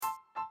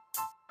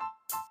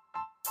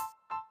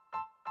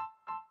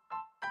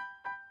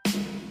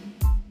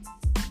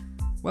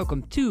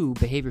Welcome to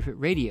Behavior Fit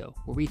Radio,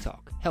 where we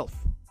talk health,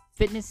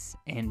 fitness,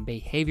 and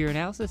behavior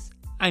analysis.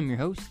 I'm your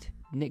host,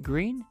 Nick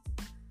Green.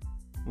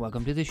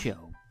 Welcome to the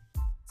show.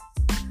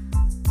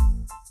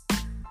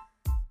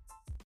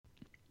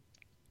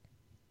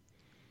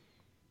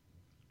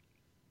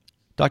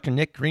 Dr.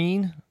 Nick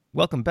Green,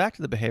 welcome back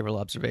to the Behavioral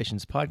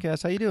Observations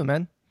Podcast. How you doing,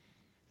 man?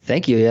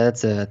 Thank you. Yeah,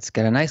 it's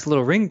got a nice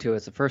little ring to it.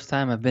 It's the first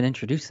time I've been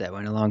introduced that way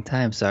in a long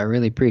time, so I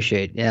really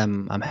appreciate it. Yeah,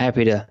 I'm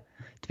happy to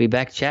be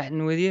back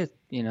chatting with you,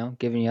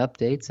 giving you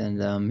updates,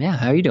 and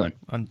how are you doing?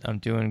 I'm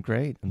doing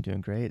great.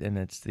 And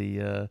it's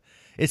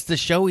the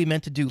show we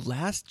meant to do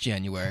last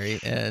January,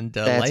 and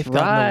life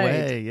got in the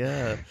way.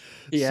 Yeah.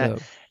 Yeah. So.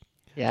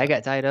 Yeah, I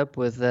got tied up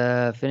with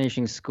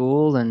finishing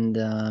school and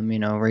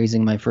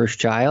raising my first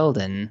child,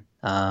 and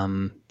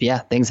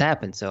things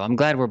happen. So I'm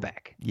glad we're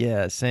back.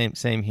 Yeah,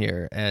 same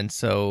here. And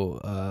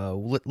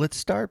so let's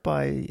start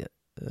by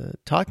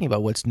talking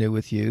about what's new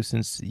with you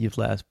since you've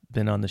last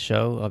been on the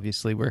show.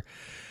 Obviously, we're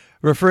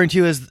referring to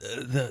you as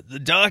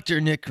the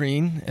Dr. Nick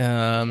Green.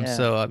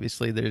 So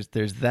obviously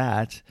there's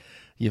that.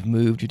 You've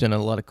moved. You've done a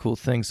lot of cool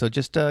things. So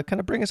just kind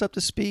of bring us up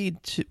to speed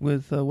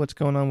with what's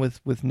going on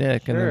with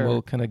Nick, Sure. And then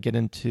we'll kind of get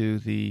into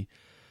the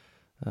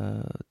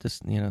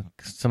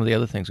some of the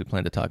other things we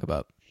plan to talk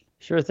about.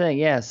 Sure thing.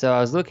 Yeah. So I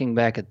was looking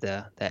back at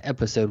that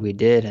episode we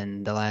did,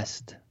 and the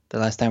last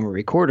time we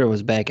recorded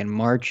was back in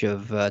March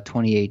of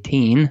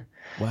 2018.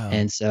 Wow.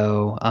 And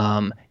so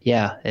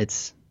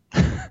it's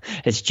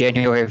it's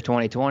January of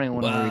 2020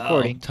 when we're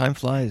recording. Time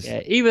flies.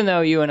 Yeah, even though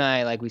you and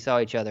I, we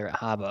saw each other at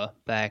HABA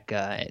back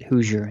at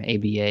Hoosier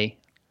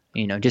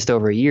ABA, just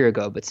over a year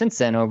ago. But since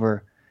then,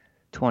 over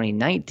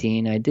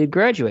 2019, I did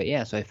graduate.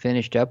 Yeah, so I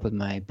finished up with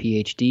my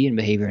PhD in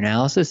behavior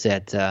analysis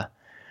at the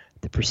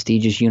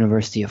prestigious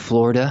University of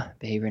Florida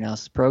behavior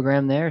analysis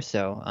program there.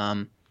 So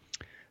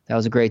that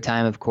was a great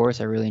time, of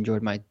course. I really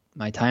enjoyed my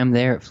time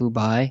there. It flew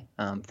by.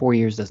 4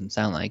 years doesn't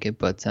sound like it,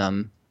 but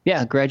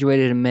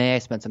graduated in May. I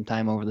spent some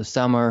time over the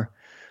summer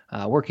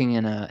working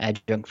in an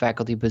adjunct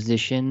faculty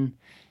position,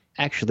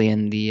 actually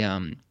in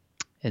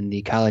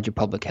the College of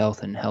Public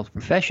Health and Health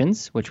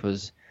Professions, which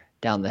was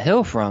down the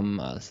hill from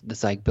the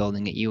psych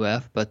building at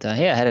UF. But I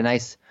had a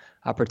nice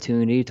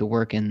opportunity to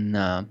work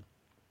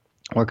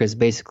as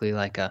basically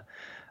like a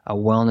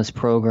wellness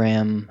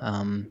program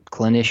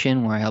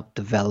clinician, where I helped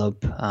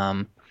develop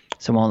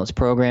some wellness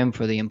program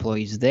for the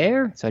employees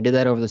there. So I did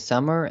that over the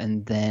summer,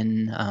 and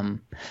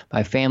then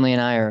my family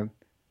and I are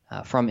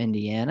from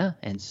Indiana,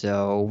 and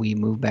so we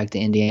moved back to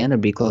Indiana to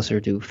be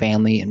closer to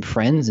family and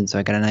friends. And so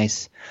I got a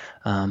nice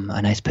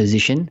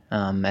position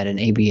at an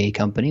ABA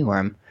company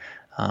where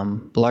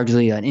I'm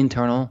largely an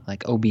internal,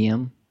 like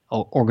OBM,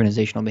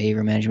 organizational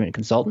behavior management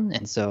consultant.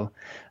 And so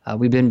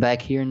we've been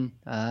back here in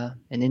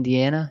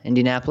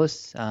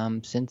Indianapolis,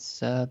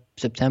 since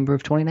September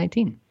of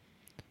 2019.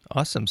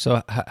 Awesome.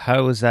 So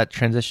how has that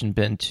transition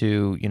been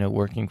to,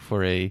 working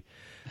for so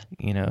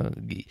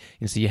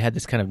you had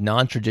this kind of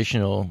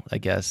non-traditional, I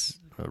guess,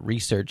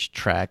 research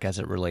track as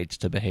it relates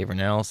to behavior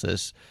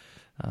analysis.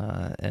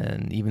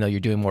 And even though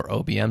you're doing more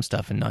OBM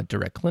stuff and not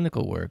direct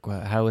clinical work,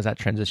 how has that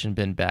transition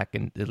been back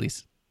in, at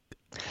least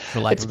for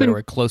lack of a better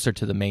word, closer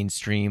to the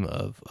mainstream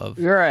of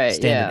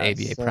standard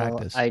ABA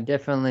practice? I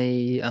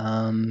definitely,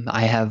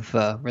 I have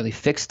really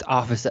fixed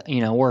office,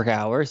 work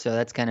hours. So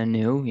that's kind of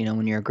new.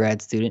 When you're a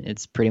grad student,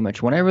 it's pretty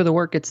much whenever the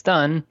work gets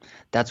done,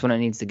 that's when it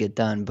needs to get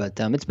done. But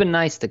it's been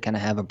nice to kind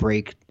of have a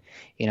break,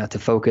 to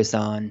focus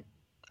on,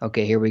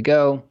 okay, here we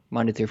go,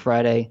 Monday through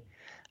Friday.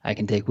 I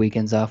can take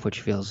weekends off,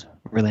 which feels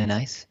really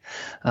nice.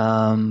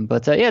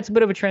 But it's a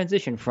bit of a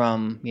transition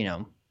from,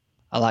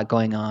 a lot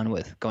going on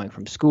with going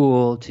from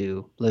school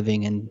to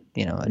living in,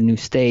 a new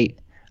state,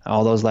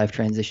 all those life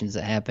transitions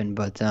that happen.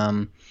 But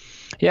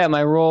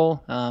my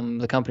role,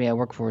 the company I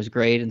work for is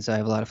great, and so I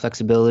have a lot of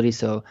flexibility.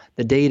 So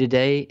the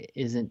day-to-day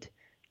isn't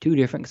too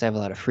different because I have a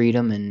lot of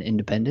freedom and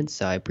independence,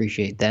 so I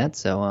appreciate that.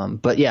 So,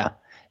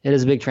 it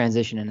is a big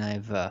transition, and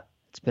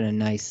it's been a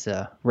nice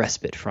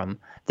respite from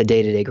the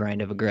day-to-day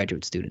grind of a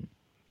graduate student.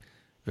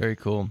 Very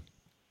cool.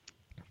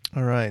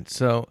 All right,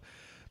 so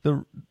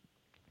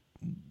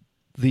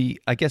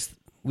I guess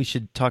we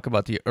should talk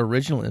about the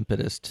original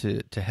impetus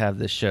to have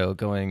this show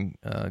going,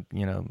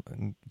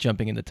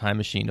 jumping in the time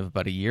machine of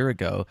about a year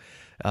ago.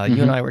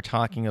 You and I were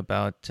talking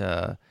about,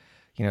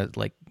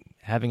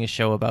 having a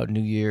show about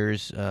New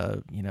Year's. I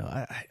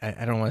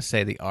don't want to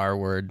say the R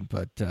word,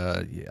 but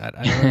I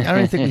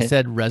don't think we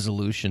said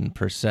resolution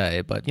per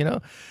se, but,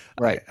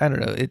 right. I don't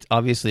know. It's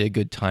obviously a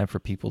good time for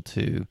people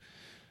to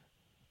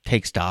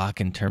take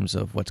stock in terms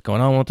of what's going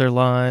on with their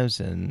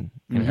lives, and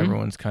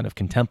everyone's kind of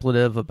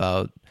contemplative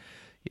about,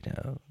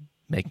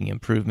 making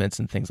improvements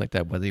and things like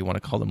that, whether you want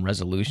to call them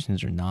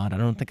resolutions or not. I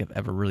don't think I've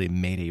ever really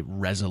made a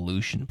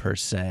resolution per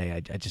se.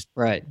 I just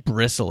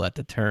bristle at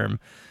the term.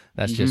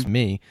 That's just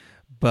me.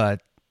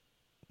 But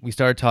we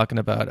started talking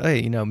about,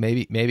 hey,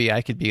 maybe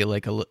I could be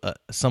like a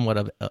somewhat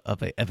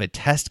of a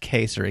test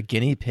case or a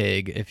guinea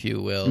pig, if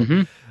you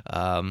will.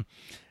 And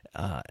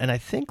I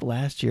think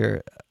last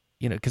year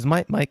you know, because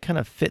my kind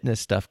of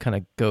fitness stuff kind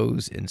of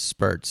goes in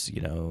spurts,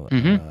 you know,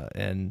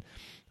 and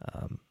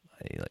um,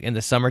 in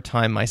the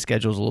summertime, my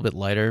schedule is a little bit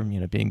lighter, you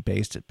know, being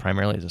based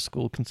primarily as a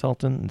school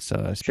consultant. And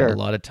so I spend a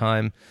lot of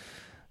time,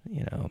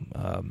 you know,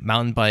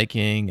 mountain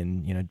biking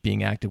and, you know,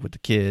 being active with the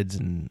kids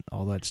and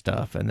all that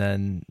stuff. And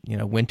then, you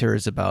know, winter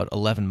is about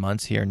 11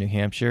 months here in New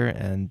Hampshire.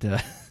 And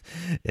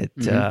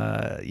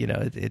you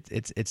know,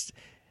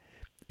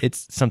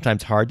 it's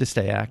sometimes hard to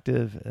stay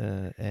active.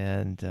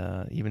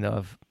 And even though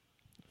I've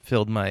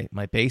filled my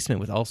basement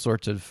with all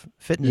sorts of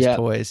fitness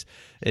toys,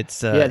 it's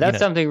that's you know,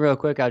 something real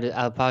quick.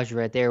 I'll pause you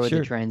right there with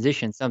the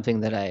transition. Something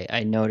that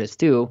I noticed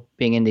too,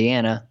 being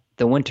Indiana,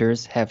 the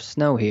winters have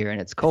snow here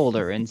and it's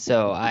colder, and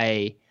so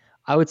I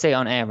would say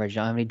on average,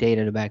 I don't have any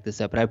data to back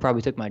this up, but I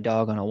probably took my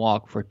dog on a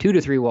walk for 2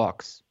 to 3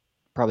 walks,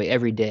 probably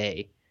every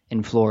day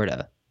in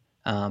Florida.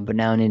 But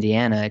now in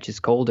Indiana, it's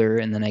just colder,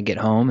 and then I get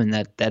home,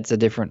 and that's a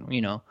different,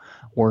 you know,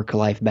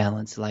 work-life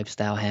balance,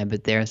 lifestyle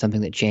habit there,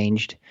 something that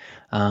changed.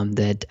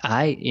 That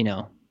you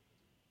know,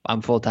 I'm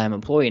a full-time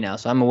employee now,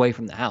 so I'm away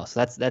from the house.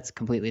 That's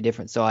completely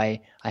different. So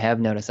I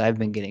have noticed I've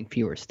been getting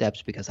fewer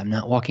steps because I'm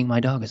not walking my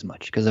dog as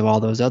much because of all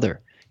those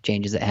other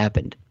changes that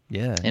happened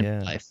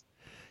in life.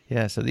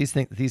 Yeah, so these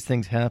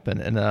things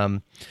happen,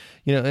 and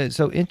you know,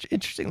 so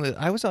interestingly,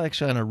 I was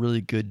actually on a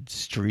really good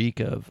streak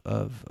of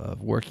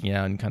working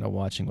out and kind of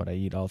watching what I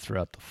eat all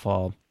throughout the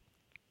fall.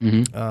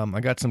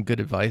 I got some good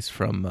advice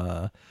from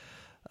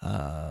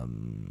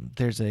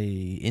there's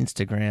a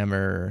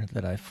Instagrammer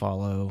that I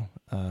follow.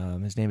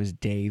 His name is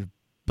Dave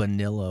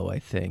Bonillo, I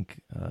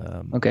think.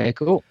 Okay,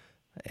 cool.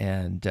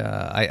 And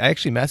I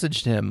actually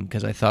messaged him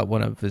because I thought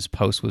one of his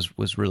posts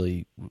was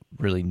really,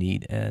 really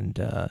neat, and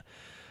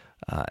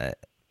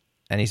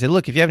he said,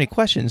 "Look, if you have any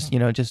questions, you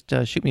know, just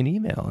shoot me an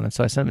email." And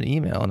so I sent him an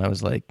email, and I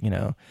was like, you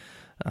know,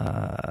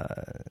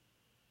 I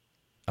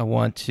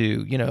want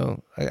to, you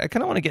know, I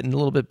kind of want to get in a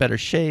little bit better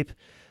shape,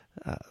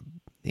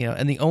 you know.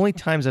 And the only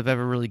times I've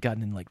ever really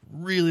gotten in like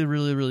really,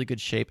 really, really good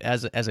shape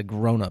as a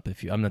grown up,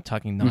 I'm not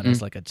talking not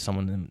as like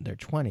someone in their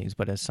 20s,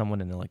 but as someone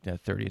in like their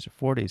 30s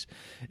or 40s,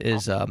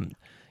 is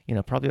you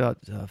know, probably about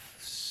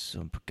it's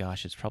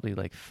probably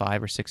like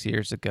 5 or 6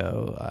 years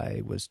ago.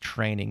 I was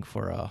training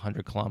for a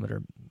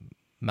 100-kilometer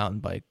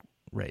mountain bike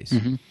race.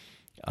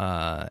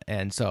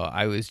 And so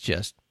I was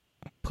just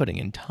putting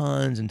in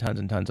tons and tons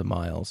and tons of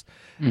miles.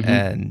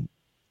 And,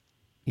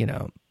 you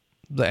know,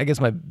 I guess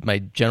my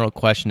general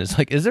question is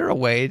like, is there a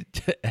way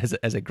to,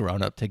 as a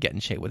grown up to get in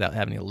shape without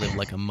having to live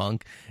like a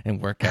monk and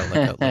work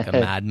out like a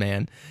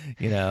madman,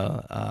 you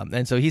know?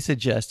 And so he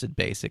suggested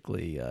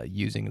basically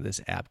using this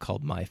app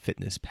called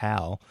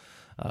MyFitnessPal,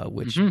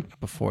 which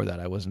before that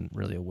I wasn't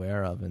really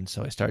aware of. And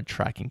so I started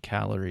tracking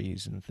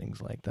calories and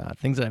things like that,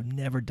 things that I've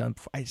never done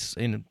before.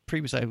 In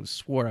previous, I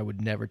swore I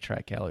would never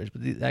track calories,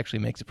 but it actually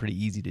makes it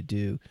pretty easy to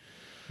do.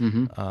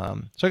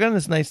 So I got in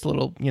this nice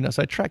little, you know,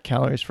 so I tracked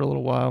calories for a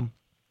little while.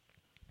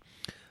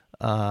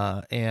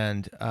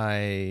 And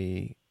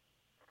I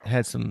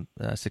had some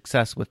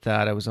success with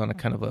that. I was on a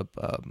kind of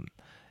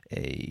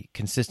a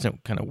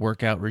consistent kind of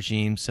workout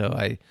regime. So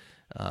I,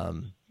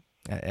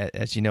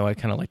 as you know, I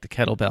kind of like the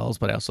kettlebells,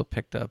 but I also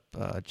picked up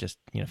just,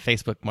 you know,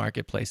 Facebook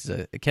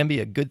Marketplaces. It can be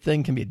a good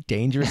thing, can be a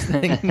dangerous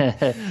thing.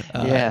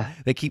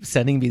 They keep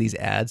sending me these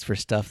ads for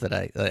stuff that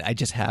I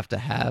just have to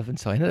have, and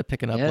so I ended up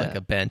picking up like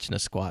a bench and a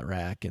squat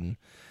rack and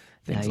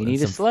things. Now you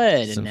need a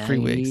sled, and now you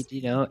need,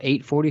 you know,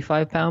 8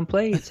 45-pound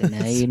plates, and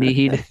now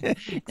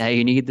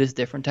you need this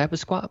different type of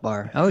squat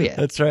bar. Oh yeah,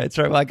 that's right.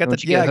 Well, I got the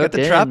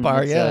trap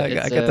bar.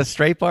 I got the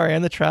straight bar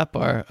and the trap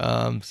bar.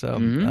 I'm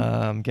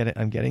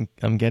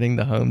getting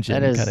the home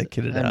gym kind of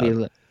kitted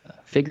out.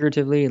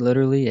 Figuratively,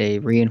 literally, a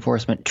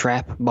reinforcement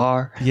trap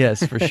bar.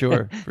 Yes, for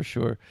sure, for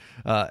sure.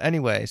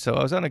 Anyway, so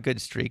I was on a good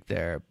streak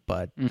there,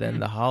 but then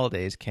the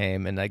holidays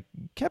came, and I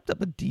kept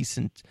up a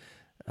decent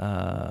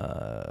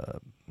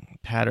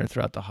pattern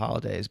throughout the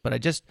holidays. But I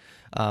just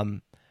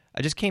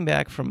came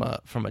back from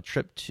a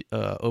trip to,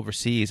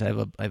 overseas. I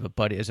have a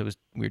buddy.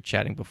 We were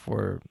chatting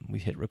before we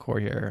hit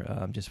record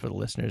here, just for the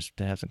listeners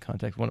to have some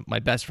context. One of my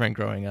best friend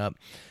growing up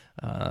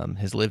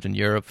has lived in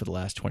Europe for the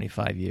last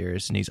 25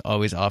 years, and he's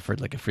always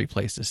offered like a free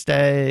place to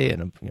stay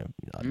and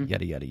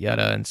yada yada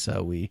yada. And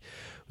so we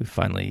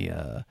finally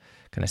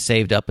kind of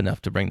saved up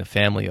enough to bring the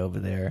family over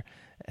there,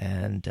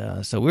 and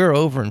so we were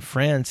over in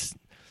France,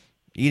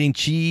 eating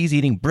cheese,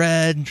 eating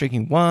bread,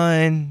 drinking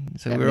wine.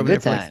 So we were over there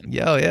for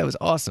it was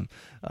awesome.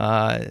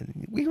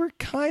 We were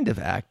kind of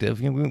active.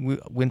 You know, we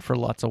went for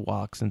lots of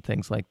walks and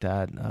things like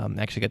that.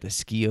 Actually got to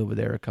ski over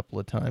there a couple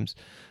of times,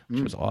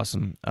 which was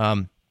awesome.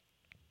 And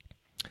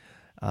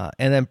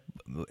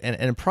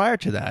then prior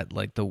to that,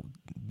 like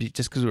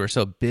just because we were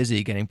so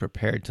busy getting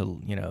prepared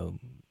to, you know,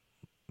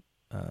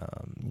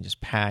 just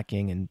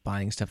packing and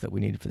buying stuff that we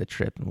needed for the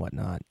trip and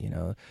whatnot, you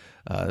know,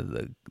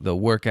 the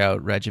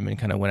workout regimen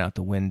kind of went out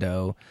the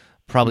window,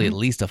 probably at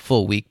least a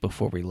full week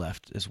before we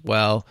left as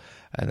well.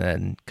 And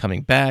then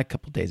coming back, a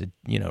couple of days of,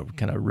 you know,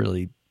 kind of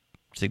really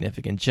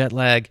significant jet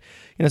lag.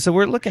 So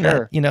we're looking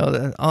Sure.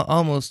 at,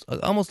 almost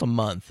a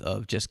month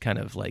of just kind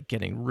of like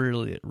getting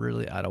really,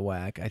 really out of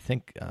whack. I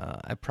think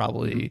I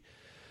probably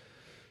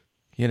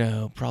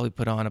probably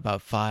put on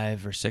about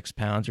 5 or 6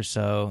 pounds or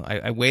so.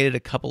 I waited a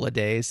couple of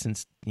days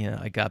since,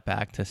 I got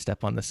back to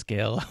step on the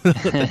scale,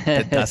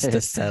 the dust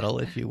to settle,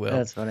 if you will.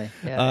 That's funny.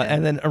 Yeah,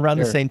 And then around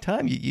the sure. same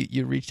time,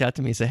 you reached out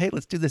to me and said, "Hey,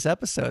 let's do this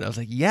episode." I was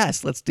like,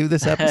 "Yes, let's do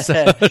this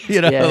episode."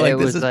 Yeah, like it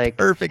this was is like,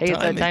 perfect hey, it's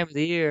that timing. time of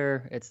the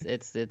year. It's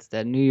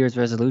that New Year's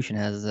resolution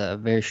has a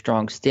very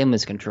strong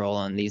stimulus control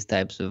on these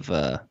types of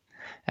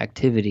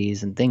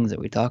activities and things that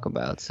we talk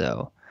about.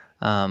 So,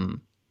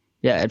 um,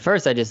 yeah, at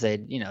first I just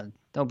said,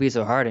 don't be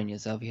so hard on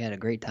yourself. You had a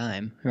great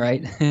time,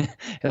 right? It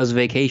was a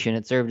vacation.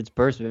 It served its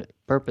purpose.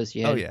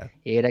 Oh yeah,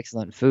 You ate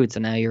excellent food. So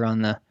now you're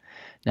on the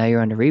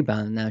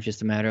rebound. And now it's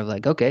just a matter of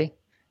like, okay,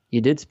 you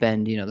did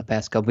spend, the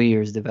past couple of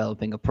years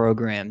developing a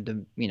program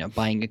to,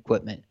 buying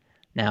equipment.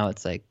 Now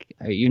it's like,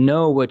 you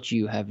know what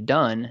you have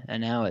done,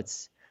 and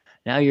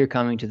now you're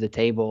coming to the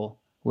table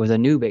with a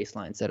new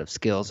baseline set of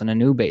skills and a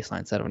new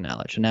baseline set of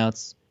knowledge. And now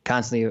it's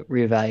constantly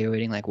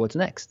reevaluating like what's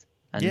next.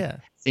 And yeah.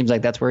 it seems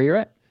like that's where you're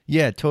at.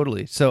 Yeah,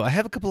 totally. So I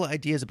have a couple of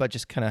ideas about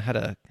just kind of how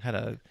to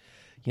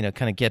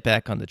kind of get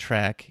back on the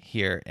track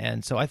here.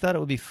 And so I thought it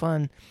would be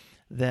fun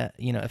that,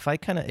 if I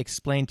kind of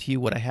explain to you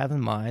what I have in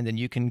mind, and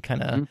you can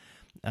kind of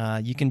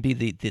you can be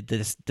the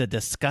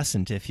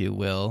discussant, if you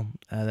will.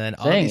 And then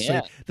obviously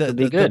Yeah, it'll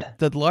be good.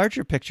 The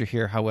larger picture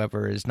here,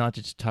 however, is not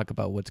just to talk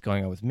about what's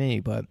going on with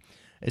me, but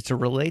it's to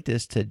relate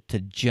this to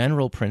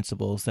general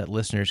principles that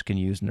listeners can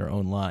use in their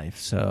own life.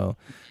 So,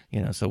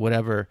 so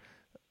whatever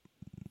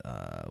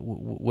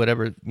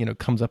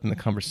comes up in the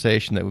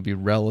conversation that would be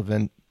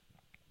relevant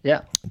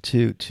Yeah.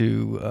 to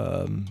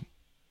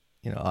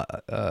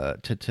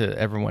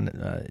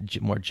everyone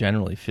more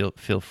generally,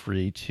 feel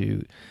free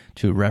to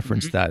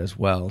reference that as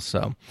well.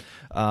 So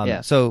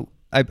so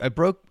I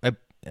broke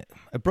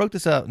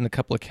this out in a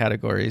couple of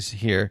categories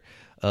here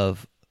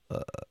of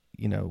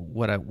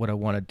what I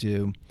want to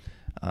do.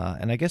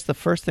 And I guess the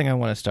first thing I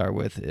want to start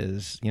with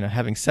is,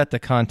 having set the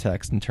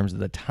context in terms of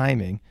the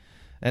timing.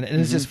 And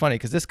it's just funny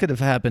because this could have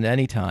happened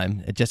any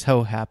time. It just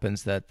so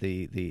happens that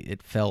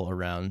it fell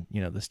around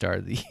the start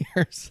of the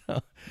year.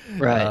 So,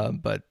 Right.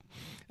 But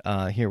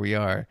here we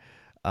are.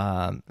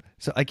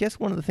 So I guess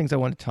one of the things I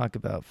want to talk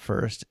about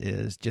first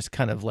is just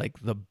kind of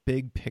like the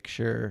big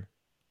picture,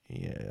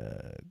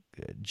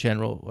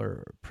 general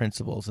or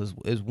principles. I've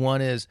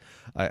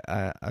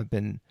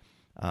been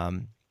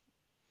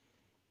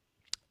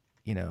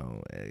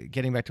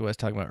getting back to what I was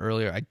talking about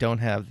earlier. I don't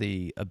have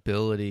the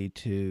ability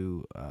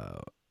to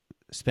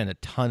spend a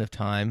ton of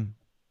time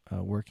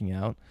working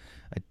out.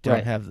 I don't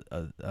Right. have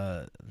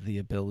the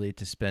ability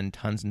to spend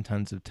tons and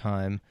tons of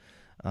time,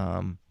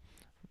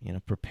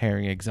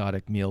 preparing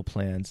exotic meal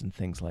plans and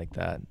things like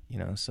that.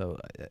 So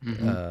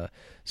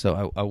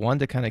I wanted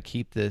to kind of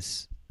keep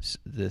this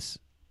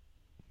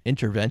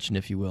intervention,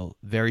 if you will,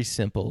 very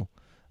simple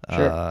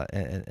Sure.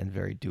 and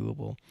very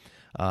doable.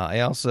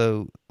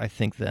 I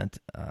think that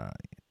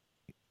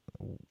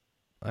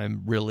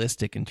I'm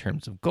realistic in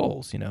terms of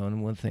goals,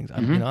 and one of the things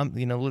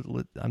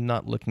I'm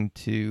not looking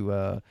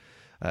to,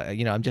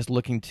 I'm just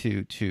looking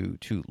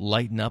to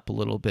lighten up a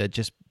little bit,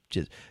 just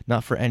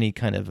not for any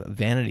kind of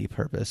vanity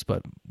purpose,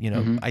 but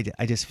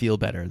I just feel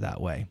better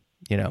that way.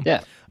 Yeah.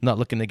 I'm not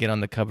looking to get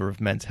on the cover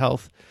of Men's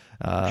Health,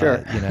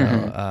 Sure.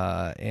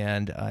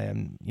 and I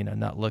am,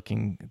 not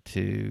looking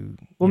to.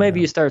 Well,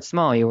 maybe you start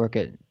small. You're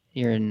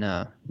in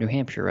New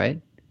Hampshire, right?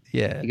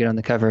 Yeah. You get on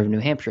the cover of New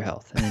Hampshire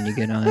Health, and then you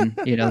get on,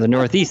 the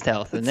Northeast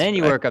Health, and then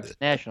you work up to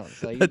national.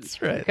 So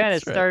That's right. You kind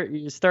of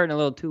you're starting a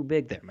little too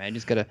big there, man. You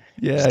just gotta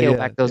Yeah, scale yeah.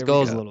 back those There we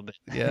goals go. a little bit.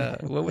 Yeah.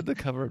 What would the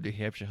cover of New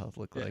Hampshire Health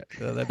look like?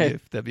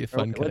 That'd be a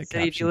fun kind What of city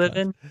do caption. you live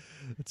in?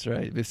 That's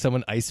right. If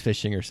someone ice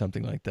fishing or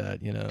something like that,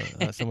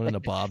 someone in a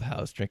Bob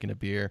house drinking a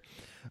beer.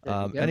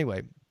 There you go.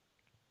 Anyway,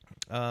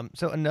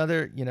 so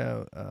another,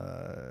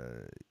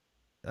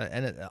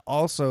 and it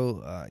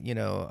also,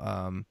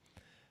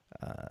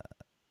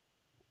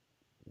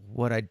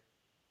 what I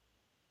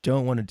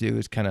don't want to do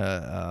is kind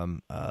of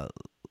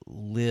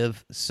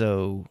live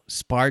so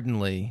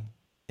Spartanly,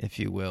 if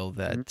you will,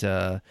 that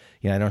I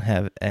don't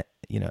have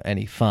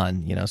any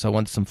fun. So I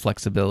want some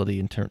flexibility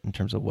in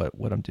terms of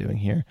what I'm doing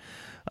here,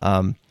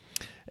 and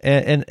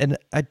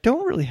I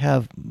don't really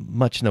have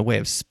much in the way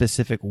of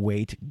specific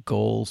weight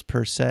goals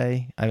per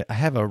se. I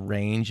have a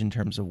range in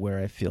terms of where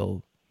I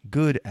feel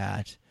good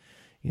at,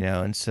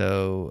 and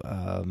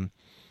so.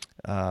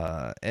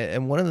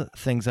 And one of the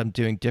things I'm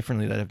doing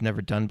differently that I've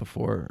never done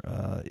before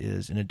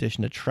is, in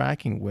addition to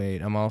tracking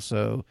weight, I'm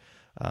also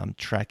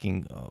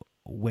tracking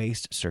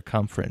waist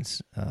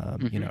circumference,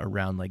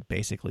 around like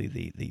basically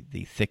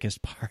the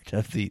thickest part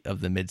of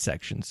the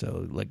midsection,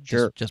 so like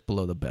just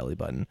below the belly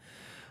button.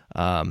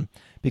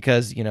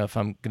 Because if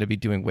I'm going to be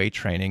doing weight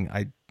training,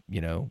 I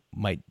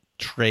might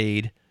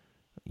trade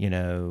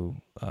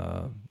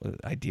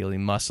ideally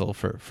muscle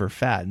for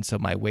fat, and so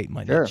my weight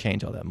might not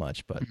change all that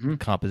much, but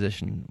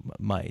composition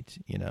might,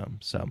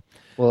 so.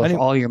 Well, if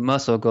all your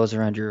muscle goes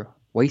around your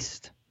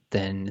waist,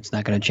 then it's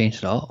not going to change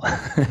at all.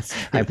 That's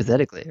true.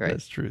 Hypothetically, right?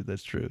 That's true.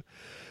 That's true.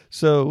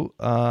 So,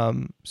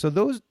 so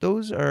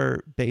those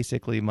are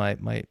basically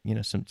my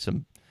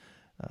some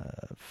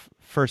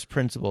first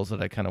principles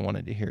that I kind of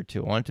wanted to hear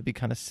too. I want it to be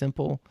kind of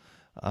simple.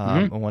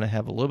 I want to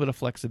have a little bit of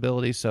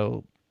flexibility.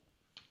 So,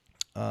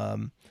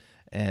 and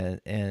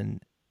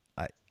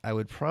I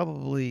would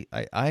probably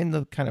I'm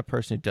the kind of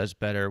person who does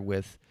better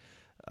with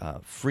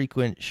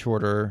frequent,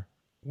 shorter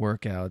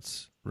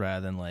workouts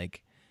rather than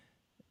like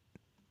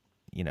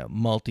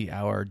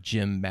multi-hour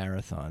gym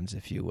marathons,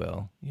 if you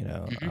will.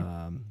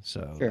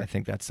 So Sure. I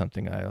think that's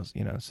something I also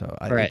so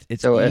Right.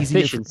 it's So easier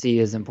efficiency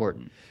is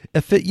important.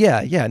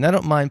 yeah, and I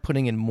don't mind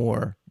putting in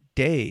more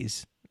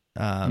days,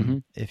 Mm-hmm.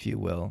 if you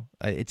will.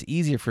 It's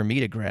easier for me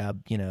to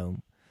grab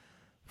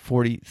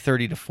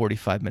 30 to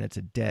 45 minutes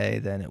a day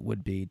than it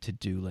would be to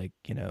do like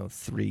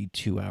 3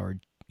 2-hour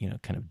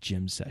kind of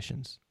gym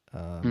sessions.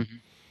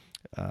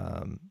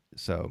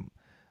 So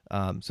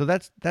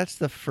that's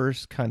the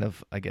first kind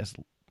of, I guess,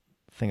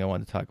 thing I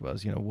wanted to talk about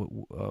is what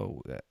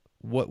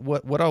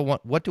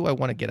do I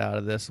want to get out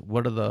of this?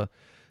 What are the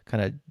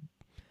kind of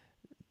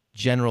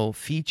general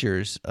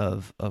features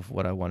of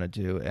what I want to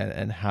do,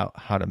 and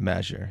how to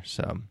measure.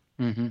 So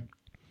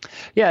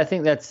Yeah, I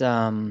think that's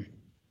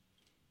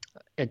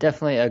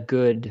definitely a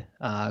good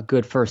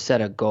first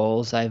set of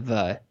goals. I've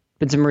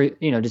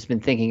just been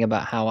thinking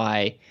about how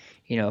I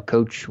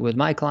coach with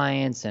my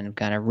clients and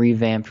kind of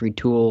revamped,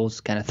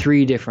 retools, kind of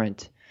three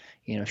different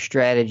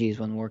strategies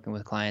when working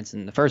with clients.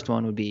 And the first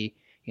one would be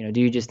do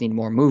you just need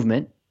more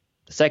movement?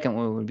 The second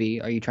one would be,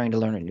 are you trying to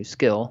learn a new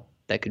skill?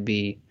 That could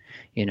be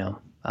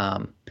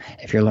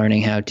if you're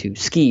learning how to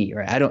ski,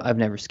 right? I've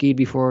never skied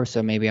before,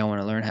 so maybe I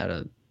want to learn how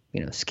to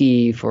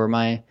ski for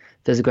my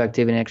physical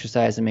activity and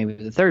exercise. And maybe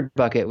the third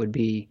bucket would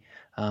be,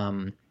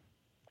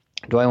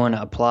 do I want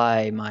to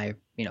apply my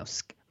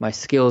my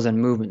skills and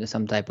movement to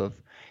some type of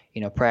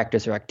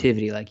practice or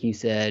activity? Like you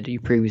said, you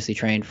previously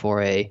trained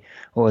for a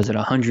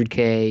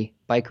 100K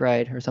bike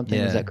ride or something.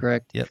 yeah, Was that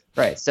correct? Yep.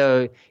 Right.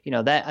 So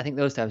that, I think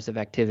those types of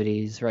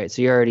activities, right?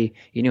 So you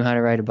knew how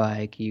to ride a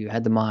bike, you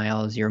had the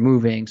miles, you're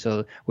moving.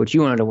 So what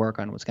you wanted to work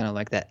on was kind of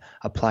like that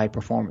applied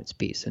performance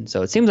piece. And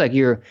so it seems like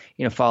you're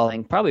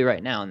falling probably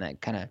right now in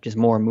that kind of just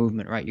more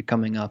movement, right? You're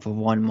coming off of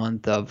 1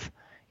 month of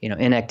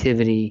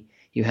inactivity.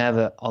 You have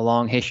a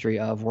long history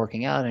of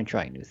working out and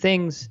trying new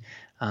things.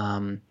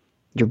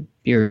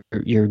 Your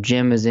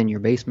gym is in your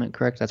basement,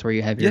 correct? That's where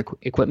you have your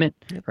equipment,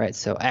 right?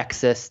 So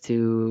access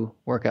to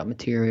workout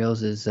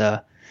materials is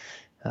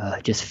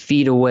just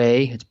feet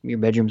away. Your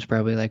bedroom's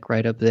probably like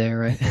right up there,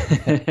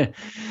 right?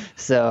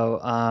 So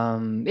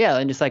yeah,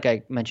 and just like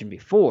I mentioned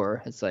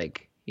before, it's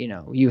like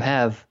you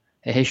have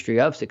a history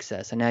of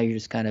success, and now you're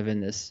just kind of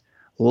in this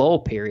lull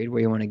period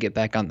where you want to get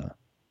back on the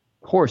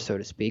horse, so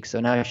to speak. So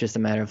now it's just a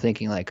matter of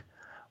thinking like,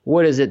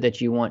 what is it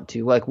that you want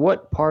to, like,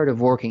 what part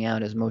of working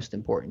out is most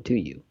important to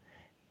you?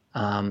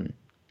 And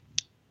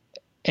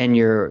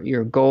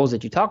your goals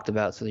that you talked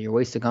about, so your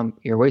waist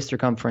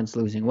circumference,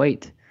 losing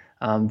weight,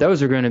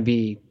 those are going to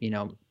be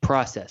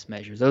process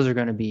measures. Those are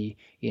going to be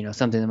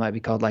something that might be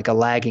called like a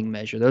lagging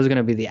measure. Those are going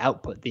to be the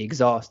output, the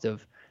exhaust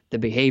of the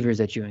behaviors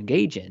that you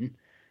engage in,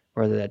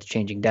 whether that's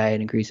changing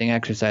diet, increasing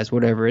exercise,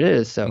 whatever it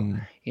is. So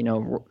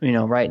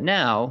right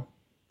now,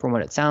 from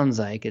what it sounds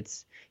like,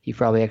 you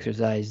probably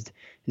exercised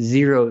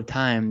 0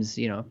 times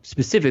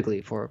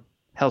specifically for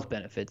health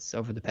benefits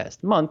over the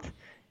past month.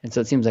 And so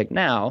it seems like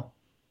now,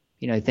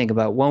 you think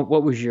about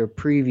what was your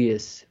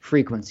previous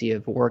frequency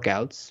of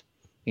workouts?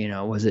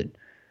 Was it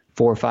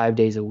 4 or 5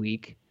 days a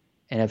week?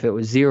 And if it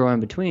was 0 in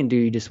between, do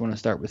you just want to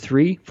start with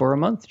 3 for a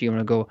month? Do you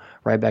want to go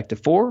right back to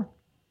 4,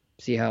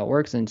 see how it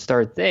works, and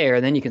start there?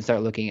 And then you can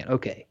start looking at,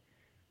 okay,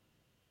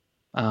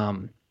 we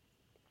have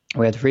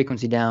the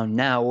frequency down.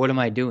 Now, what am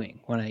I doing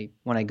when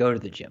I go to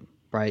the gym,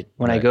 right?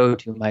 When I go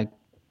to my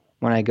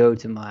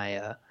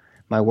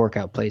my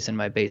workout place in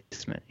my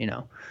basement,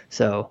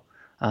 So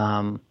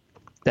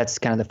that's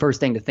kind of the first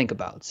thing to think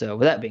about. So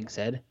with that being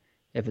said,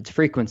 if it's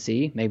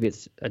frequency, maybe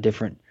it's a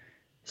different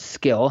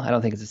skill. I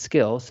don't think it's a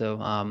skill. So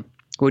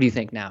what do you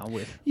think now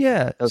with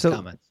those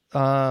comments?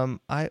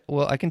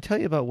 I can tell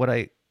you about what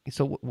I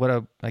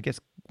guess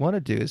want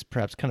to do is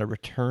perhaps kind of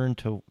return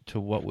to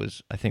what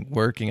was, I think,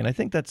 working. And I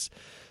think that's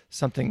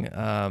something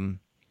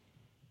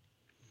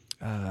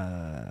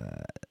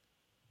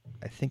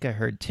I think I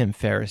heard Tim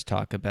Ferriss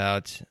talk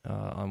about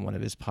on one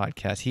of his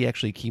podcasts. He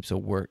actually keeps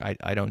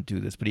I don't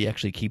do this, but he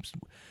actually keeps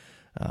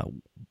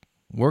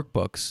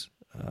workbooks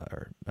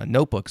or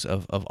notebooks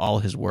of all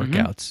his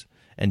workouts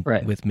and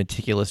with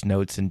meticulous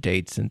notes and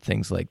dates and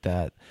things like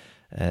that.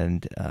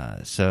 And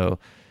so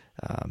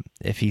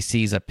if he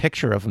sees a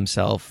picture of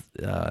himself,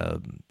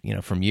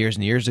 from years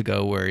and years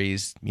ago where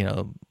he's,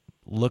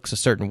 looks a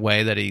certain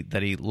way that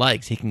he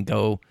likes, he can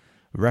go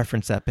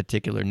reference that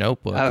particular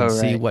notebook and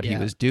see what he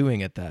was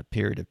doing at that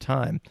period of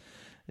time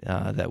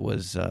that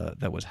was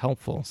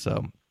helpful.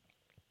 So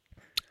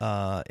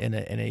in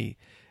a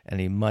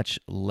much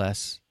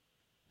less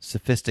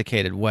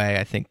sophisticated way,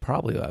 I think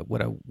probably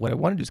what I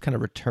want to do is kind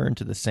of return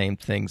to the same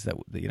things that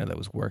that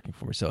was working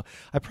for me. So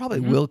I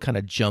probably will kind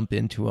of jump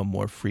into a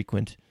more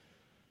frequent,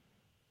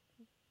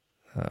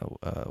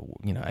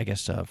 I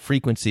guess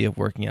frequency of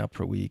working out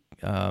per week,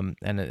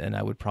 and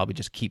I would probably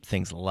just keep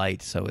things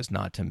light so as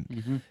not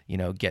to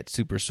get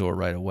super sore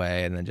right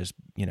away, and then just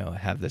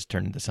have this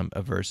turn into some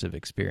aversive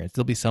experience.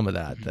 There'll be some of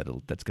that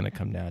that's going to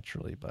come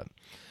naturally, but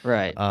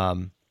right.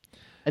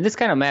 And this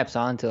kind of maps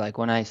on to like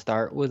when I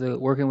start with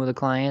working with a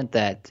client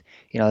that,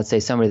 let's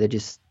say somebody that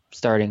just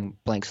starting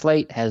blank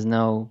slate has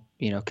no,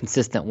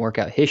 consistent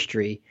workout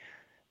history.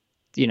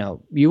 You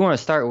want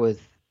to start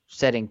with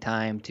setting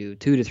time to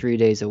 2 to 3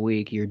 days a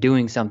week. You're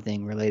doing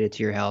something related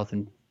to your health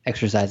and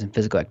exercise and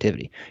physical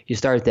activity. You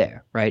start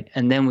there, right?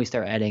 And then we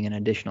start adding an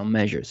additional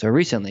measure. So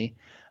recently,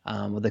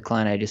 with the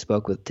client I just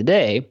spoke with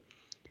today,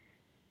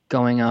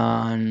 going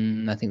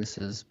on, I think this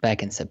was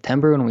back in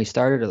September when we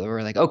started, we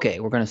were like, okay,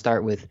 we're going to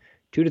start with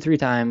 2 to 3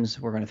 times.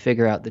 We're going to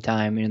figure out the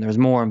time. There's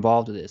more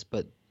involved with this,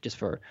 but just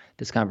for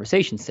this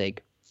conversation's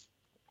sake,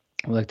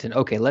 we looked at,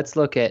 okay, let's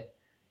look at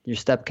your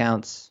step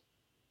counts.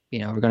 We're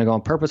going to go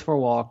on purposeful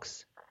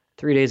walks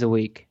 3 days a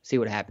week, see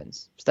what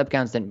happens. Step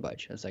counts didn't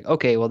budge. I was like,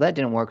 okay, well, that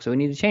didn't work, so we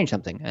need to change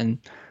something. And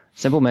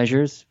simple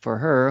measures for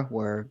her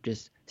were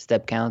just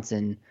step counts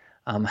and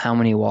how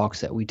many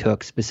walks that we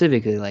took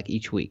specifically like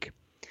each week.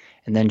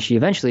 And then she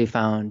eventually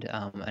found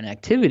an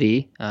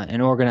activity, an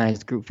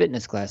organized group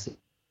fitness class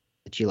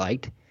that she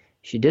liked.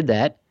 She did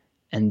that,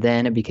 and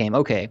then it became,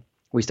 okay,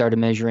 we started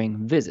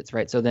measuring visits,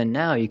 right? So then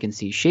now you can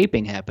see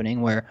shaping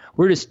happening where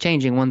we're just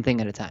changing one thing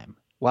at a time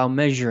while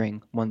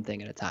measuring one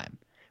thing at a time.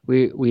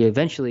 We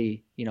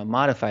eventually,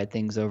 modified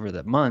things over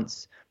the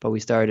months, but we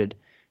started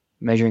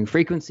measuring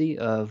frequency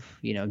of,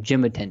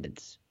 gym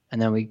attendance,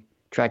 and then we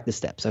tracked the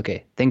steps.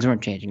 Okay, things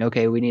weren't changing.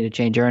 Okay, we need to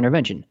change our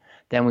intervention.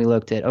 Then we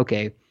looked at,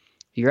 okay,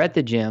 you're at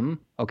the gym.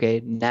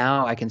 Okay,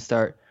 now I can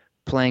start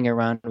playing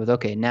around with,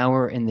 okay, now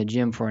we're in the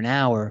gym for an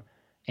hour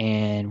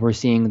and we're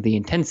seeing the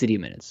intensity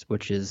minutes,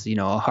 which is,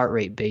 a heart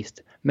rate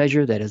based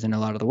measure that is in a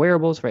lot of the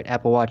wearables, right?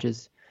 Apple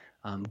Watches,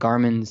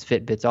 Garmin's,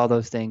 Fitbits, all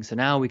those things. So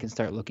now we can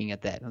start looking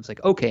at that. And I was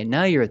like, okay,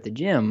 now you're at the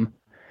gym.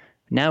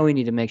 Now we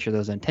need to make sure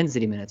those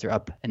intensity minutes are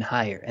up and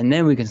higher. And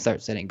then we can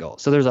start setting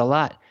goals. So there's a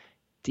lot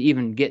to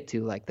even get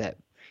to like that,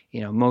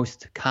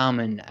 most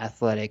common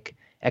athletic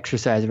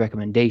exercise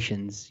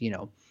recommendations,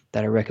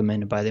 that are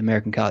recommended by the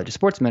American College of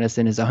Sports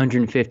Medicine is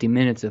 150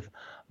 minutes of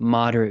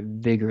moderate,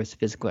 vigorous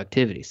physical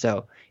activity.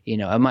 So,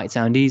 it might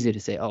sound easy to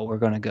say, oh, we're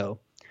going to go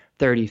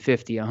 30,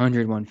 50,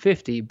 100,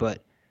 150,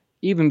 but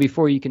even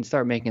before you can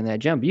start making that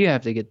jump, you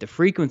have to get the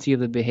frequency of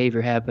the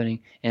behavior happening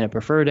in a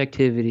preferred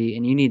activity,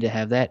 and you need to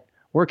have that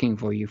working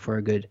for you for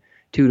a good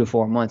 2 to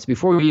 4 months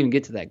before you even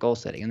get to that goal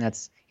setting. And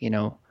that's,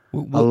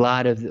 a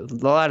lot of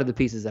the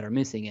pieces that are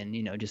missing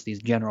in, just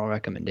these general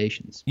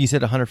recommendations. You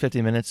said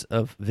 150 minutes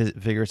of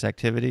vigorous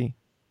activity?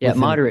 Yeah,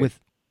 moderate.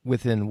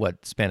 Within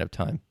what span of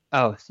time?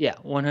 Oh, yeah,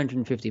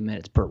 150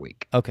 minutes per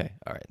week. Okay,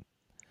 all right.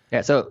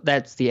 Yeah, so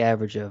that's the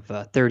average of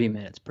 30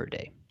 minutes per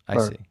day. I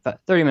see.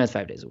 30 minutes,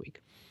 5 days a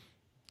week.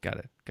 Got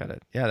it.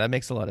 Yeah, that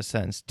makes a lot of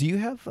sense. Do you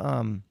have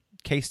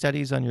case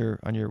studies on your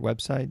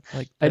website?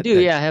 I do.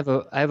 Yeah, I have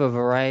a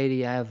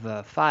variety. I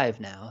have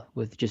 5 now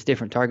with just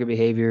different target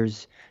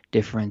behaviors,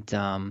 different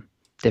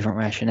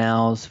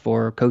rationales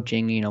for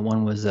coaching.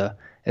 One was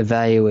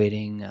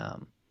evaluating, a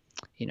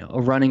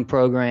running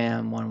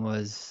program. One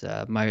was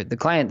the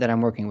client that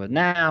I'm working with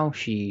now.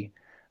 She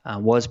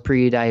was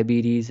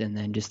pre-diabetes, and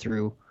then just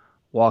through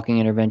walking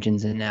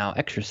interventions and now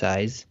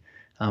exercise,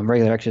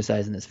 regular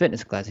exercise in this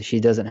fitness class, she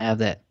doesn't have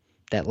that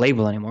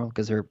label anymore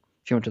because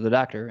she went to the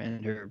doctor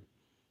and her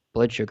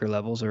blood sugar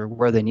levels are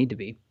where they need to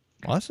be.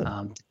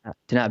 Awesome.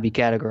 To not be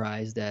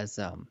categorized as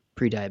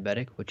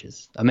pre-diabetic, which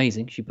is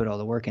amazing. She put all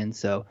the work in.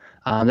 So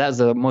that was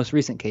the most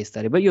recent case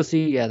study. But you'll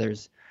see,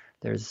 there's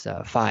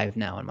 5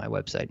 now on my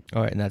website.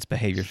 All right, and that's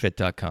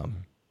behaviorfit.com.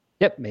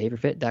 Yep,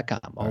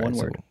 behaviorfit.com, all one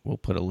word. So we'll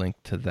put a link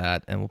to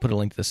that, and we'll put a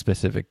link to the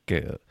specific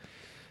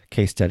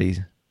case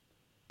studies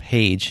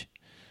page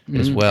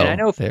as well. And I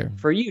know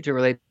for you to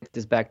relate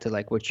this back to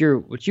like what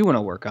you want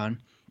to work on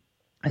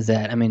is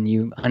that, I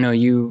know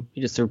you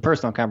just through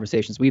personal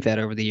conversations we've had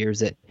over the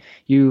years that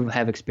you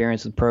have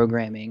experience with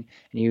programming,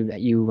 and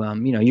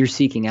you're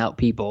seeking out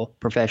people,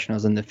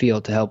 professionals in the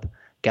field to help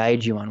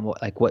guide you on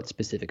what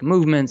specific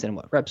movements and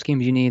what rep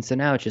schemes you need. So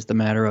now it's just a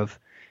matter of,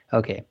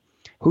 okay,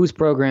 whose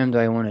program do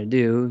I want to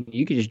do?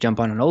 You could just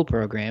jump on an old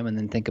program and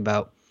then think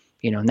about,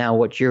 now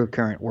what your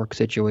current work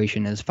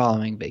situation is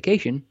following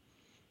vacation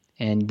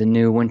and the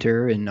new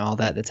winter and all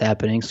that's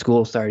happening,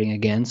 school starting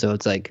again. So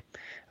it's like,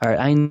 all right,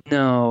 I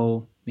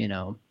know,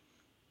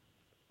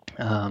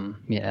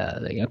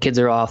 kids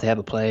are off, they have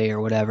a play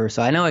or whatever.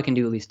 So I know I can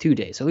do at least 2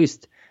 days. So at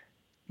least,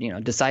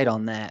 decide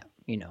on that,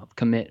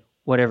 commit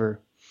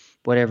whatever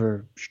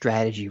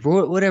strategy,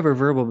 whatever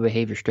verbal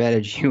behavior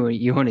strategy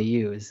you want to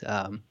use,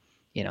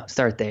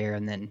 start there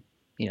and then,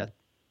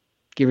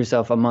 give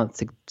yourself a month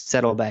to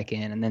settle back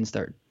in and then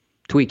start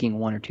tweaking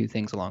one or two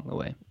things along the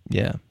way.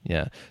 Yeah,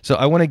 yeah. So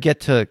I want to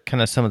get to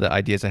kind of some of the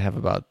ideas I have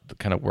about the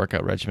kind of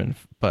workout regimen.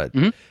 But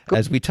Cool.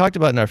 as we talked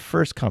about in our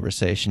first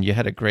conversation, you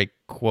had a great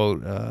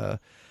quote. I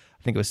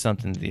think it was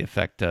something to the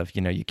effect of,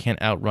 you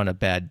can't outrun a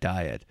bad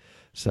diet.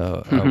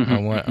 So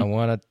I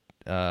want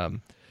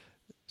to.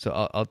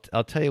 So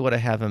I'll tell you what I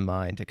have in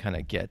mind to kind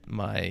of get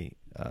my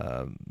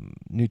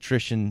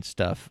nutrition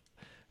stuff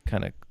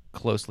kind of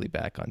closely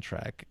back on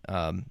track.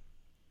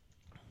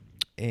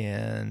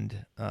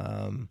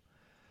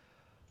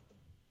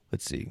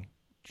 Let's see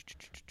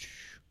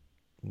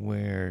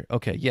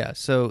okay, yeah.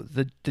 So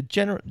the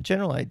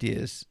general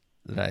ideas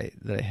that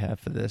I have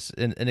for this,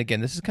 and again,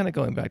 this is kind of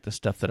going back to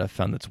stuff that I've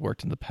found that's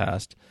worked in the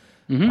past.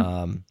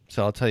 So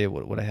I'll tell you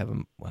what I have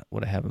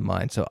in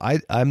mind. So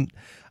I'm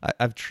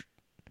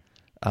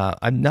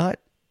not.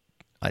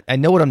 I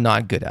know what I'm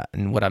not good at,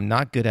 and what I'm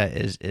not good at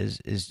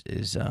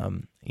is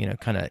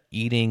kind of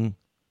eating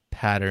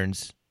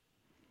patterns.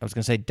 I was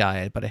going to say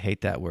diet, but I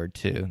hate that word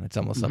too. It's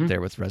almost up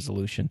there with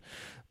resolution.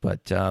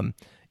 But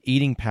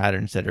eating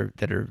patterns that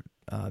are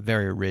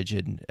very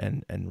rigid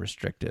and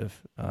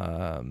restrictive,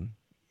 and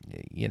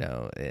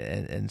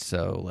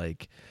so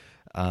like,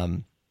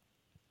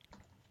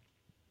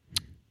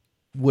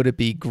 would it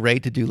be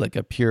great to do like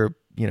a pure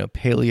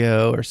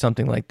paleo or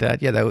something like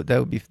that? Yeah, that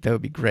would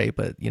be great.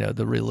 But at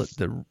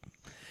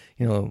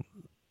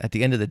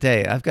the end of the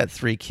day, I've got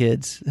 3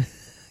 kids.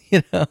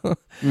 And I've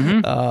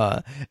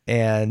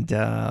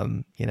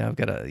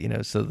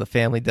got so the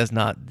family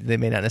they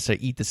may not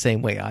necessarily eat the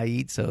same way I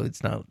eat, so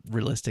it's not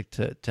realistic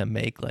to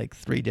make like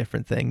 3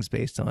 different things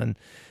based on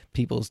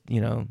people's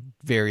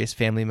various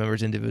family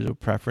members' individual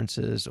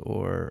preferences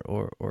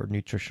or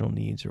nutritional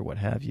needs or what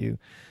have you,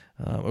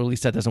 or at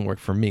least that doesn't work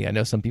for me. I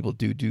know some people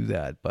do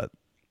that, but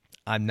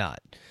I'm not.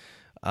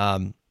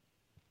 But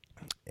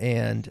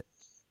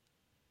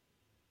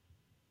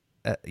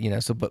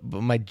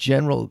my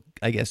general,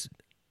 I guess,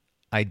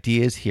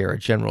 ideas here,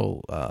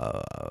 general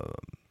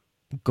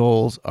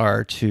goals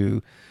are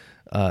to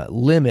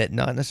limit,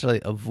 not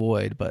necessarily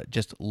avoid, but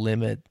just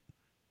limit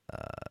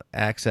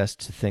access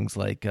to things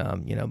like,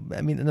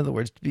 in other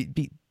words,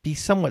 be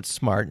somewhat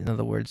smart. In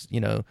other words,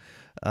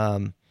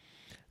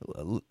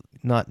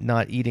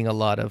 not eating a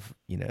lot of,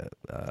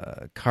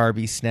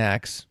 carby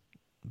snacks,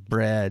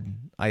 bread,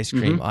 ice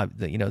cream,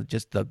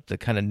 just the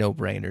kind of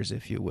no-brainers,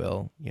 if you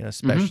will,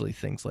 especially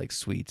things like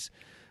sweets.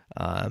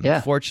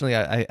 Fortunately,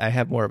 I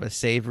have more of a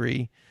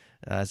savory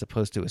as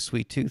opposed to a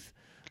sweet tooth.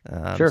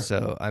 Sure.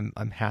 So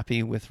I'm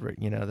happy with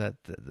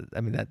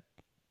that.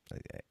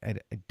 I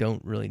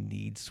don't really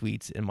need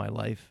sweets in my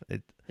life.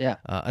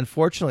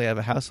 Unfortunately, I have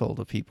a household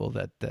of people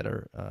that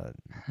are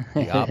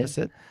the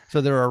opposite,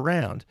 so they're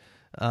around.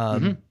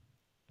 But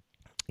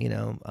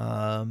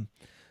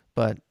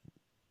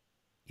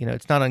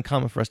it's not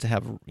uncommon for us to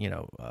have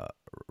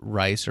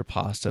rice or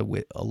pasta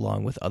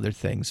along with other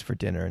things for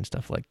dinner and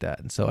stuff like that.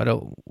 And so I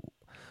don't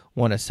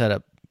want to set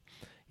up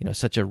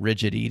such a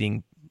rigid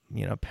eating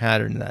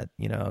pattern that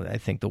I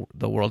think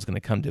the world's going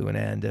to come to an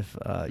end if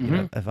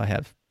if I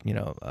have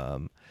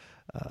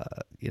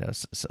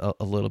a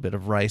little bit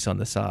of rice on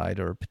the side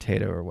or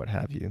potato or what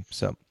have you.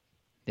 So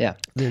I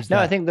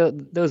think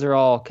those are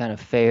all kind of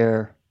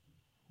fair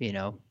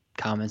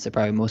comments that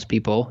probably most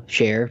people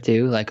share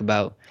too, like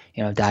about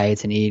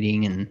diets and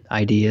eating and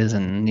ideas,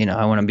 and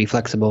I want to be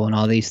flexible and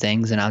all these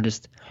things. And I'll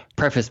just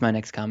preface my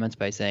next comments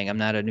by saying I'm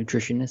not a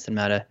nutritionist. I'm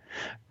not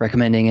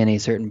recommending any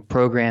certain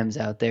programs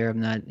out there.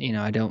 I'm not,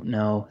 I don't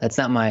know. That's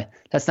not my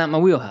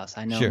wheelhouse.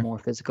 I know more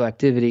physical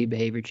activity,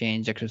 behavior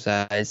change,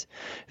 exercise,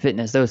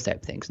 fitness, those type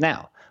of things.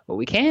 Now, what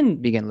we can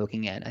begin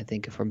looking at, I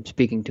think, if I'm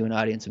speaking to an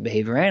audience of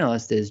behavior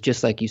analysts, is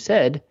just like you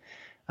said,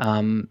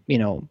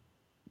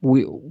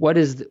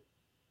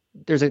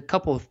 there's a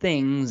couple of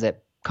things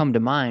that come to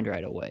mind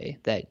right away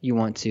that you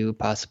want to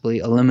possibly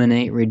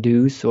eliminate,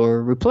 reduce,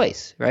 or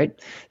replace,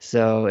 right?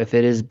 So if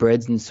it is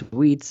breads and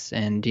sweets,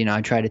 and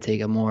I try to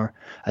take a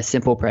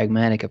simple,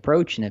 pragmatic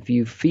approach, and if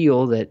you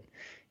feel that,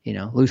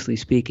 loosely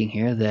speaking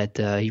here, that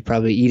you're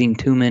probably eating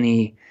too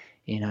many,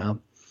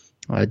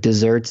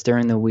 desserts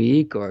during the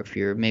week, or if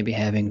you're maybe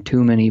having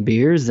too many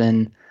beers,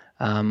 then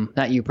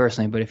not you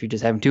personally, but if you're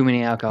just having too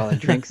many alcoholic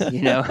drinks, I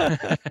think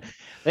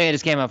it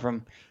just came up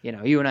from,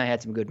 you and I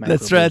had some good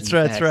microbrews.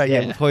 That's right.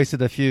 Yeah, we've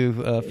hoisted a few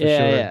for sure.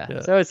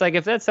 Yeah. So it's like,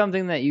 if that's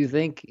something that you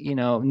think,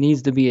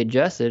 needs to be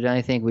adjusted,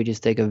 I think we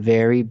just take a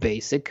very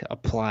basic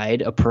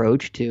applied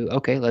approach to,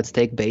 okay, let's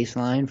take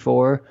baseline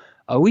for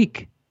a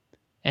week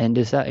and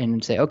decide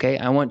and say, okay,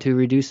 I want to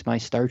reduce my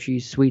starchy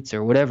sweets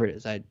or whatever it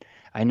is. I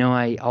know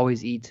I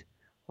always eat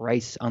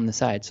rice on the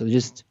side, so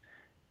just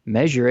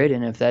measure it.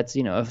 And if that's,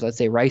 if let's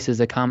say rice is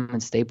a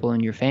common staple in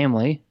your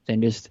family,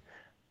 then just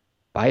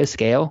buy a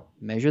scale,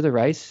 measure the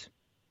rice,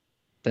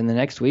 then the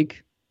next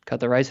week cut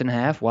the rice in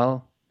half.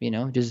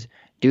 Just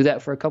do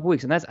that for a couple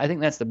weeks. And I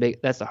think that's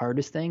the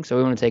hardest thing. So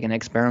we want to take an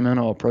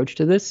experimental approach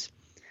to this.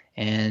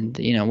 And,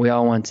 we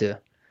all want to,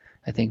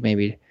 I think,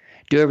 maybe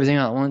do everything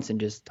all at once and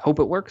just hope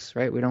it works,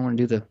 right? We don't want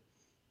to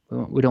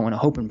we don't want to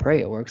hope and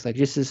pray it works. Like,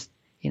 let's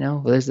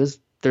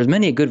there's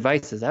many good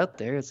vices out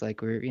there. It's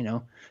like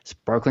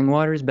sparkling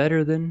water is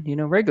better than,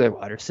 regular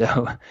water.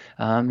 So,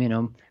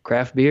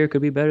 craft beer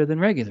could be better than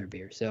regular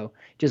beer. So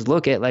just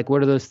look at like,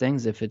 what are those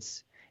things? If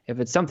it's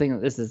something,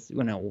 this is,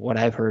 what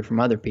I've heard from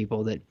other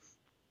people that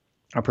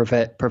are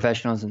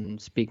professionals and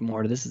speak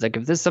more to this, is like,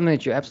 if this is something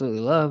that you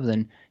absolutely love,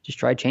 then just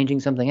try changing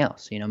something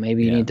else.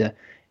 Maybe you Yeah. need to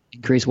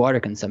increase water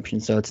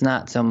consumption. So it's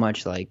not so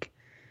much like,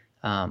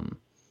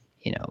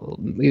 you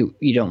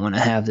don't want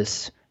to have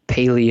this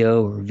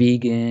paleo or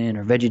vegan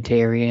or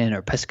vegetarian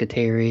or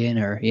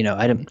pescatarian, or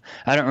I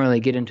don't really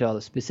get into all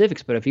the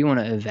specifics, but if you want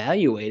to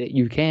evaluate it,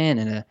 you can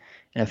in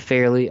a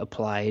fairly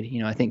applied,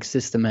 I think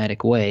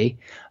systematic way.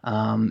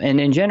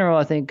 And in general,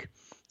 I think,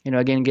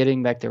 again,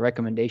 getting back to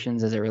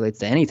recommendations as it relates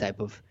to any type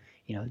of,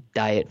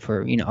 diet,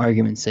 for,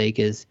 argument's sake,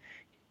 is,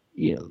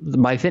 the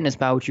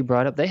MyFitnessPal, which you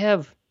brought up, they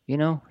have,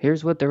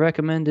 here's what the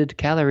recommended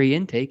calorie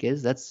intake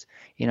is. That's,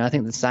 I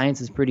think the science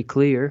is pretty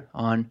clear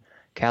on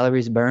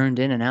calories burned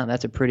in and out.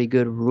 That's a pretty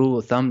good rule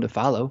of thumb to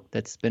follow.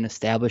 That's been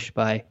established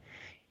by,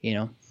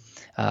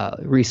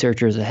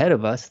 researchers ahead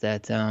of us,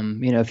 that,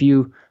 if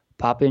you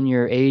pop in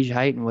your age,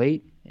 height, and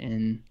weight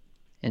and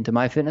into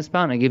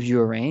MyFitnessPal, and it gives you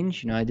a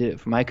range. I did it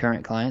for my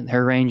current client.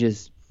 Her range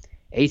is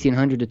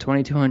 1,800 to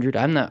 2,200.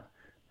 I'm not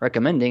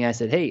recommending. I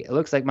said, hey, it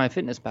looks like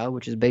MyFitnessPal,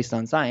 which is based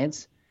on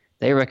science,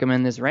 they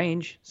recommend this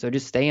range, so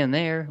just stay in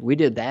there. We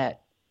did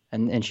that,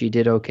 and she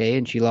did okay,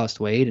 and she lost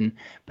weight.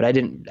 But I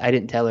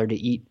didn't tell her to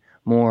eat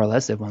more or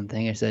less of one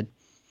thing. I said,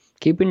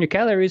 keep in your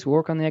calories,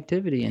 work on the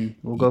activity, and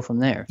we'll go from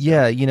there.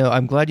 Yeah,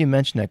 I'm glad you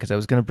mentioned that, because I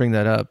was going to bring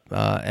that up,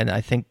 and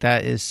I think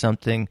that is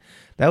something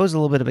that was a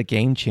little bit of a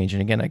game changer.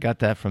 And again, I got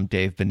that from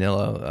Dave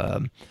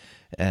Bonillo,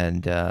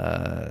 and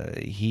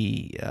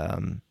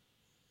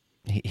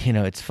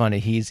it's funny.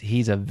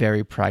 He's a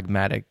very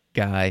pragmatic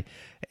guy,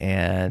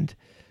 and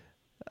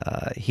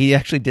he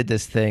actually did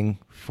this thing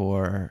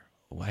for,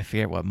 I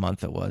forget what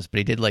month it was, but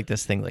he did like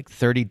this thing, like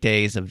 30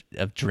 days of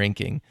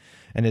drinking.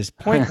 And his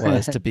point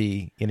was to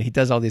be, he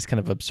does all these kind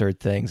of absurd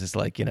things. It's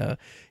like,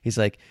 he's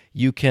like,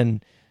 you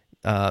can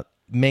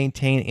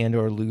maintain and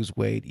or lose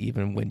weight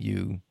even when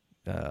you,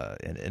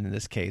 and in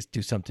this case,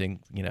 do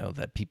something,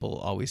 that people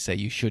always say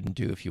you shouldn't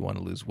do if you want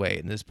to lose weight.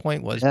 And his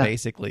point was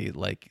basically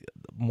like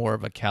more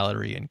of a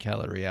calorie in,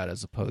 calorie out,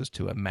 as opposed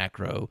to a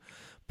macro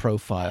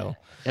profile.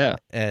 Yeah.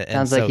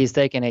 Sounds like he's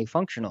taking a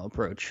functional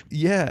approach.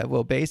 Yeah.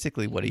 Well,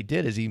 basically what he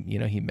did is he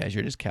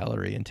measured his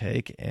calorie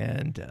intake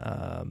and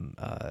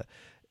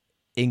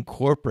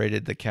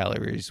incorporated the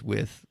calories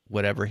with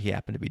whatever he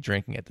happened to be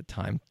drinking at the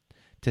time,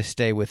 to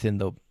stay within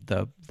the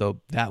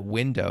that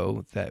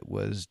window that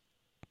was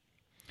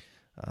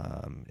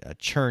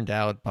churned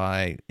out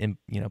by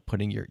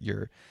putting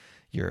your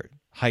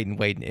height and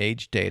weight and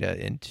age data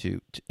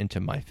into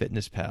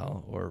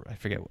MyFitnessPal, or I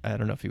forget, I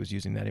don't know if he was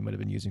using that. He might have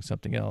been using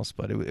something else,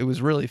 but it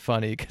was really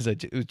funny, because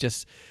it was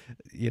just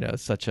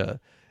such a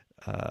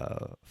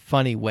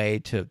funny way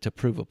to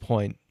prove a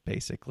point,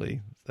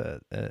 basically.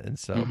 And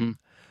so. Mm-hmm.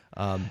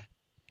 And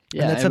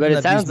yeah, but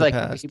it sounds like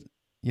past,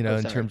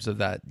 in terms of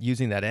that,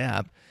 using that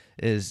app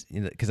is,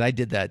 because I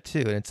did that too,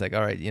 and it's like,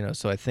 all right,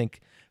 so I think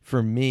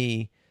for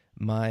me,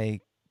 my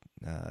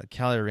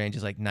calorie range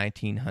is like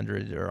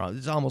 1,900, or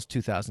it's almost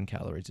 2,000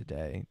 calories a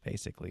day,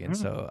 basically. And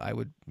so I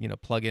would,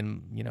 plug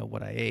in,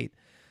 what I ate,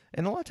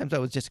 and a lot of times I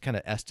was just kind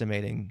of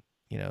estimating,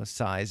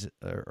 size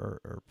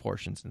or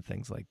portions and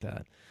things like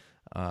that,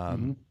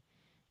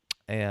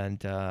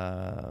 and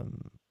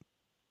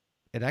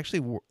it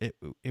actually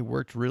it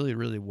worked really,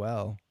 really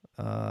well,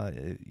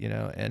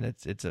 and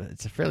it's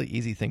a fairly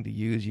easy thing to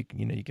use. You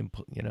can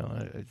put,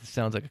 it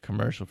sounds like a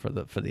commercial for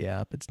the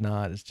app. It's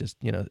not. It's just,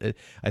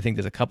 I think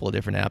there's a couple of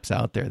different apps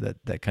out there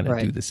that kind of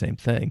do the same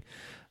thing.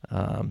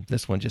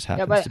 This one just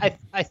happens. Yeah, but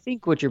I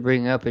think what you're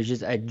bringing up is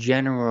just a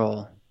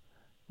general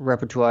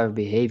repertoire of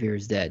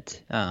behaviors that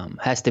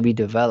has to be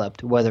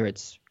developed, whether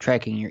it's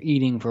tracking your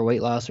eating for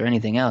weight loss or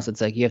anything else.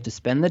 It's like you have to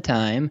spend the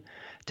time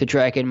to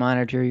track and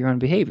monitor your own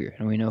behavior.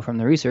 And we know from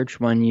the research,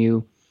 when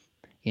you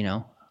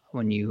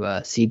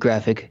see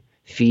graphic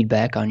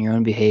feedback on your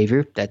own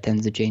behavior, that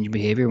tends to change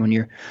behavior. When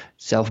you're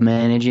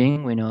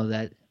self-managing, we know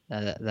that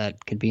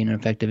that could be an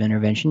effective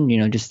intervention.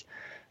 Just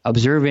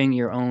observing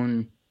your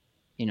own,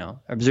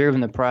 observing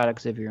the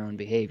products of your own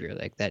behavior,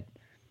 like that,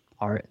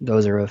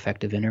 those are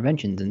effective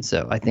interventions. And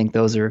so I think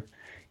those are,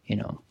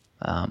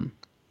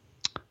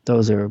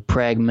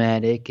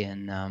 pragmatic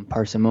and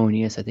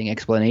parsimonious, I think,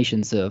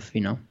 explanations of,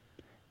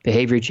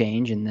 behavior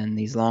change, and then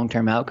these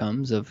long-term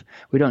outcomes of,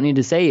 we don't need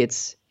to say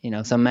it's,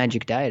 some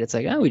magic diet. It's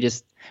like, oh, we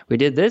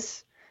did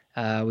this,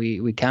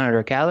 we counted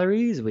our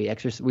calories,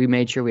 we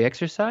made sure we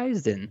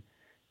exercised, and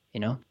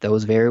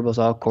those variables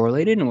all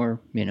correlated, and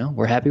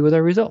we're happy with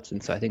our results.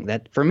 And so I think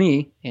that, for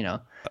me,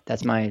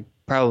 that's my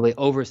probably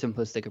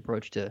oversimplistic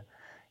approach to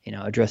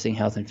addressing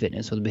health and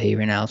fitness with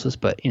behavior analysis.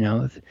 But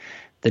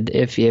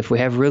if we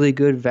have really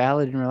good,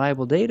 valid, and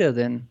reliable data,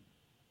 then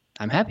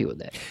I'm happy with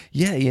that.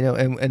 Yeah,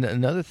 and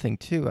another thing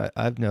too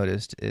I've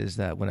noticed is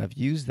that when I've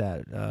used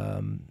that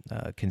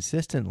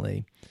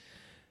consistently,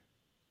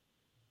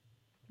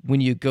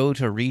 when you go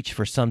to reach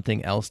for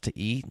something else to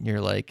eat,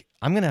 you're like,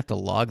 I'm gonna have to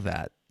log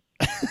that.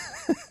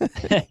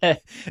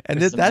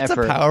 And that's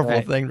effort, a powerful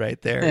right? thing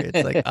right there.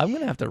 It's like, I'm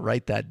gonna have to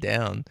write that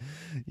down.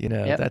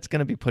 Yep. That's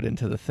gonna be put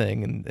into the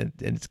thing, and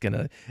it's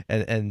gonna,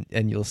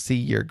 and you'll see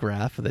your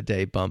graph of the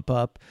day bump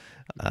up.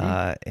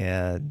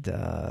 And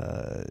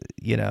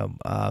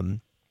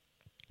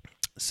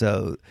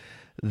so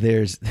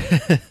there's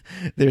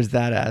there's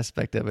that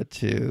aspect of it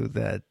too,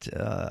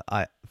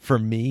 that for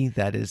me,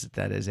 that is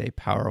a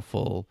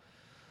powerful,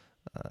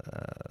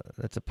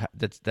 that's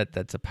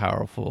a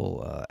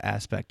powerful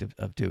aspect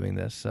of doing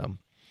this. So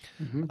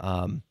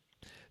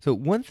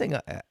one thing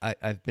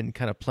I've been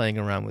kind of playing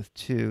around with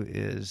too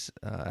is,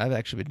 I've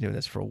actually been doing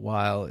this for a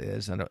while,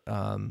 is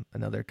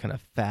another kind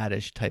of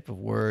faddish type of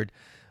word,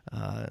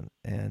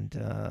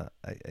 and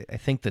I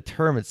think the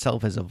term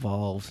itself has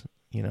evolved.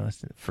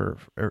 For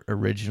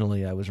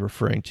originally I was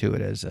referring to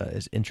it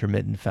as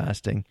intermittent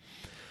fasting,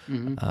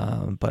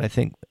 but I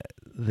think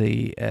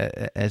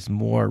as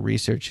more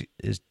research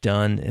is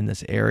done in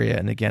this area,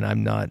 and again,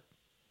 I'm not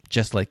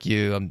just like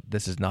you.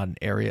 This is not an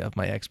area of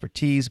my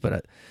expertise,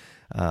 but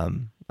I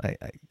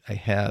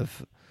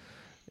have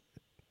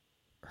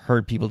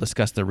heard people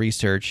discuss the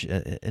research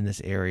in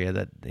this area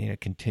that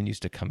continues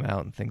to come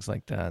out and things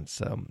like that.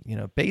 So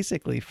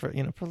basically for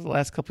the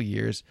last couple of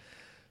years,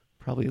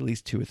 probably at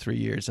least 2 or 3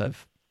 years,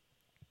 I've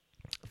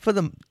for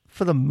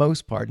the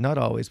most part, not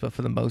always, but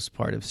for the most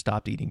part, have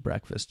stopped eating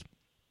breakfast.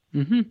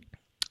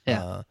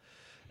 Yeah.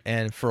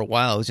 And for a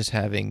while, I was just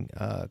having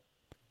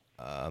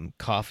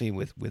coffee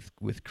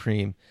with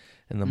cream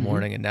in the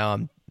morning, and now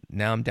I'm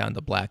down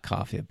to black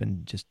coffee. I've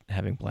been just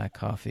having black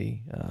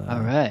coffee.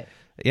 All right.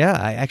 Yeah,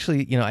 I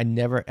actually, I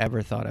never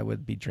ever thought I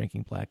would be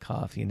drinking black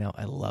coffee. Now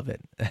I love it.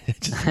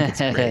 It's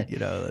great.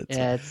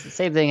 Yeah, it's the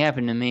same thing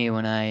happened to me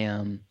when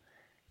I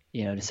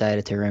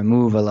decided to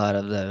remove a lot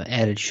of the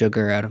added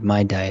sugar out of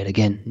my diet.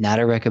 Again, not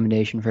a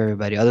recommendation for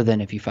everybody, other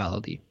than if you follow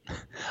the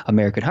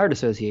American Heart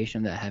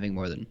Association that having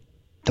more than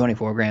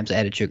 24 grams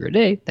added sugar a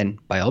day, then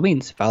by all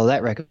means follow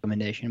that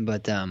recommendation.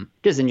 But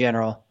just in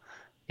general,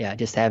 yeah,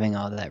 just having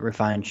all that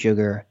refined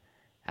sugar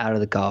out of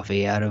the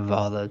coffee, out of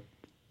all the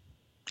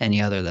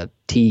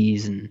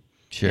teas and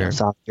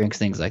soft drinks,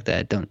 things like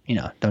that. Don't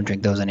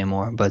drink those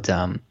anymore. But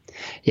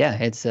yeah,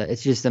 it's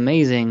just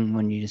amazing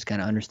when you just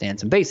kind of understand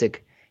some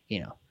basic,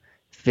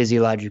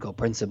 physiological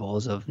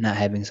principles of not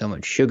having so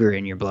much sugar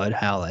in your blood,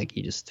 how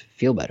you just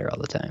feel better all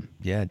the time.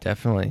 Yeah,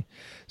 definitely.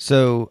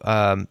 So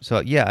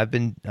yeah, I've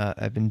been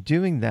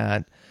doing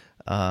that,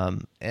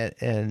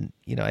 and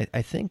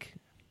I think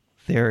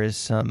there is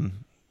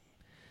some.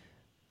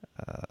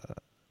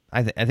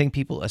 I think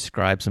people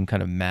ascribe some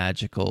kind of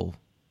magical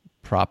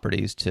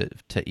properties to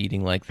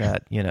eating like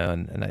that,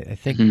 and I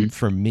think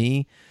for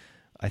me,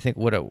 I think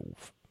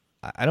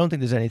I don't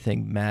think there's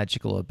anything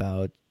magical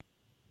about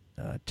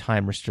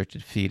time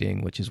restricted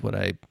feeding, which is what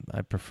I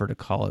prefer to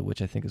call it,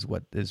 which I think is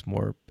what is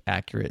more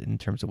accurate in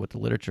terms of what the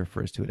literature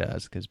refers to it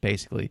as, because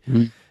basically,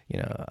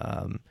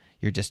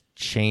 you're just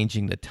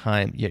changing the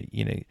time,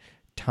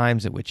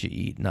 times at which you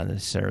eat, not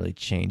necessarily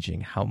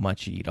changing how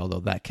much you eat,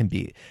 although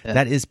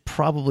that is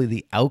probably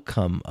the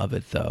outcome of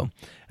it though.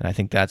 And I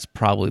think that's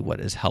probably what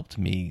has helped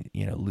me,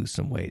 lose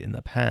some weight in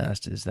the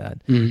past, is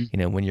that,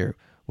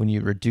 when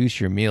you reduce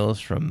your meals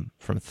from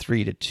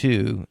 3 to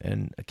 2,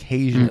 and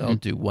occasionally I'll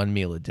do 1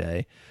 meal a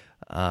day,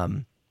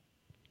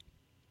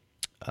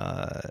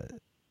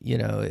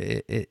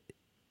 it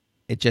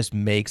just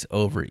makes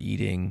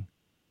overeating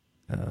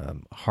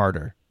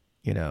harder,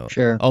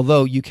 Sure.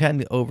 Although you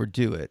can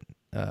overdo it,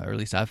 or at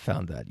least I've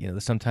found that,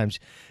 sometimes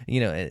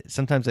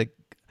I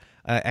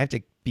have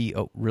to be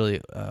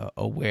really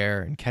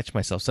aware and catch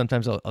myself.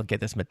 Sometimes I'll get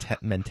this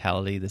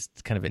mentality, this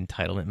kind of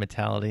entitlement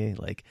mentality,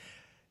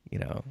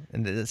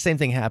 and the same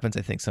thing happens,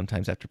 I think,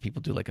 sometimes after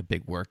people do a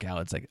big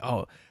workout. It's like,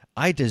 oh,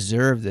 I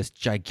deserve this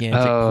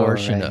gigantic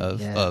portion right.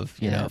 of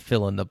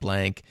fill in the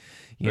blank,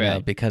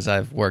 because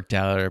I've worked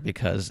out, or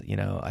because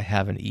I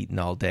haven't eaten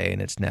all day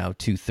and it's now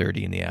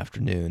 2:30 in the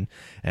afternoon,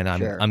 and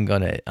I'm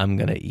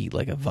gonna eat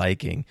like a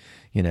Viking,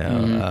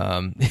 and,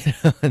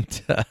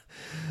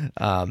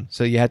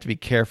 so you have to be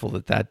careful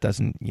that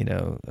doesn't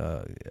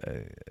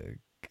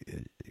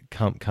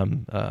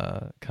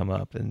come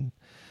up and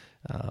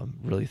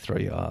really throw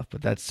you off.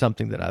 But that's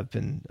something that I've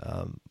been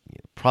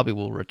probably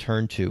will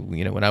return to.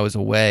 When I was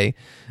away,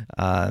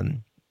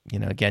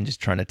 again,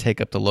 just trying to take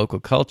up the local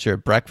culture.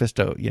 Breakfast,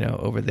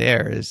 over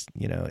there is,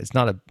 it's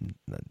not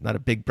a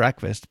big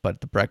breakfast,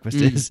 but the breakfast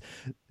is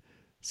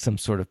some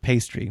sort of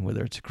pastry,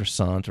 whether it's a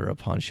croissant or a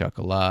pain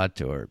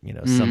chocolat, or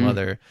some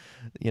other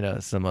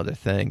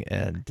thing.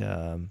 And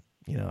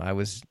I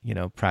was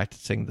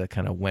practicing the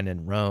kind of when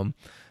in Rome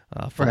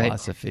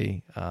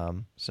philosophy.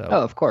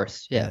 Of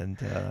course, yeah. And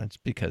it's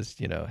because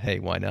hey,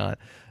 why not?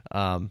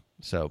 And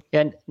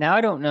now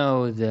I don't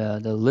know the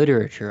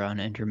literature on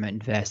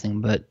intermittent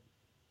fasting, but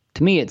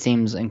to me it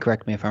seems, and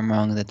correct me if I'm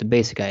wrong, that the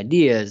basic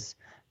idea is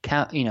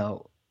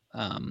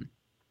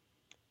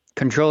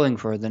controlling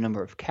for the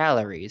number of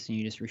calories, and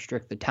you just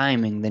restrict the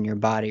timing, then your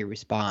body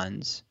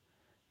responds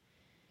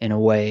in a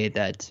way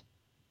that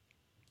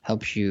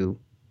helps you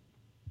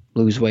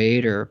lose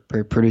weight or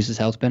produces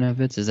health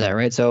benefits. Is that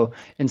right? So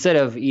instead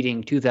of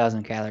eating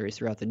 2,000 calories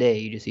throughout the day,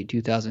 you just eat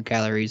 2,000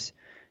 calories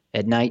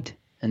at night,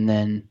 and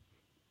then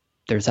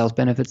there's health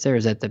benefits there.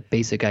 Is that the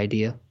basic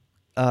idea?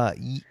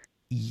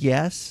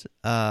 Yes.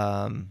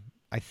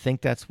 I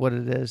think that's what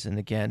it is. And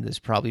again, there's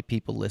probably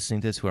people listening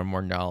to this who are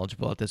more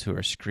knowledgeable at this who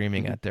are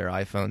screaming at their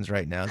iPhones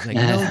right now. It's like,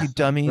 no, you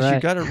dummies, you Right.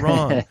 got it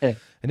wrong.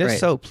 And if Right.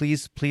 so,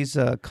 please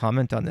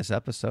comment on this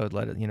episode.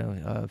 Let it,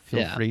 feel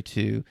Yeah. free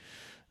to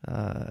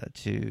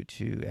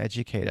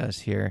educate us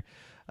here.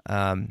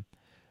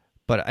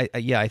 But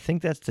I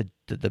think that's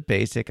the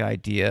basic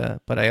idea.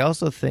 But I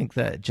also think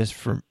that just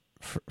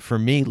for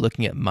me,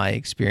 looking at my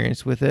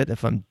experience with it,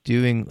 if I'm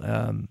doing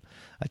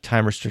a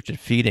time restricted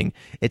feeding,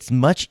 it's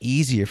much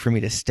easier for me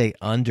to stay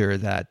under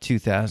that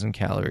 2,000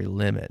 calorie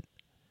limit.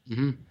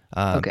 Hmm.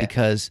 Okay.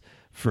 Because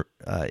for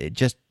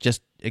just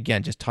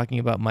again, just talking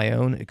about my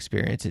own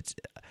experience,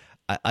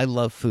 I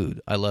love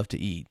food. I love to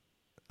eat.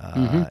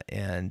 Hmm.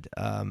 And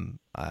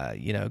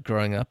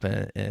growing up,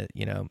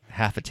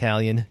 half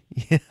Italian,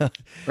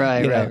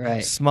 Right. Right.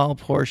 Right. small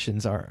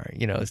portions are,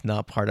 is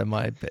not part of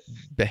my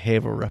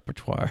behavioral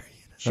repertoire.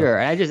 Sure.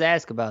 And I just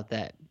ask about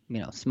that,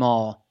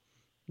 small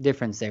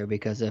difference there,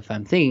 because if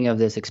I'm thinking of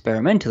this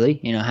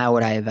experimentally, how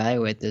would I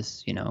evaluate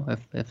this?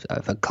 If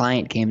a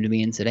client came to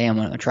me and said, "Hey, I'm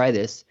going to try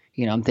this,"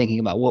 I'm thinking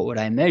about what would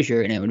I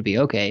measure, and it would be,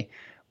 okay,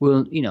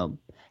 well,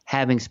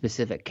 having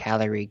specific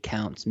calorie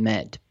counts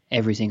met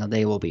every single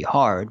day will be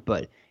hard,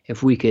 but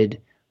if we could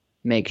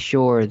make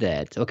sure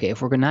that, okay,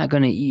 if we're not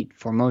going to eat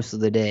for most of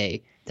the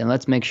day, then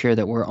let's make sure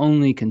that we're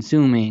only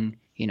consuming,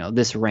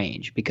 this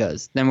range,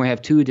 because then we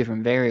have two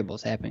different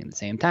variables happening at the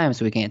same time.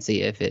 So we can't say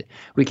if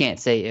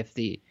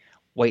the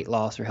weight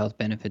loss or health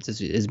benefits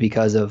is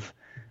because of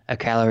a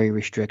calorie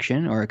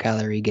restriction or a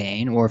calorie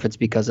gain, or if it's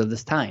because of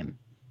this time,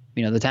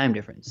 the time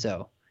difference.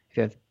 So if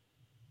you have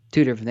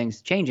two different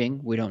things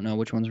changing, we don't know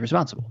which one's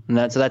responsible. And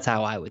that's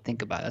how I would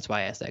think about it. That's why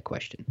I asked that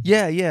question.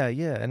 Yeah.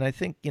 And I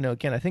think,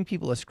 again, I think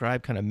people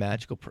ascribe kind of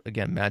magical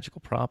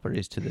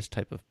properties to this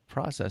type of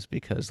process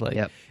because, like,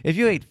 Yep. if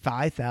you ate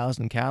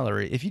 5,000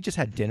 calories, if you just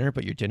had dinner,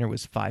 but your dinner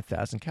was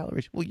 5,000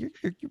 calories, well, you're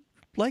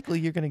likely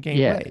you're going to gain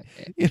Yeah,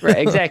 weight. right,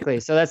 exactly.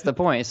 So that's the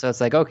point. So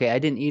it's like, okay, I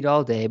didn't eat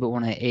all day, but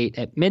when I ate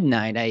at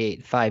midnight, I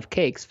ate 5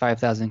 cakes,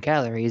 5,000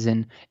 calories,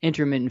 and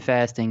intermittent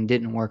fasting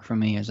didn't work for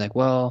me. I was like,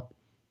 well,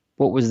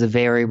 what was the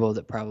variable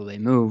that probably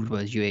moved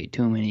was you ate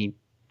too many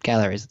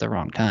calories at the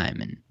wrong time,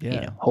 and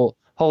Yeah.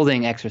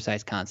 holding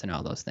exercise constant,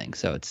 all those things.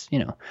 So it's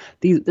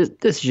this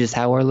is just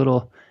how our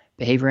little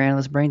behavior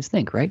analyst brains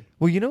think, right?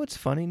 Well, what's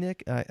funny,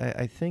 Nick?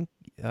 I think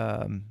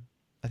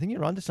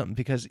you're onto something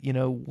because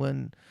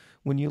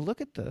when you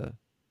look at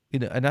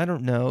and I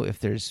don't know if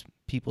there's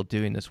people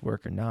doing this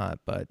work or not,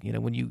 but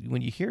when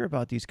you hear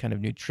about these kind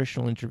of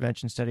nutritional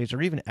intervention studies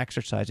or even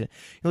exercise,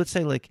 let's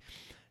say like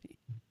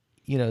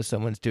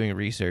someone's doing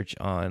research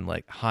on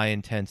like high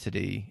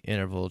intensity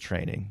interval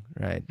training,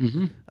 right?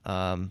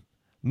 Mm-hmm.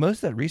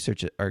 Most of that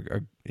research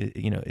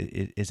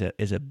is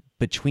a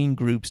between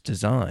groups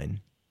design.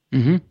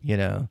 Mm-hmm.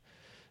 Your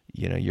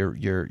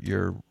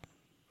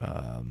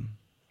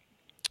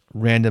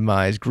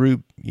randomized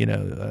group,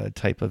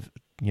 type of,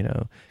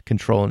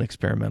 control and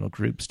experimental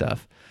group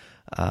stuff.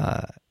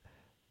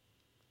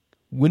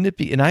 Wouldn't it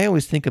be, and I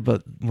always think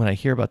about when I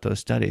hear about those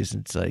studies,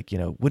 it's like,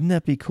 wouldn't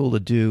that be cool to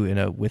do in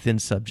a within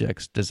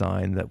subjects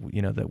design that,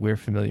 that we're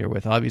familiar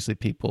with? Obviously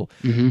people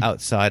Mm-hmm.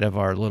 outside of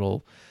our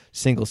little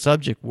single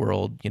subject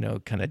world,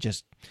 kind of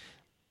just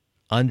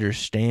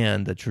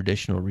understand the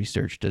traditional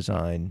research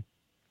design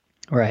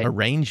Right.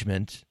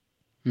 arrangement,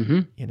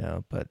 Mm-hmm.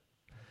 but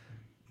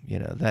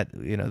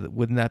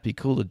wouldn't that be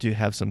cool to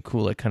have some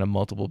cool, like, kind of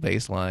multiple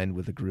baseline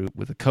with a group,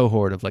 with a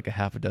cohort of like a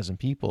half a dozen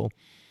people,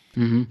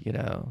 Mm-hmm.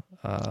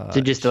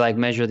 To like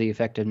measure the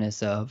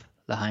effectiveness of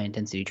the high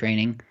intensity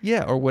training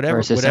yeah, or whatever,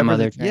 versus some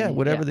other training.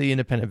 whatever the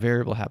independent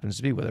variable happens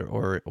to be, whether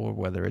or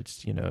whether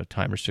it's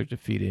time restricted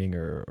feeding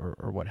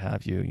or what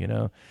have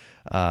you,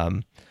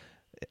 um,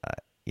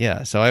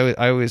 yeah. So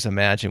I always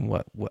imagine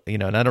what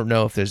and I don't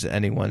know if there's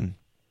anyone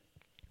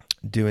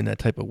doing that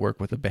type of work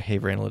with a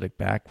behavior analytic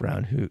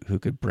background who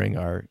could bring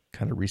our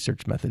kind of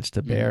research methods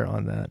to bear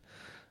on that.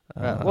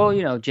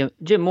 Well,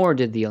 Jim Moore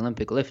did the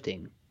Olympic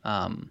lifting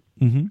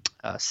Mm-hmm.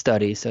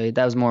 study, so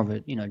that was more of a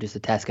just a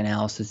task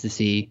analysis to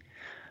see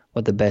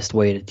what the best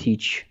way to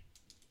teach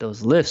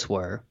those lifts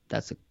were.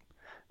 That's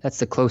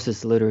the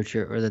closest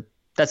literature, or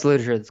that's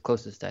literature that's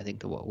closest, I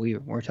think, to what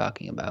we're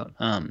talking about.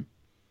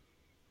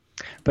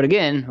 But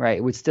again, right,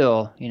 it would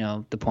still,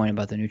 the point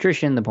about the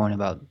nutrition, the point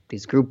about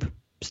these group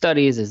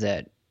studies is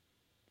that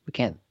we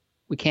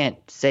can't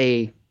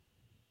say,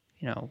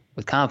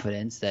 with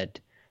confidence that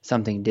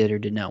something did or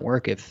did not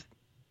work if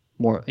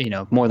more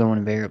than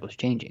one variable is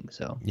changing.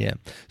 So yeah.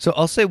 So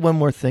I'll say one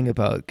more thing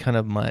about kind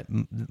of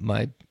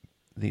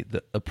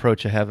the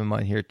approach I have in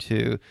mind here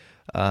too.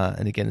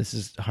 And again, this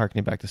is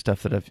harkening back to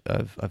stuff that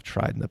I've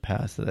tried in the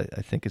past that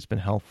I think has been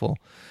helpful,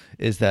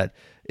 is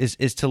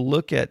to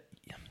look at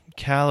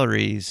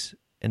calories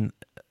and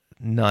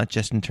not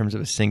just in terms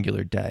of a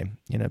singular day,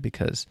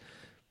 because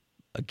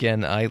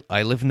again,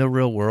 I live in the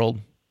real world.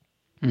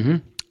 Mm-hmm.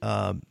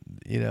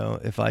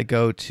 If I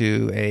go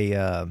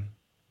to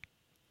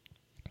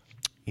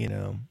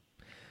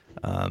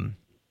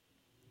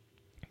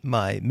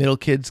my middle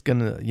kid's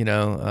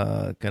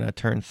gonna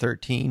turn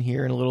 13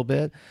 here in a little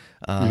bit.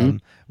 Mm-hmm.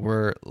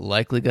 We're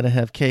likely gonna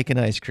have cake and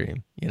ice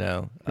cream.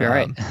 You're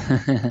right.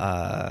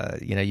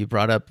 You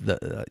brought up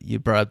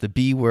the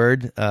B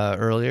word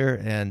earlier,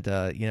 and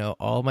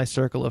all my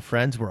circle of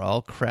friends were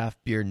all craft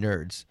beer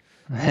nerds.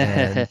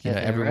 And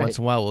every Right. once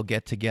in a while we'll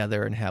get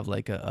together and have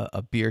like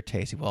a beer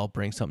tasting. We'll all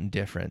bring something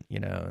different,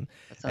 That and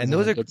sounds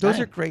like a good those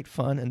are time. great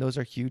fun, and those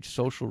are huge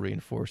social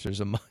reinforcers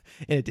in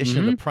addition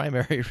to Mm-hmm. the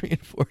primary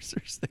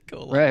reinforcers that go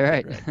along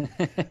Right, with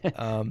right.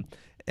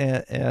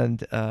 it,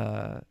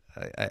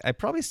 right? I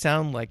probably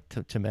sound like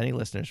to many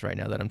listeners right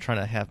now that I'm trying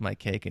to have my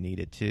cake and eat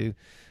it too.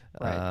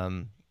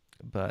 Right.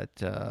 But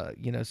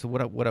so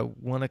what I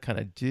want to kind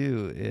of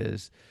do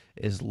is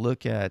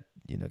look at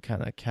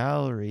kind of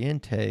calorie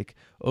intake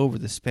over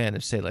the span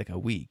of say like a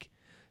week.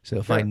 So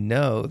if I Sure.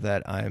 know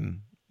that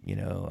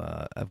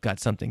I've got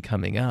something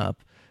coming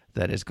up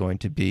that is going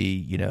to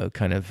be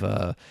kind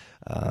of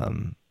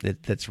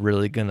that's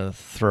really going to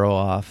throw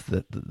off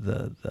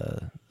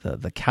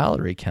the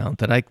calorie count,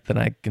 then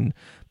I can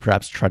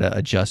perhaps try to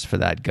adjust for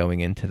that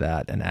going into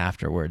that and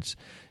afterwards.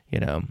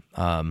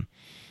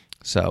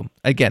 So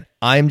again,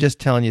 I'm just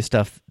telling you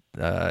stuff,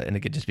 and it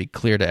could just be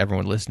clear to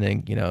everyone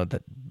listening,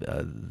 that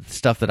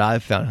stuff that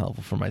I've found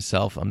helpful for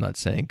myself. I'm not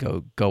saying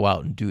go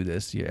out and do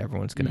this.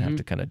 Everyone's going to have Mm-hmm.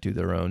 to kind of do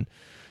their own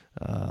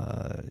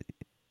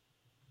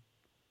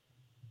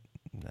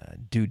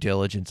due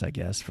diligence, I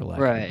guess, for lack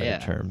of a Right. better Yeah.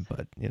 term.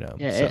 But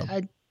Yeah.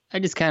 I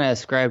just kind of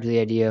ascribe to the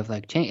idea of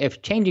like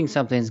if changing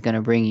something is going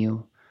to bring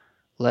you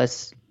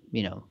less,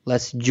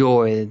 less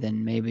joy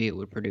than maybe it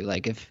would produce.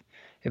 Like if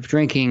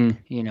drinking,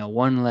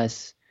 one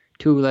less,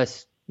 two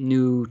less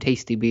new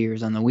tasty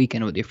beers on the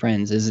weekend with your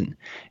friends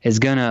is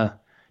gonna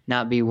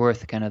not be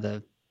worth kind of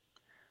the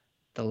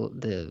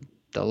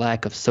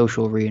lack of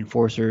social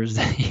reinforcers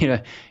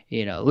that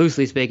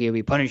loosely speaking, you'll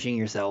be punishing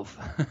yourself.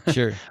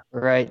 sure,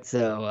 Right.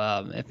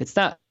 So if it's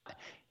not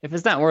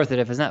worth it,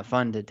 if it's not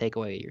fun to take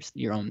away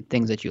your own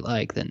things that you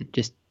like, then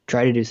just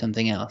try to do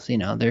something else.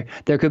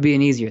 There could be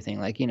an easier thing.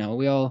 Like,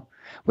 we all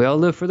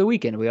live for the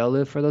weekend. We all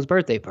live for those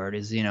birthday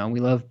parties. We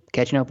love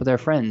catching up with our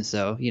friends.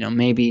 So,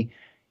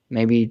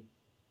 maybe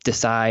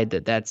decide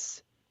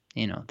that's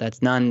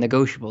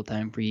non-negotiable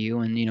time for you.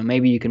 And,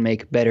 maybe you can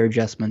make better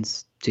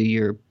adjustments to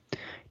your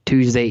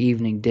Tuesday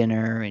evening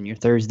dinner and your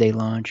Thursday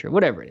lunch or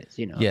whatever it is.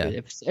 yeah,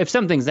 If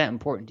something's that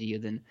important to you,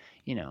 then,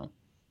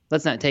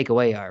 let's not take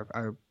away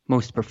our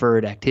most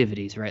preferred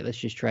activities, right? Let's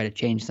just try to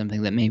change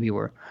something that maybe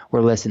we're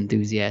less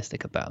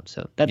enthusiastic about.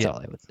 So that's yeah, all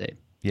I would say.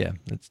 yeah.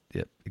 That's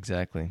yeah,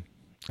 exactly.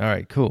 All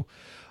right, cool.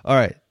 All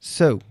right,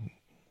 so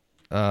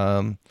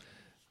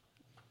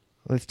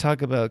let's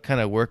talk about kind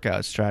of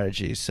workout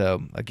strategies.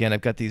 So again,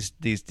 I've got these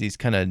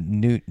kind of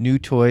new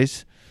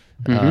toys,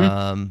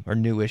 Mm-hmm. or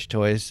newish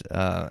toys,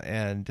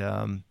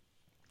 and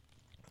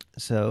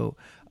so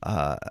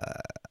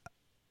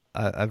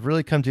I've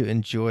really come to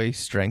enjoy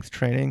strength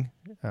training,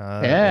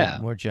 Yeah.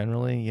 more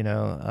generally.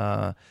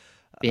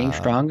 Being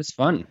strong is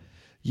fun.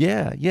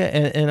 Yeah,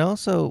 and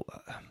also,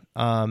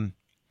 um,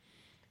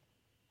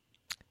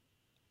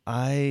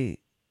 I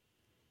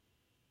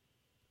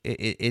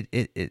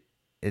it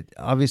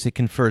obviously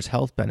confers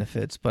health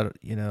benefits, but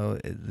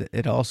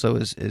it also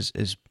is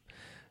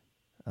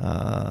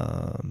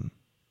um,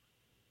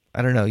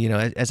 I don't know,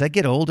 as I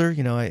get older,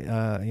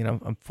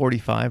 I'm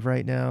 45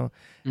 right now,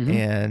 Mm-hmm.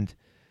 and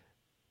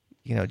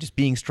just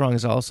being strong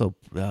is also,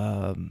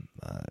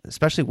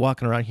 especially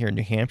walking around here in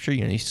New Hampshire,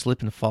 you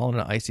slip and fall on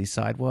an icy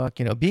sidewalk.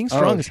 Being Oh,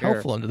 strong is sure.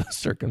 helpful under those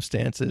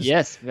circumstances.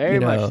 Yes, very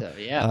much so.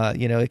 Yeah.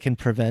 It can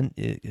prevent,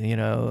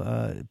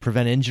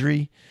 prevent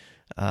injury.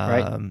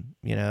 Right.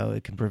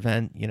 It can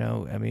prevent,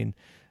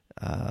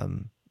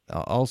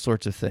 all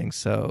sorts of things.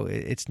 So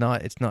it's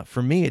not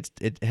for me.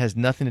 It has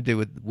nothing to do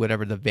with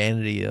whatever the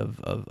vanity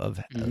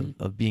Mm-hmm.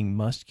 of being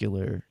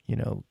muscular,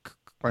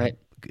 Right.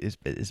 is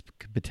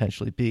could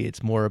potentially be.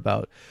 It's more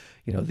about,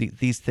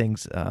 these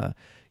things,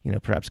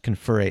 perhaps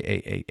confer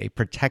a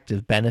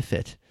protective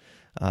benefit.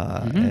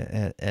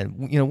 Mm-hmm.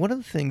 And one of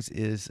the things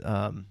is,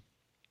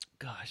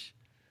 gosh,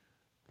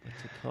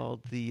 what's it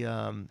called?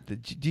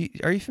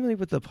 Are you familiar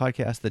with the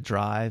podcast, The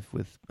Drive,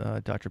 with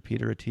Dr.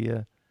 Peter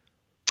Attia?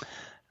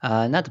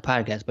 Not the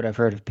podcast, but I've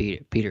heard of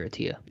Peter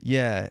Attia.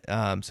 Yeah.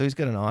 So he's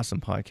got an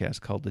awesome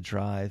podcast called The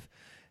Drive,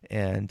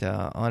 and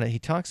on it he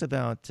talks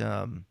about.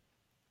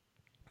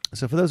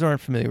 So for those who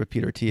aren't familiar with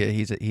Peter Attia,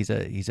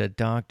 he's a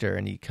doctor,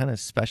 and he kind of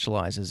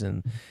specializes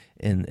in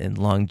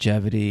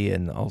longevity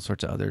and all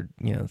sorts of other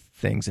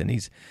things, and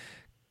he's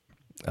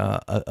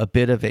a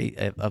bit of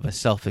a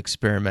self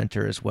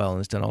experimenter as well, and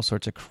has done all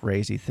sorts of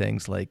crazy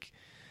things like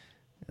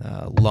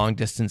long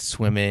distance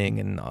swimming,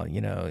 and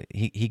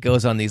he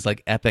goes on these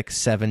like epic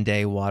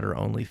 7-day water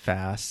only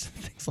fasts,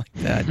 things like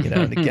that.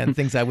 And again,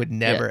 things I would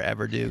never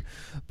ever do.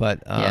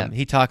 But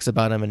he talks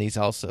about them, and he's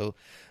also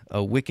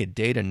a wicked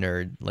data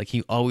nerd. Like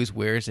he always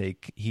wears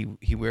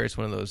he wears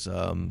one of those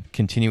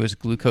continuous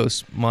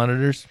glucose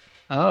monitors.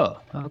 Oh,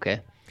 okay.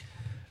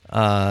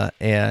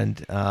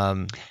 And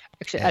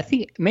Actually, I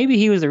think maybe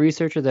he was a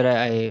researcher that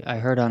I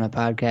heard on a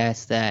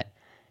podcast that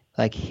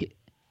like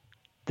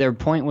their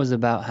point was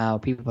about how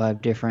people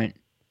have different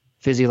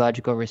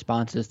physiological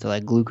responses to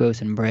like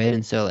glucose and bread,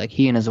 and so like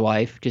he and his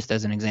wife, just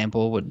as an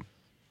example, would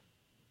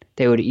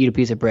eat a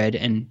piece of bread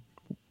and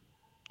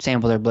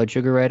sample their blood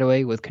sugar right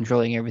away with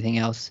controlling everything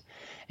else,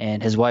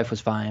 and his wife was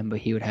fine, but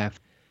he would have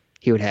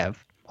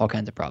all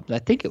kinds of problems. I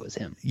think it was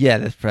him. Yeah,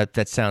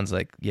 that sounds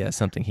like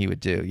something he would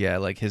do. Yeah,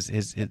 like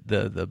his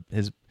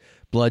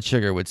blood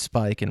sugar would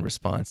spike in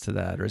response to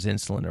that, or his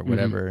insulin or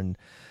whatever, and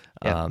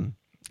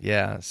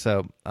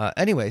So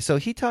anyway, so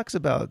he talks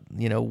about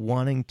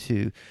wanting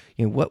to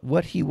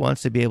what he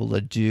wants to be able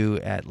to do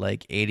at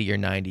like 80 or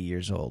 90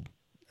 years old,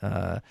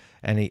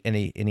 and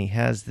he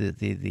has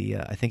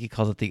the I think he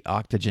calls it the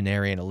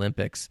octogenarian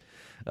Olympics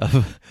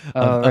of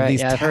right.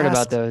 these tasks. I've heard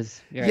about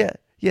those. Yeah.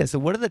 Yeah. So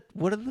what are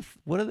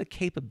the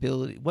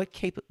capabilities? What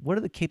are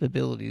the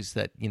capabilities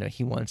that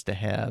he wants to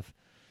have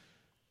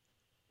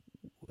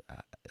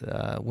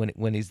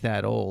when he's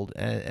that old?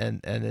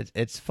 And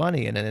it's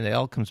funny, and it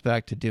all comes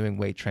back to doing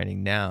weight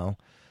training now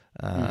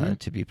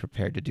to be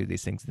prepared to do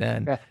these things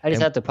then. Yeah, I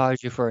just have to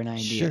pause you for an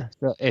idea.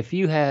 Sure. So if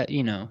you had,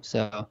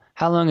 so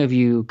how long have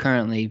you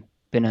currently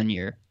been on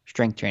your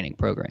strength training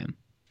program?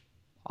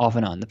 Off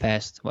and on the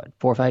past 4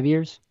 or 5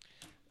 years?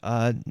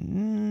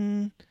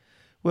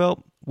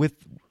 Well, with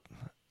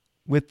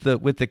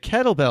the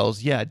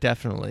kettlebells, yeah,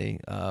 definitely.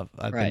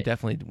 I've been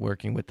definitely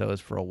working with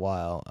those for a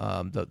while.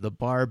 The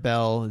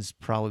barbell has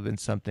probably been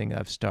something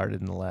I've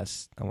started in the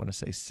last, I want to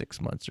say,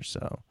 6 months or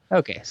so.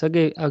 Okay, so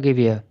I'll give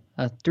you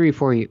a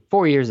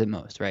 4 years at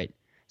most, right?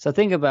 So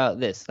think about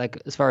this,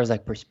 like as far as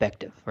like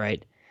perspective,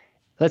 right?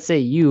 Let's say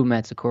you,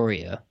 Matt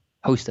Sikoria,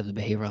 host of the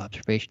Behavioral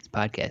Observations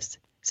podcast,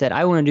 said,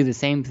 I want to do the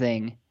same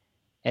thing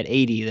at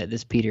 80 that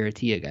this Peter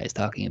Attia guy is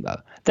talking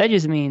about. That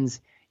just means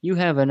you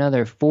have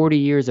another 40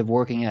 years of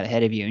working out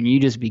ahead of you, and you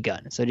just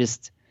begun. So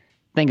just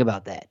think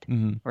about that,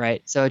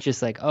 right? So it's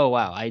just like, oh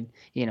wow, I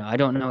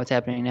don't know what's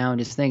happening now, and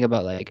just think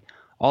about like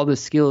all the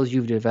skills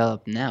you've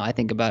developed now. I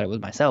think about it with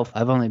myself.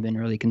 I've only been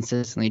really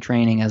consistently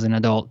training as an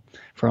adult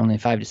for only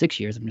 5 to 6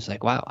 years. I'm just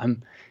like, wow,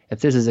 if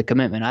this is a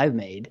commitment I've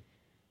made,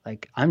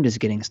 like I'm just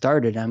getting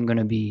started. I'm going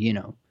to be,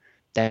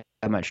 that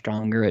much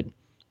stronger at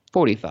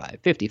 45,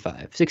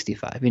 55,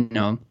 65,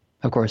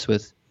 of course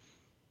with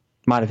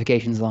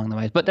modifications along the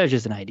way. But that's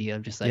just an idea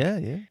of just like,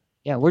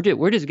 yeah,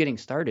 we're just getting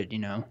started,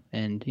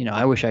 and,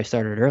 I wish I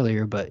started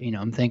earlier, but,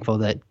 I'm thankful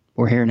that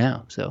we're here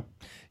now. So,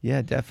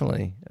 yeah,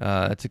 definitely.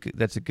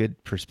 That's a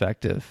good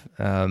perspective.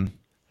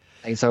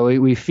 So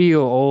we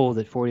feel old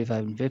at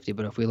 45 and 50,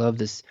 but if we love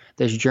this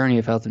journey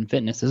of health and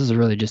fitness, this is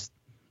really just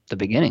the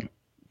beginning.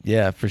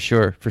 Yeah, for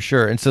sure.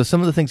 And so some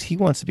of the things he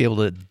wants to be able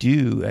to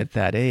do at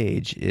that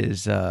age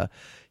is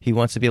he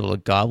wants to be able to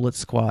goblet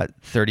squat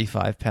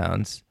 35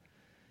 pounds.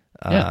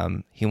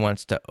 He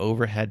wants to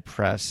overhead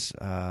press.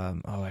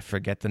 I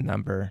forget the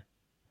number.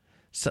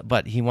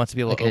 But he wants to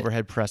be able to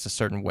overhead press a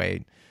certain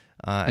weight.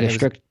 Like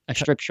a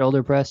strict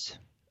shoulder press.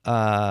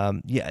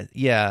 And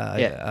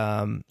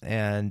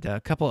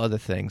a couple other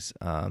things.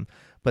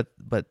 But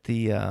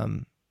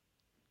the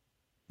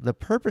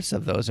purpose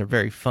of those are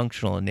very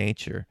functional in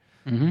nature.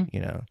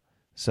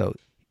 So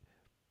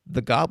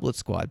the goblet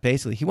squat,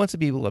 basically, he wants to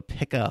be able to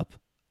pick up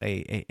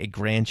a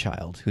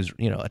grandchild who's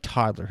a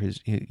toddler who's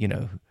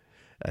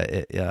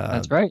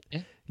that's right.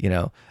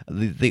 Yeah.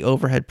 The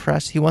overhead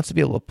press, he wants to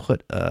be able to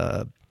put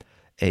a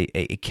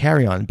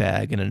carry-on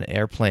bag in an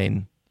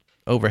airplane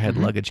overhead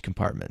luggage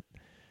compartment.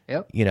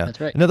 Yep. That's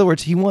right. In other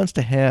words, he wants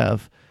to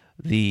have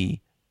the,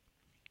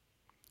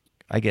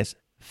 I guess,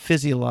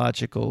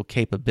 physiological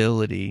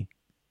capability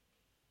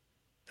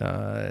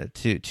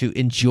to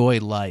enjoy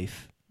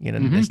life.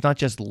 It's not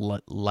just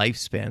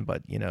lifespan,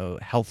 but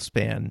health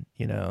span.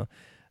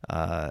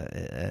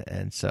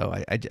 And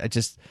so I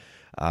just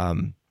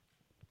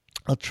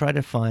I'll try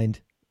to find.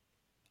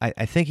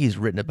 I think he's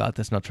written about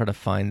this, and I'll try to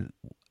find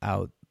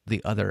out the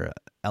other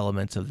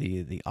elements of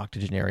the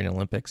octogenarian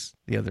Olympics,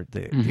 the other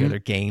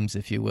games,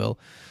 if you will.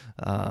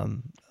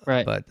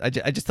 Right. But I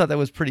just thought that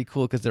was pretty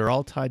cool because they're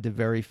all tied to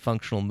very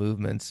functional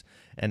movements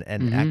and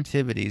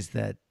activities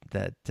that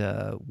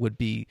would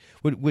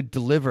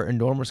deliver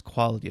enormous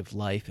quality of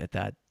life at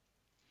that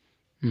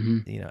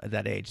at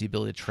that age. The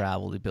ability to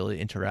travel, the ability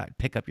to interact,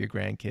 pick up your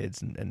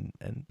grandkids and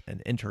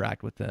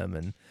interact with them.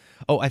 And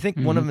I think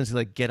one of them is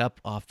like get up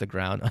off the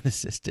ground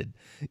unassisted.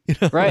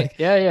 Right. Like,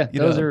 yeah.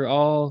 Those are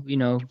all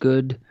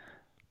good.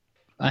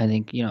 I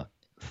think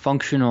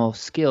functional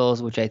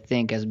skills, which I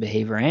think as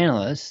behavior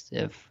analysts,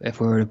 if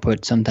we were to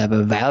put some type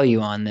of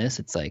value on this,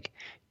 it's like,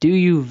 do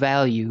you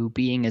value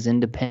being as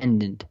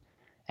independent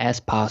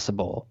as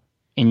possible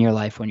in your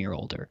life when you're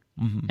older?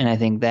 Mm-hmm. And I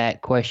think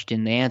that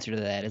question, the answer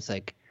to that is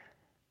like,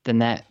 then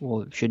that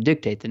should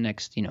dictate the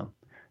next,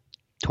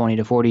 20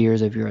 to 40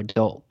 years of your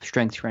adult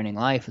strength training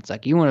life. It's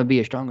like you want to be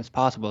as strong as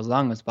possible, as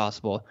long as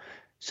possible,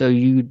 so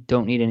you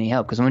don't need any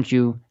help. Because once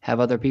you have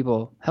other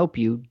people help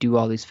you do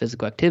all these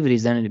physical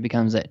activities, then it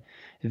becomes that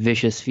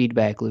vicious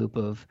feedback loop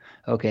of,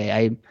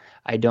 okay,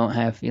 I don't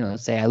have,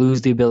 let's say I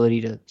lose the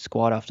ability to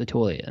squat off the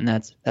toilet, and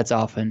that's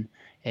often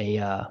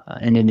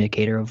an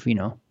indicator of,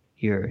 your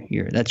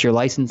that's your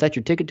license, that's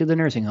your ticket to the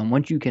nursing home.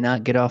 Once you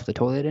cannot get off the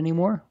toilet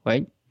anymore,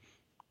 right?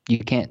 You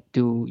can't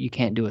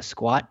do a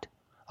squat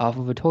off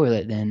of a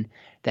toilet, then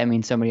that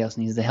means somebody else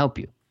needs to help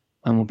you.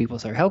 And when people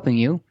start helping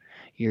you,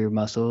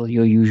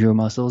 you'll use your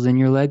muscles in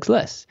your legs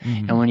less.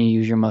 Mm-hmm. And when you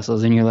use your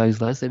muscles in your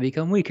legs less, they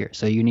become weaker.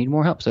 So you need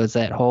more help. So it's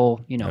that whole,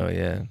 Oh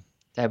yeah.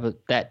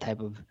 type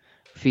of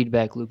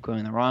feedback loop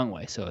going the wrong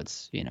way. So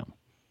it's,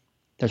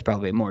 there's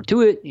probably more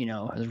to it,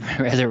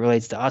 as it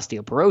relates to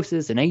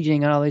osteoporosis and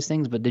aging and all these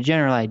things. But the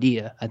general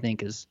idea, I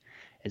think, is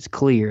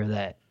clear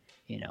that,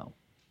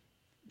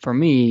 for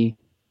me,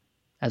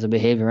 as a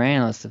behavior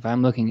analyst, if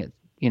I'm looking at,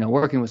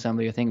 working with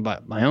somebody or thinking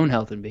about my own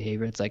health and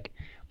behavior, it's like,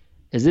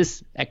 is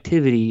this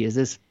activity, is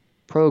this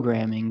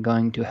programming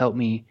going to help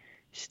me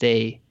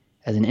stay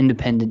as an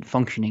independent,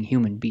 functioning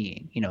human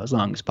being, as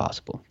long as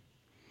possible?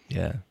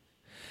 Yeah.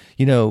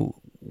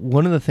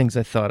 One of the things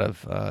I thought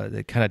of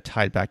that kind of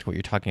tied back to what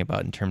you're talking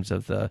about in terms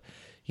of the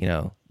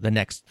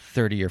next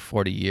 30 or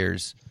 40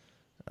 years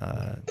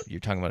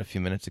you're talking about a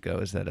few minutes ago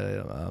is that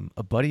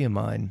a buddy of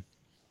mine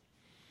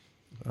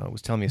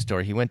was telling me a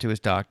story. He went to his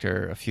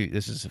doctor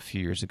this is a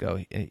few years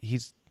ago.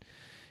 He's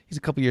a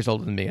couple years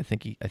older than me. I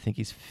think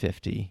he's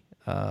 50.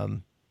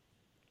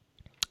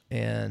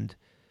 And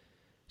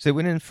so he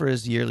went in for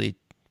his yearly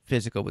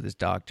physical with his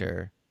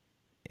doctor,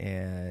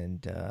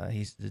 and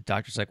the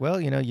doctor's like,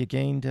 well, you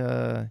gained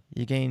I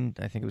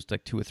think it was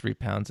like 2 or 3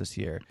 pounds this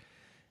year.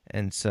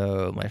 And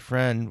so my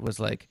friend was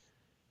like,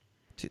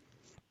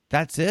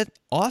 that's it?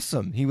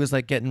 Awesome. He was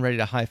like getting ready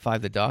to high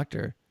five the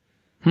doctor.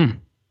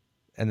 And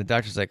the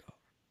doctor's like,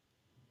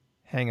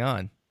 hang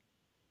on.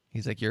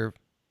 He's like, you're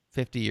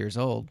 50 years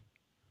old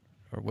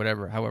or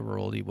whatever, however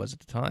old he was at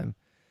the time.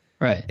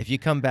 Right. If you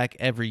come back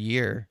every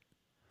year.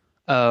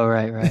 Oh,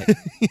 right.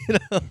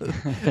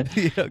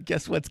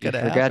 Guess what's going to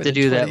happen? Forgot to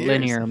do that years.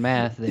 Linear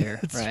math there.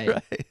 That's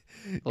right.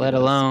 Let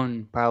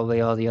alone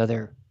probably all the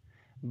other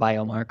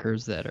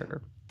biomarkers that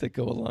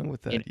go along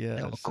with that.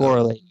 That will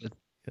correlate with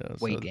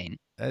weight gain.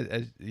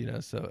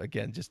 So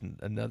again, just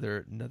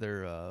another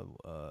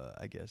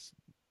I guess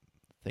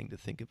thing to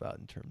think about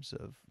in terms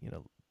of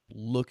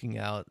looking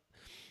out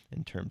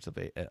in terms of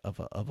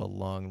a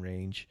long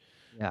range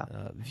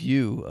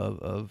view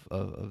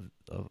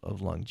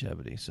of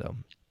longevity. So,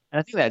 and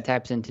I think that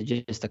taps into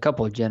just a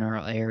couple of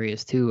general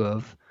areas too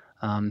of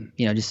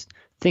just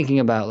thinking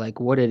about like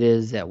what it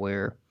is that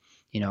we're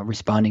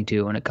responding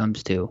to when it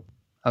comes to,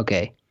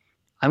 okay,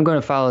 I'm going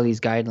to follow these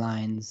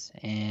guidelines,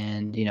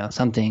 and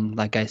something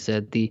like I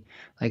said, the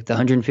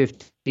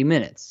 150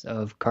 minutes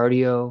of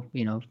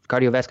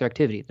cardiovascular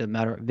activity, the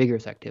matter of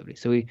vigorous activity.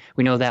 So we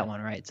know that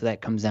one, right? So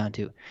that comes down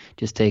to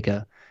just take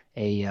a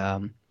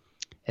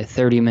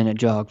 30-minute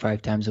jog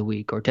 5 times a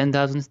week, or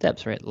 10,000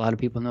 steps, right? A lot of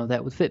people know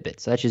that with Fitbit.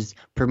 So that's just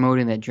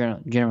promoting that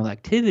general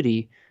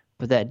activity,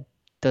 but that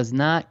does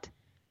not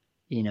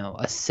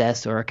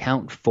assess or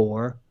account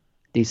for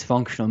these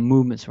functional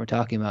movements we're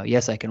talking about.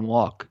 Yes, I can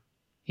walk.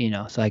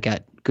 So I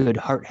got good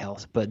heart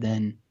health, but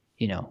then,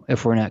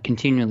 if we're not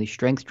continually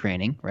strength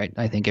training, right,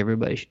 I think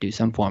everybody should do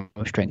some form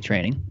of strength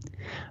training,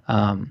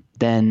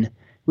 then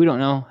we don't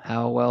know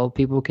how well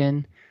people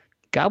can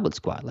goblet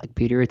squat. Like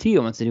Peter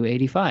Attia wants to do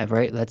 85,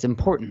 right? That's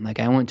important. Like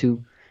I want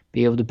to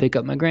be able to pick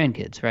up my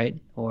grandkids, right?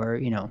 Or,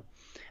 I'm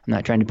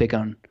not trying to pick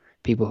on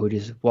people who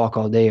just walk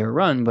all day or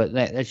run, but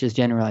that's just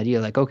general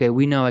idea. Like, okay,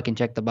 we know I can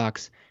check the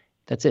box.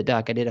 That's it,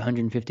 doc. I did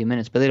 150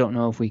 minutes, but they don't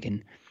know if we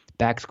can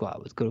back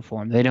squat with good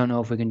form. They don't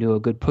know if we can do a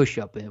good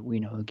push-up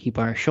and keep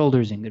our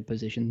shoulders in good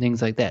position, things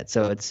like that.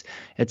 So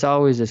it's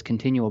always this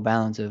continual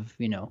balance of,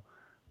 it's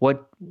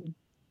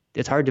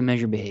hard to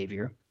measure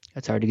behavior.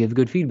 It's hard to give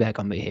good feedback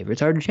on behavior.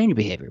 It's hard to change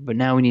behavior. But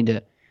now we need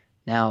to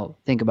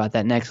think about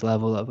that next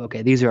level of,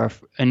 okay, these are our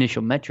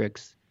initial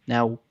metrics.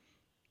 Now,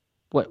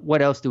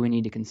 what else do we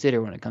need to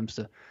consider when it comes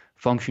to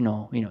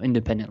functional,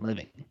 independent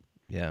living?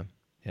 Yeah,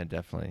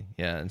 definitely.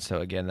 Yeah, and so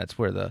again, that's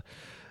where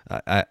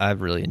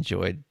I've really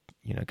enjoyed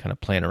kind of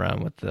playing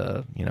around with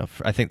the,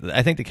 I think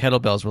the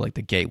kettlebells were like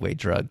the gateway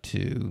drug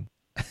to,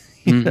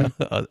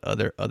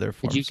 other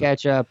forms. Did you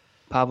catch up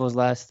Pavel's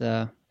last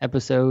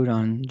episode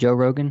on Joe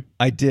Rogan?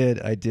 I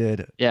did.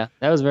 Yeah,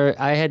 that was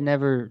I had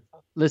never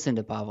listened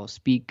to Pavel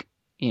speak,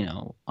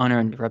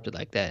 uninterrupted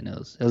like that, and it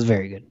was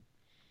very good.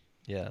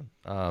 Yeah.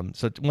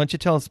 So why don't you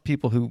tell us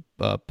people who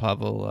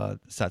Pavel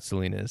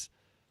Tsatsouline is?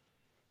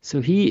 So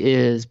he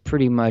is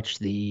pretty much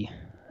the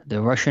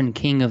Russian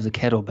king of the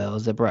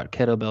kettlebells that brought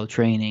kettlebell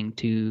training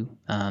to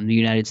the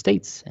United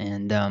States.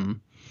 And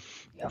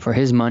for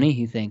his money,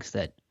 he thinks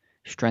that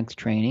strength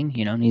training,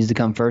 needs to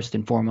come first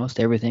and foremost.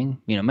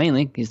 Everything,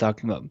 mainly he's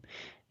talking about,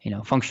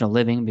 functional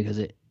living because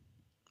it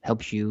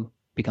helps you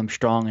become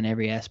strong in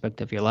every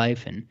aspect of your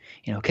life. And,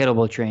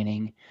 kettlebell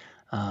training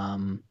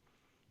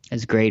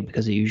is great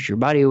because it uses your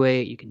body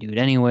weight. You can do it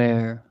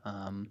anywhere.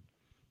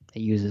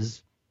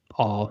 It's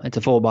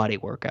a full body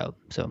workout.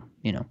 So,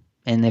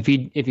 and if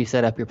you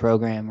set up your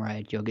program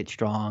right, you'll get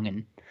strong,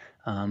 and,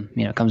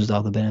 it comes with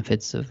all the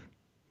benefits of,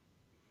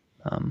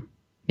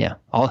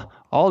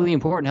 all the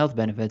important health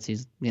benefits.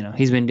 He's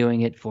been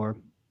doing it for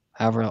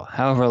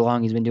however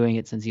long he's been doing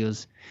it since he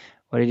was,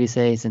 what did he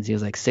say? Since he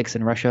was like 6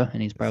 in Russia,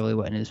 and he's probably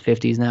in his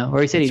 50s now. Or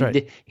he said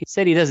he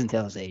said he doesn't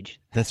tell his age.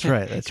 That's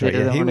right. That's right.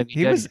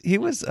 Yeah, he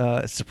was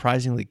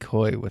surprisingly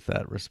coy with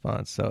that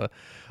response. So,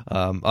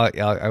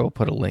 I will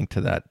put a link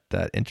to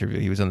that interview.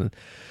 He was on the.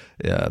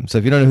 So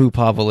if you don't know who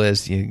Pavel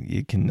is,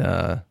 you can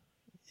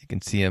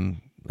see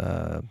him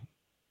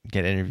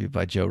get interviewed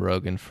by Joe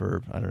Rogan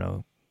for, I don't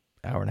know,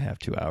 hour and a half,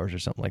 2 hours or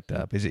something like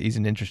that. But he's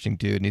an interesting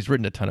dude, and he's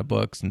written a ton of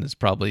books, and there's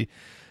probably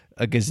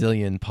a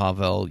gazillion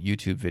Pavel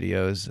YouTube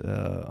videos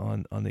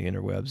on the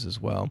interwebs as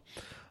well.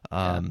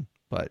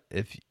 But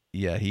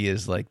he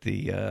is like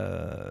the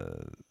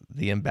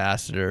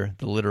ambassador,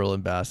 the literal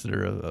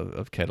ambassador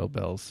of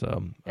kettlebells.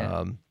 So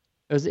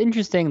it was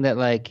interesting that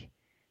like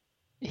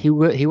he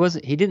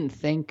didn't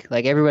think,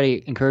 like,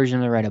 everybody encouraged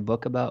him to write a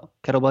book about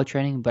kettlebell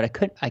training, but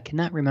I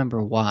cannot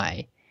remember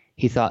why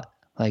he thought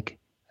like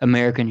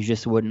Americans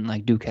just wouldn't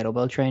like do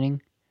kettlebell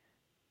training.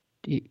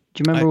 Do you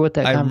remember what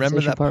that conversation I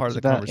remember that part of the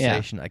about?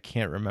 conversation. Yeah. I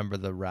can't remember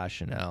the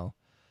rationale.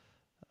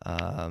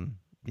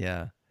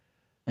 Yeah.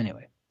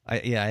 Anyway. I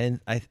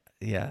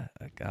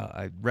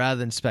rather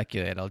than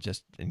speculate, I'll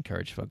just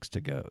encourage folks to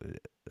go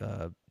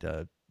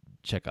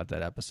check out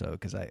that episode,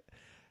 because I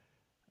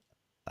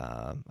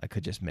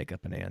could just make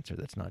up an answer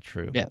that's not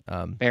true. Yeah.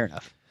 Fair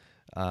enough.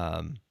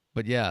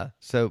 But yeah,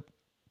 so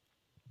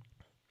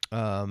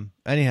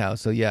anyhow,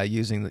 so yeah,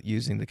 using the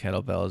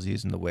kettlebells,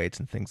 using the weights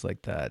and things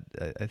like that,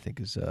 I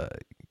think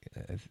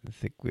I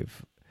think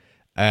we've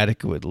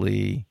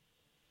adequately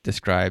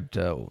described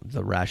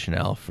the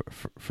rationale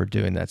for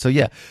doing that. So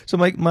yeah, so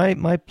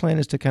my plan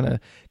is to kind of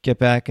get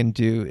back and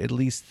do at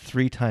least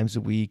 3 times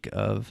a week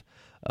of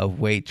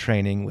weight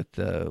training with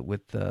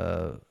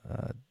the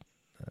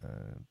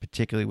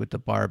particularly with the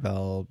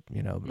barbell,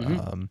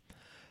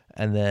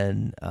 and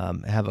then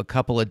have a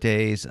couple of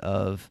days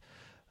of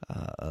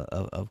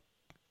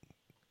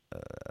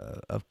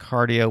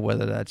cardio,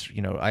 whether that's,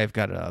 I've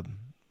got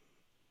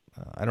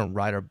I don't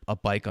ride a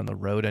bike on the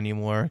road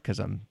anymore because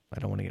I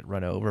don't want to get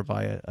run over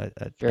by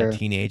a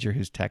teenager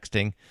who's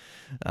texting.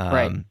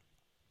 Right.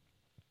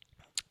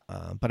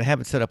 But I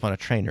have it set up on a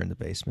trainer in the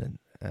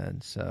basement,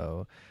 and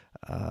so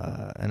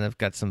and I've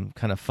got some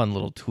kind of fun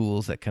little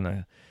tools that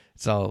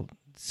it's all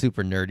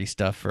super nerdy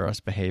stuff for us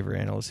behavior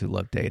analysts who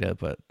love data,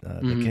 but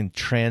they can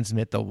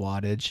transmit the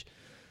wattage,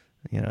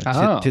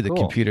 to the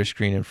computer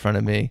screen in front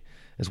of me,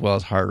 as well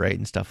as heart rate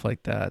and stuff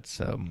like that.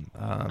 So,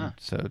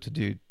 so to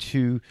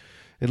do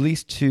at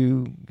least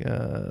two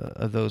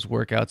of those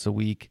workouts a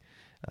week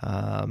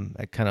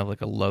at kind of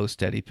like a low,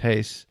 steady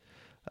pace,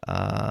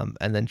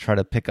 and then try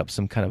to pick up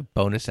some kind of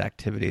bonus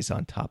activities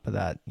on top of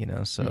that.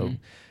 So.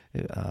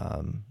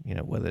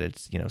 Whether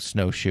it's,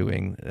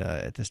 snowshoeing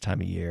at this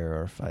time of year,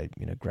 or if I,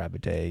 grab a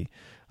day,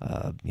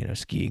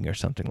 skiing or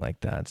something like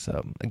that.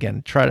 So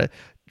again,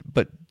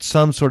 but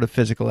some sort of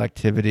physical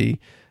activity,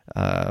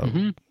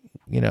 try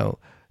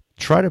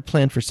to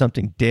plan for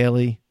something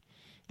daily,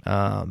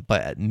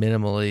 but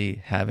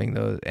minimally having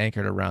those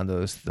anchored around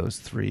those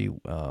 3,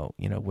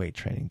 weight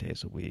training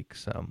days a week.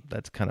 So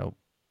that's kind of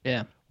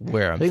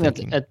where I'm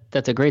thinking.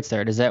 That's a great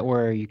start. Is that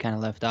where you kind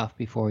of left off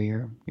before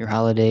your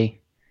holiday?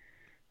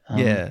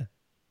 Yeah,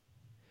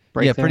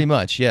 pretty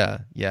much.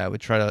 Yeah. I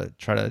would try to,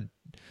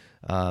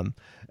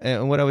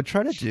 and what I would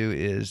try to do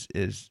is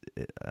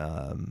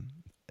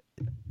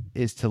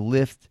to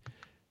lift.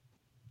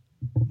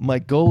 My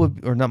goal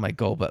or not my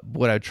goal, but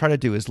what I would try to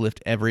do is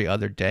lift every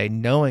other day,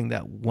 knowing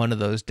that one of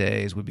those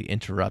days would be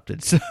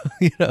interrupted. So,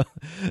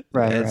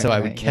 I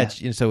would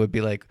catch, so it would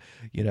be like,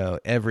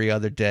 every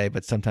other day,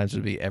 but sometimes it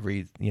would be it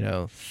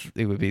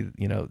would be,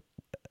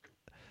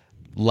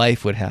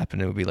 life would happen.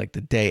 It would be like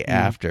the day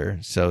after.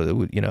 So it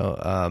would,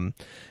 and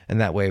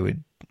that way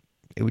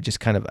it would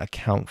just kind of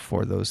account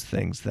for those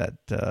things that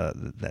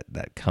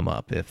come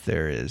up. If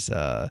there is,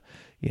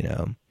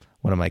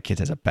 one of my kids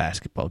has a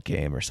basketball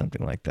game or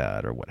something like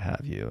that, or what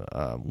have you.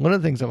 One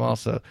of the things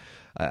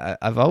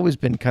I've always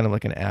been kind of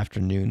like an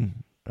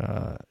afternoon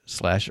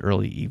 /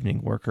 early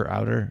evening worker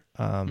outer.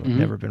 I've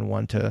never been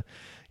one to,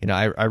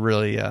 I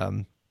really,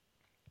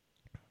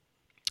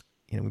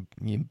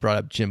 you brought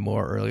up Jim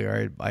Moore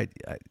earlier.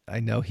 I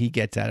know he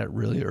gets at it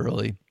really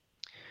early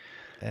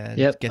and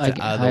gets it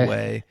out of the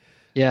way.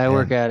 Yeah, I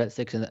work out at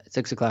 6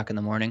 o'clock in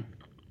the morning.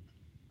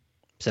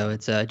 So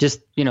it's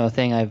just, a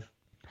thing. I've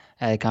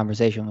had a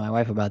conversation with my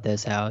wife about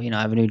this, how, I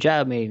have a new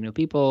job, meeting new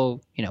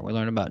people, we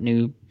learn about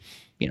new,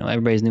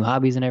 everybody's new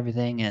hobbies and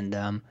everything. And,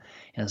 a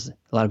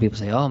lot of people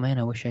say, oh man,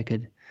 I wish I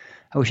could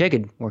I wish I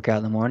could work out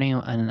in the morning.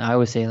 And I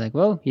always say like,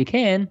 well, you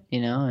can,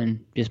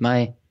 and just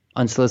my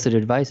unsolicited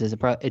advice is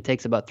it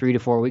takes about 3 to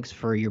 4 weeks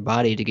for your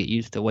body to get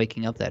used to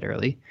waking up that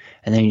early,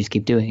 and then you just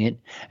keep doing it,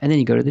 and then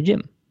you go to the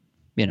gym.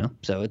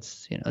 So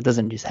it's, it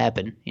doesn't just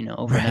happen, Right,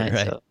 overnight.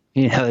 right.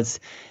 So,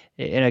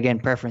 and again,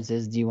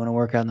 preferences. Do you want to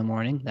work out in the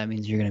morning? That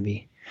means you're going to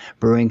be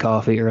brewing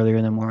coffee earlier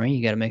in the morning.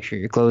 You got to make sure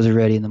your clothes are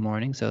ready in the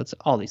morning. So it's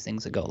all these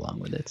things that go along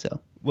with it. So,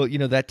 Well,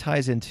 that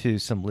ties into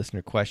some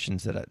listener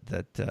questions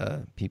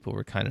that people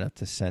were kind enough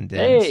to send in.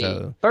 hey,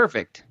 So,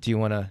 perfect. do you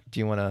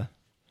wanna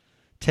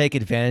take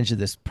advantage of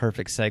this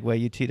perfect segue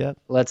you teed up?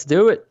 Let's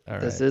do it. All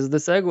This right. is the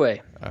segue.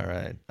 All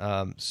right.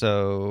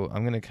 So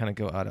I'm going to kind of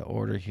go out of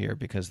order here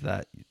because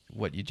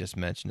what you just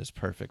mentioned is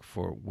perfect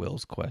for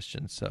Will's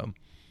question. So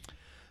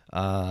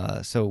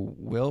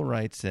Will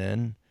writes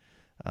in.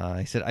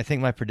 He said, "I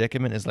think my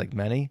predicament is like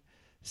many,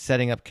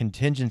 setting up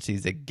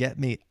contingencies that get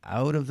me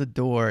out of the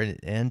door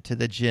and to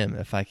the gym.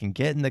 If I can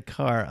get in the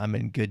car, I'm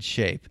in good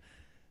shape."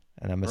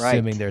 And I'm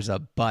assuming Right. there's a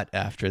but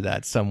after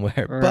that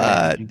somewhere. Right.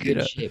 But In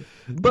good shape.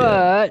 yeah,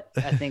 But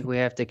I think we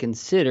have to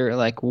consider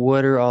like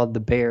what are all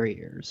the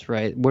barriers,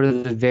 right? What are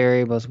the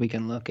variables we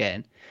can look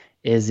at?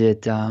 Is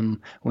it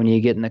when you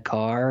get in the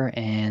car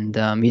and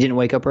you didn't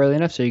wake up early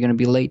enough, so you're going to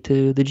be late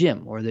to the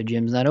gym, or the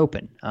gym's not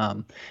open?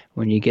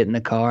 When you get in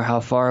the car,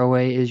 how far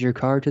away is your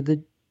car to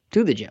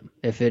the gym?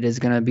 If it is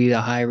going to be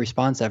a high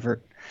response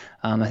effort,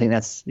 I think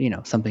that's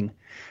something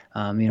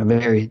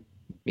very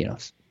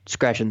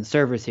scratching the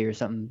surface here,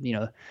 something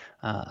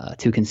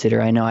to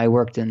consider. I know I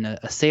worked in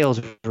a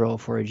sales role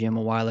for a gym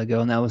a while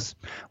ago, and that was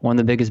one of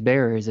the biggest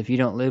barriers. If you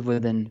don't live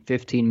within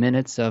 15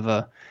 minutes of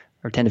a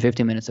or 10 to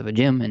 15 minutes of a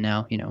gym, and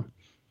now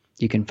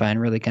you can find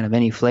really kind of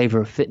any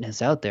flavor of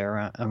fitness out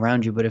there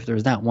around you. But if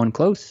there's not one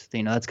close,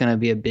 that's going to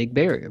be a big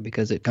barrier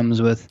because it comes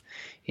with,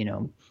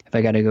 if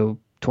I got to go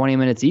 20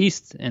 minutes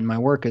east and my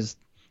work is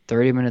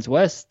 30 minutes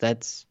west,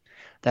 that's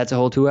a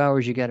whole 2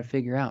 hours you got to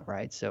figure out,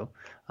 right? So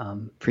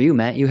for you,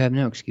 Matt, you have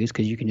no excuse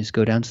because you can just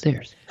go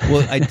downstairs.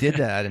 well, I did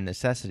that out of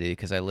necessity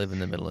because I live in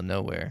the middle of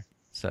nowhere.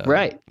 So,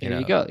 Right. There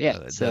you go. Yeah.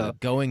 the So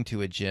going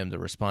to a gym, the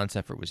response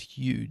effort was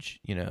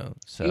huge.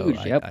 So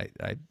huge. Yep.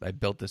 I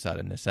built this out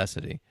of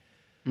necessity.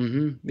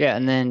 Yeah.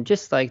 And then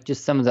just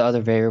some of the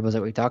other variables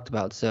that we talked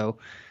about. So,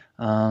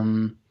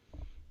 um,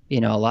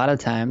 a lot of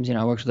times,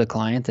 I worked with a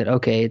client that,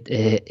 okay,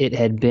 it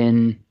had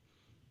been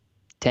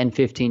 10,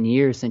 15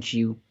 years since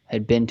you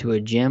had been to a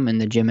gym, and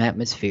the gym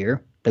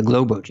atmosphere, the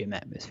Globo gym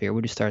atmosphere,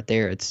 we'll just start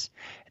there. It's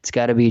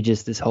got to be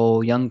just this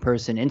whole young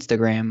person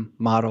Instagram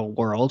model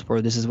world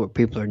where this is what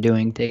people are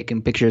doing,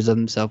 taking pictures of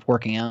themselves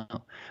working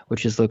out,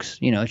 which just looks,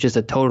 it's just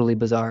a totally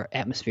bizarre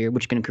atmosphere,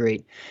 which can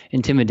create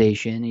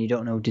intimidation, and you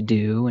don't know what to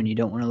do, and you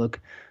don't want to look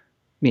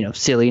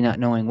silly, not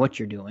knowing what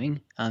you're doing.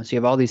 So you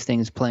have all these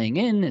things playing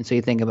in, and so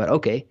you think about,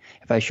 okay,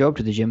 if I show up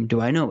to the gym,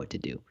 do I know what to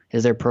do?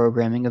 Is there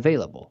programming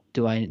available?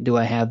 Do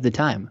I have the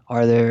time?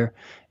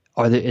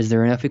 Is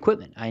there enough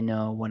equipment? I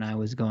know when I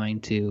was going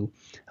to,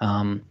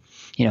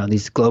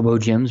 these Globo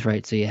gyms,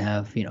 right? So you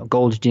have,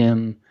 Gold's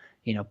Gym,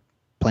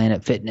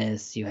 Planet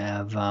Fitness, you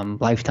have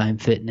Lifetime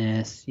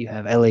Fitness, you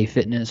have LA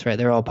Fitness, right?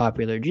 They're all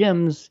popular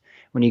gyms.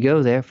 When you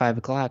go there, 5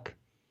 o'clock,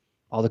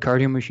 all the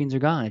cardio machines are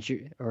gone.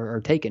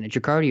 Or taken. It's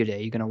your cardio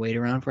day. You're going to wait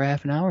around for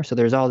half an hour. So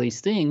there's all these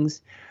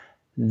things.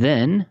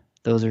 Then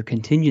those are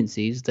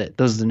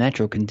those are the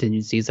natural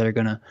contingencies that are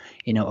going to,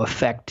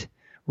 affect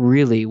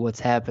really what's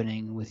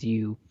happening with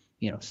you,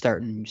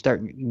 starting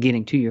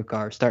getting to your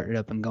car, starting it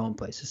up and going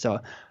places. So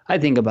I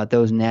think about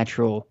those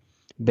natural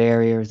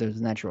barriers,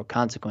 those natural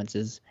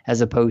consequences,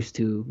 as opposed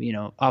to,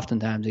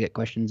 oftentimes I get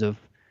questions of,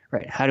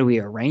 right, how do we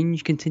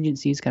arrange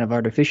contingencies kind of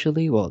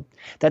artificially? Well,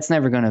 that's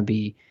never going to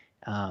be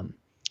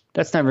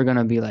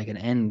like an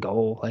end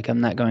goal. Like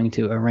I'm not going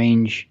to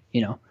arrange,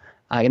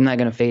 I'm not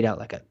going to fade out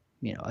like a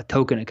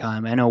token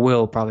economy. I know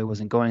Will probably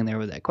wasn't going there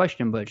with that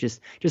question, but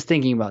just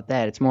thinking about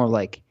that, it's more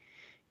like,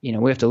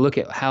 we have to look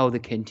at how the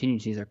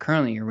contingencies are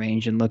currently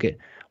arranged and look at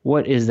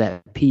what is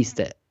that piece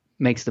that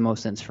makes the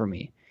most sense for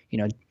me.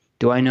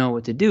 Do I know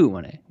what to do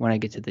when I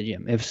get to the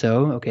gym? If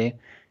so, okay,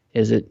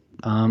 is it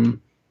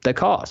the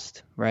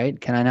cost,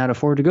 right? Can I not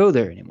afford to go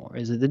there anymore?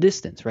 Is it the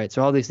distance, right?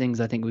 So all these things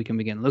I think we can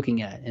begin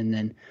looking at, and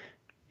then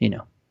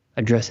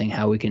addressing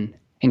how we can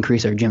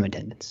increase our gym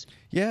attendance.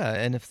 Yeah,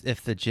 and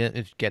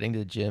if getting to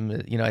the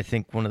gym, I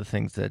think one of the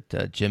things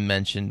that Jim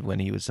mentioned when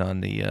he was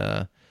on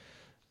the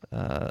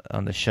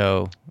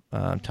show,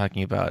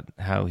 talking about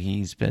how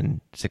he's been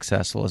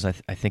successful, is I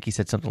think he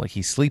said something like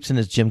he sleeps in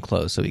his gym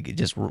clothes, so he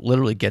just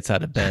literally gets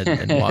out of bed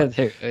and walks,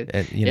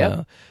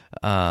 Yep.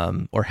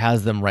 or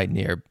has them right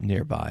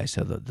nearby,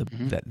 so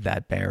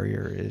that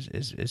barrier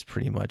is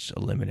pretty much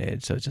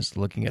eliminated. So it's just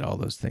looking at all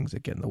those things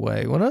that get in the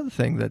way. One other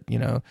thing that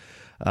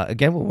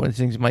again, one of the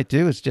things you might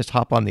do is just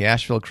hop on the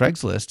Asheville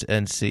Craigslist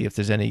and see if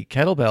there's any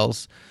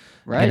kettlebells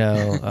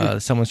Right.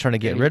 someone's trying to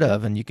get There you rid go.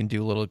 of, and you can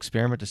do a little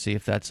experiment to see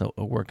if that's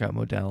a workout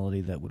modality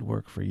that would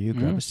work for you.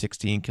 Grab a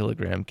 16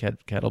 kilogram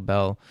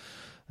kettlebell,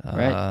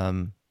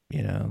 Right.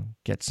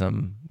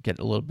 get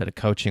a little bit of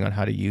coaching on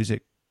how to use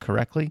it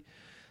correctly,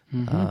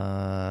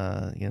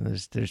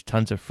 There's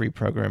tons of free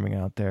programming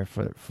out there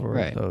for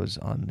Right. those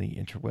on the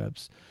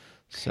interwebs.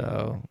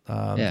 So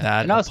Yeah.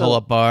 that And a pull also,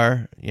 up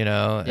bar,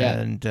 yeah.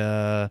 and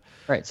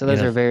Right. So you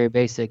those know, are very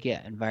basic,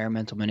 yeah,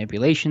 environmental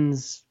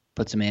manipulations.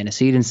 Put some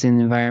antecedents in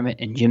the environment.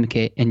 In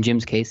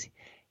Jim's case,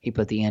 he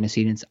put the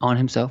antecedents on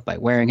himself by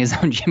wearing his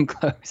own gym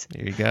clothes.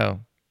 there you go.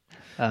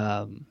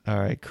 Um, All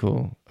right,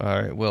 cool.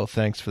 All right, Will,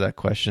 thanks for that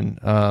question.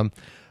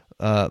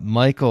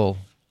 Michael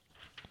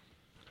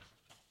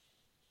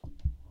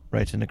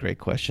writes in a great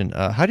question.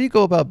 How do you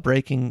go about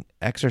breaking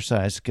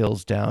exercise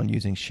skills down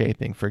using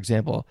shaping? For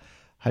example,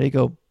 how do you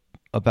go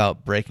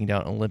about breaking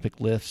down Olympic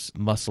lifts,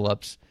 muscle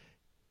ups,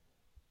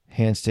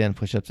 handstand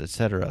push-ups,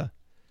 etc.?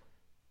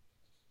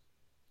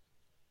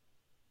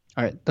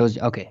 all right. Those.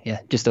 Okay. Yeah.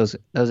 Just those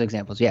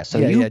examples. Yeah. So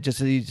Yeah.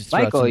 Just you just throw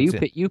out Michael, some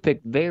examples. you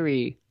picked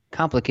very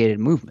complicated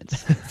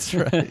movements. That's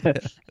right.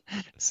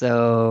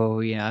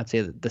 So, I'd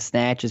say that the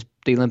snatch is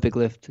the Olympic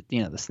lift.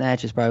 The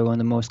snatch is probably one of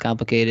the most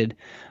complicated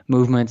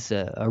movements.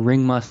 A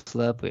ring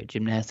muscle up with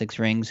gymnastics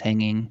rings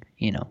hanging,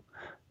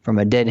 from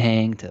a dead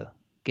hang to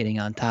getting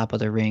on top of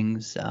the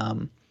rings.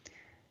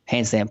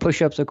 Handstand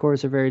push-ups, of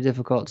course, are very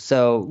difficult.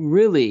 So,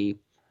 really,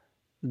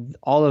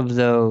 all of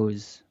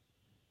those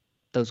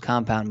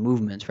compound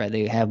movements, right?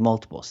 They have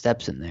multiple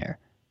steps in there.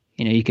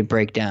 You could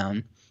break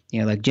down,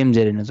 like Jim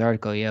did in his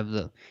article. You have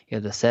the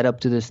setup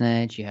to the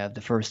snatch, you have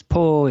the first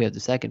pull, you have the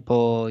second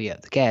pull, you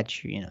have the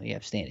catch, you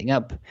have standing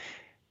up.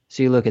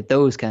 So you look at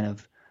those kind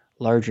of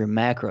larger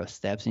macro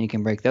steps, and you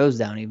can break those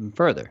down even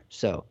further.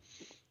 So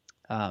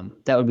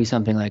that would be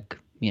something like,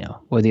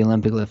 with the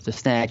Olympic lift, the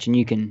snatch, and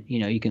you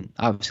can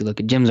obviously look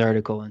at Jim's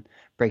article and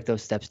break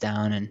those steps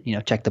down,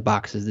 and check the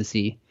boxes to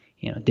see.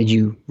 Did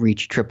you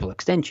reach triple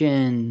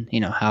extension?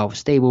 How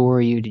stable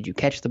were you? Did you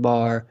catch the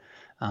bar?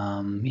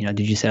 Did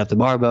you set up the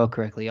barbell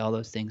correctly? All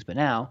those things. But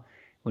now,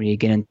 when you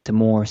get into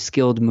more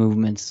skilled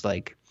movements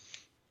like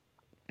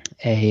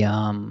a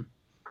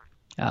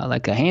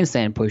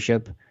handstand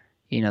push-up,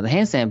 the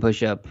handstand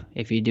push-up,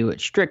 if you do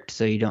it strict,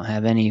 so you don't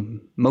have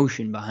any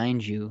motion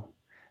behind you,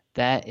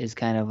 that is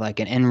kind of like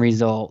an end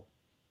result,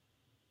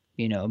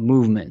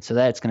 movement. So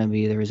that's going to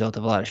be the result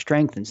of a lot of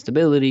strength and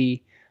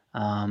stability.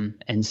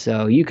 And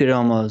so you could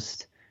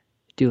almost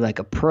do like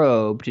a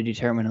probe to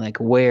determine like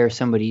where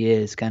somebody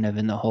is kind of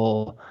in the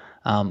whole,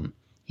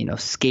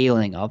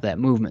 scaling of that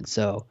movement.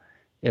 So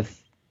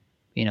if,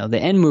 the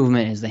end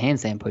movement is the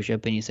handstand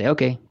push-up, and you say,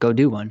 okay, go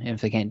do one. And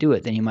if they can't do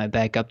it, then you might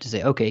back up to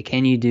say, okay,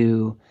 can you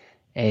do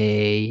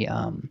a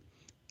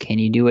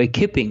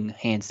kipping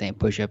handstand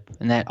push-up?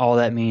 And that all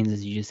that means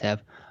is you just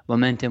have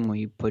momentum where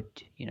you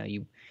put,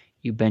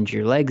 you bend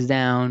your legs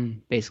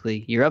down,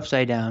 basically you're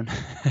upside down,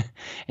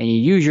 and you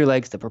use your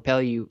legs to propel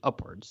you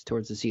upwards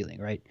towards the ceiling,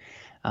 right?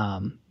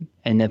 And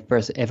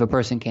if a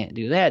person can't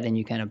do that, then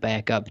you kind of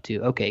back up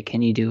to, okay,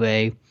 can you do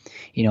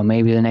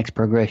maybe the next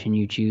progression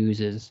you choose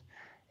is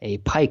a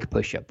pike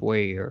push-up,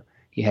 where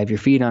you have your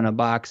feet on a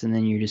box, and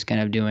then you're just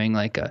kind of doing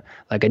like a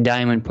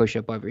diamond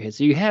push-up over your head.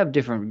 So you have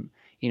different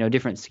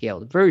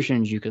scaled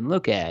versions you can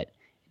look at,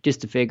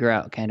 just to figure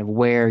out kind of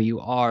where you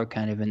are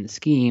kind of in the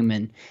scheme.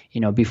 And,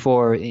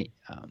 before, and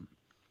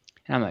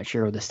I'm not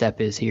sure what the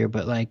step is here,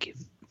 but like,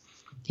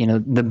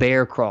 the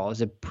bear crawl is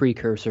a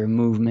precursor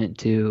movement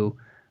to,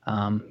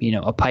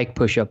 a pike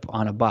push-up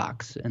on a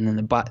box. And then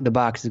the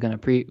box is going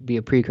to be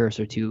a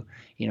precursor to,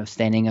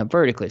 standing up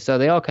vertically. So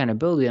they all kind of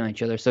build on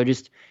each other. So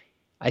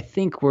I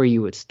think where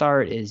you would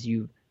start is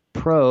you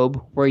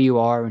probe where you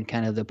are in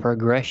kind of the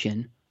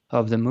progression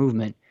of the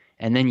movement,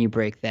 and then you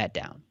break that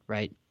down,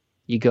 right?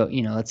 You go,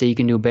 let's say you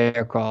can do a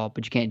bear crawl,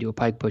 but you can't do a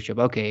pike push-up.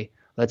 Okay,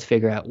 let's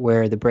figure out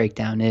where the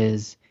breakdown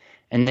is.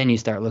 And then you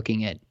start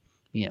looking at,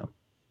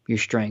 your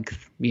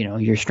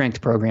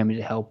strength programming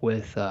to help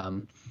with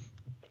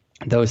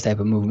those type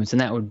of movements.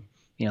 And that would,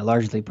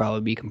 largely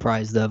probably be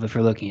comprised of, if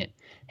you're looking at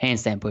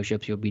handstand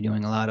push-ups, you'll be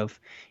doing a lot of,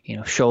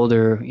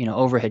 shoulder,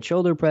 overhead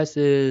shoulder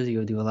presses.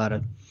 You'll do a lot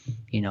of,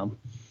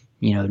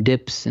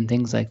 dips and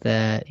things like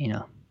that,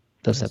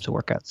 those types of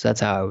workouts. So that's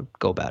how I would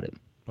go about it.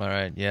 All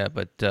right, yeah,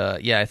 but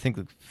I think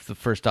the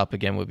first stop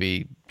again would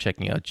be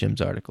checking out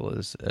Jim's article,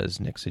 as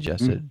Nick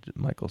suggested,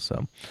 Michael.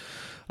 So,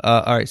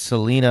 all right,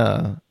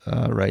 Selena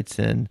writes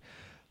in,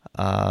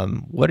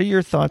 what are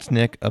your thoughts,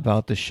 Nick,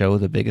 about the show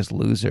The Biggest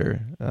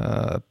Loser?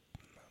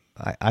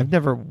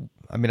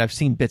 I've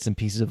seen bits and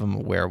pieces of them,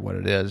 aware of what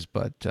it is,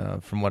 but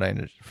from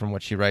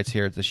what she writes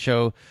here, the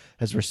show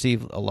has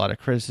received a lot of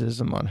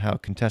criticism on how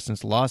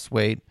contestants lost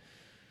weight,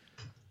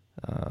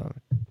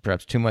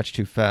 perhaps too much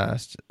too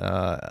fast,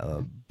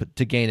 but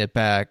to gain it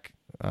back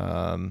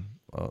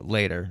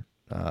later,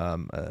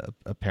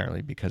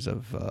 apparently because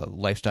of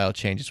lifestyle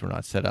changes were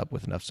not set up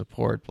with enough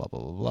support, blah,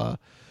 blah, blah,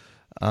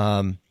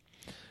 blah.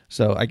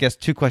 So I guess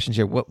two questions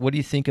here. What do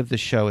you think of the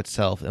show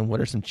itself, and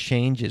what are some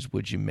changes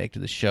would you make to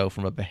the show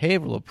from a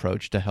behavioral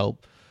approach to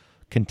help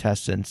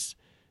contestants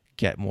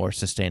get more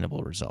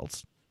sustainable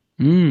results?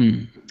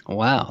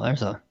 Wow,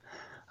 there's a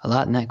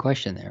lot in that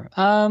question there.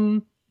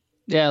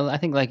 Yeah, I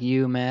think like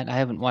you, Matt, I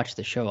haven't watched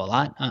the show a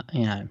lot.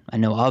 I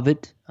know of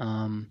it,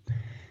 and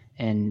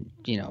and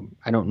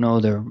I don't know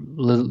the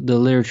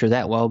literature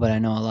that well, but I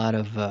know a lot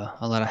of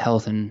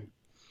health and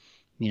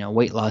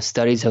weight loss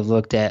studies have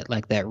looked at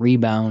like that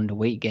rebound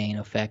weight gain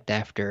effect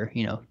after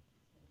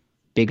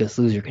Biggest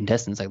Loser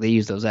contestants. Like they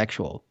use those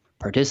actual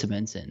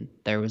participants, and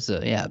there was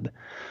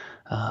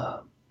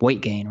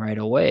weight gain right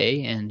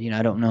away. And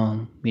I don't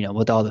know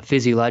what all the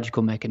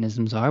physiological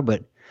mechanisms are,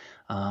 but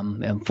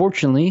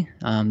unfortunately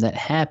that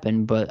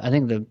happened. But I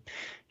think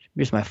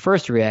just my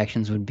first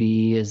reactions would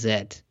be is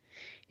that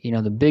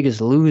The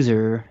Biggest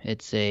Loser,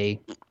 it's a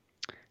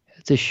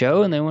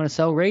show and they want to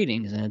sell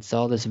ratings, and it's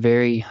all this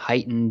very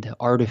heightened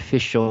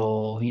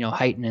artificial,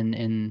 heightened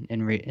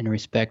in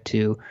respect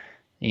to,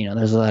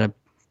 there's a lot of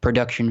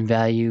production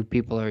value.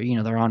 People are,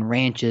 they're on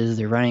ranches,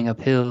 they're running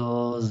up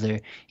hills, they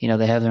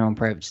have their own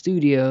private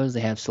studios,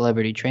 they have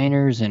celebrity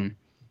trainers. And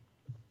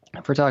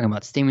if we're talking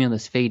about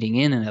stimulus fading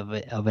in and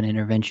of an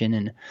intervention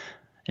and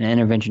an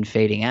intervention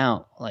fading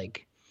out,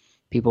 like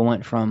people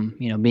went from,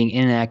 being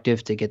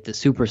inactive to get the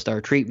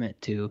superstar treatment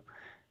to,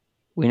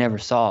 we never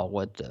saw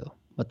what the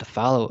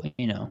follow, we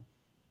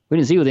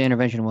didn't see what the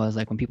intervention was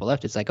like when people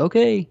left. It's like,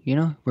 okay,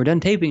 we're done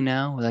taping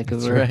now. Like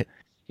That's right.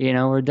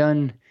 We're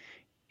done,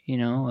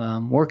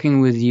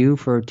 working with you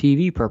for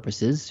TV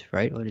purposes,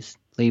 right? We'll just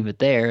leave it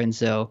there. And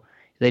so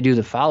they do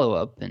the follow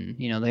up, and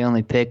they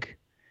only pick,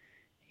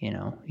 they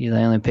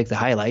only pick the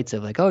highlights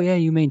of like, oh yeah,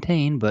 you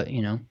maintain, but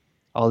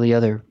all the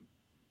other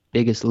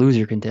Biggest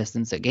Loser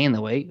contestants that gain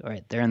the weight,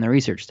 right? They're in the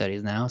research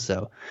studies now.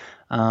 So,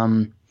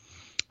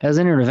 as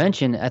an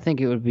intervention, I think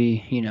it would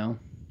be,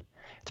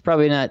 it's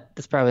probably not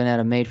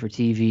a made for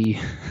TV.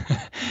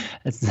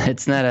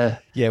 it's not a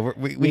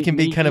we can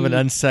be kind of an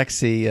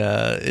unsexy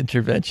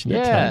intervention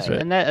at times,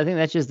 right? And I think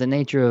that's just the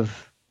nature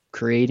of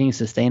creating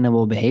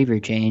sustainable behavior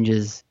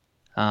changes.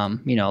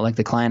 Like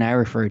the client I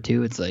referred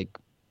to, it's like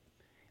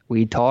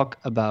we talk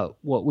about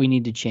what we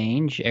need to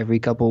change every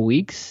couple of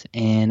weeks,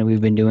 and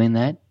we've been doing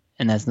that,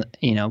 and that's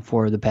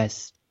for the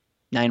past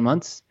 9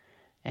 months,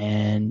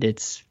 and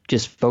it's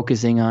just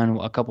focusing on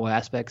a couple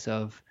aspects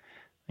of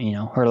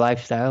her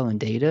lifestyle and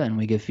data, and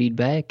we give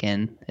feedback,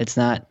 and it's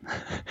not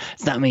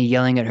me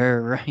yelling at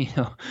her,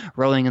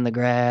 rolling in the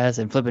grass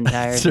and flipping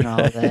tires and all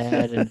of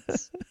that. And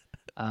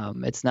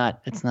it's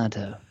not going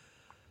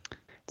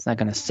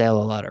to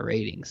sell a lot of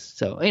ratings.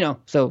 So,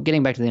 so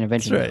getting back to the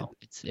intervention, right.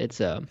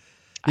 It's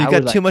you've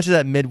got too much of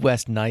that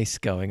Midwest nice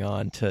going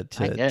on to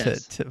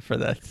for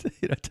that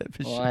type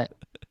of shit.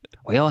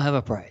 We all have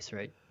a price,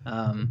 right?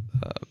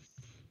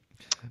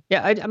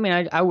 Yeah,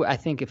 I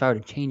think if I were to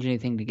change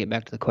anything to get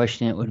back to the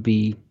question, it would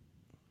be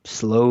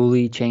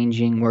slowly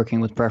changing,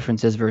 working with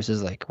preferences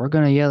versus like, we're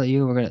going to yell at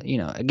you. We're going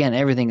to, again,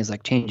 everything is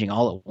like changing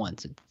all at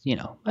once. It's,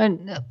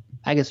 and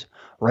I guess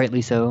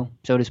rightly so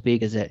to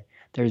speak, is that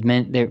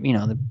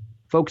the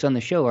folks on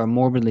the show are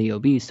morbidly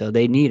obese, so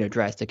they need a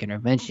drastic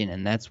intervention.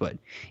 And that's what,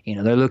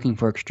 they're looking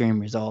for extreme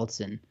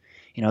results. And,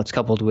 it's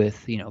coupled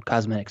with,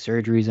 cosmetic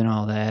surgeries and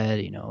all that,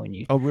 and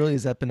you. Oh, really?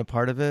 Has that been a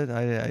part of it?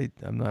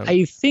 I'm not.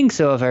 I think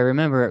so, if I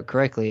remember it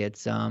correctly.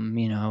 It's,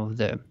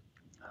 the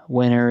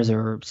winners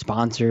or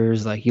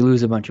sponsors, like you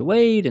lose a bunch of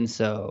weight, and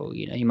so,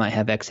 you might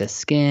have excess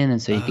skin,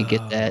 and so you could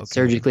get that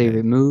surgically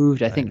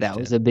removed. I think that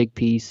was a big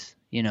piece,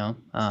 Yeah,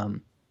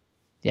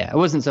 it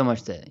wasn't so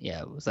much that,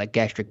 it was like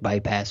gastric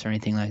bypass or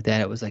anything like that.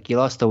 It was like you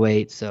lost the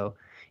weight, so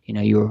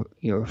you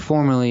were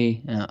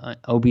formerly an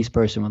obese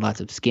person with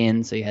lots of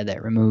skin, so you had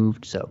that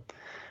removed. So,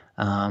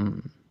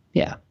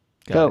 yeah.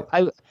 So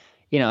I,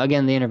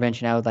 again, the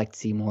intervention, I would like to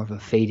see more of a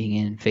fading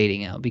in,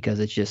 fading out, because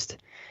it's just,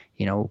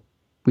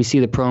 we see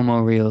the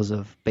promo reels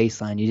of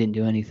Baseline. You didn't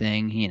do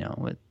anything,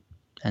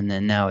 and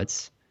then now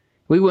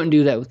we wouldn't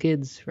do that with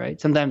kids, right?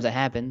 Sometimes that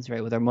happens,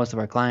 right? With most of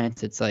our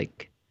clients, it's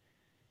like,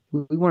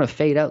 we want to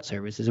fade out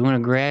services. We want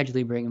to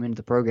gradually bring them into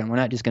the program. We're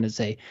not just going to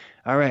say,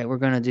 all right, we're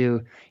going to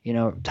do,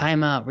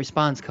 timeout,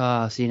 response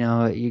costs, you're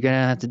going to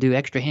have to do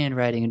extra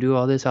handwriting and do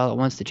all this all at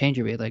once to change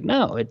your behavior. Like,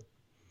 no,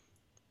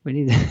 we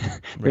need,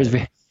 there's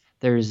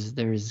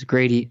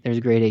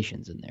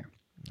gradations in there.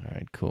 All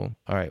right, cool.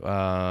 All right.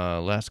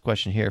 Last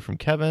question here from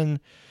Kevin.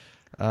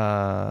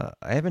 I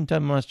haven't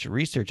done much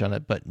research on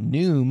it, but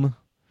Noom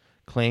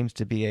claims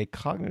to be a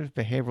cognitive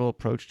behavioral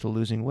approach to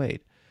losing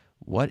weight.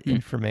 What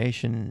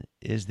information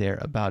is there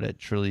about it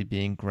truly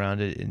being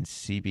grounded in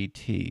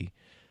CBT?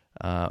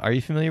 Are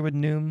you familiar with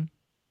Noom?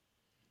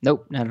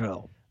 Nope, not at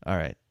all. All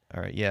right.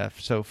 Yeah.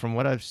 So from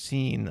what I've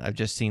seen, I've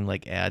just seen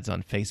like ads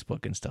on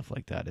Facebook and stuff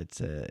like that.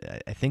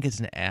 I think it's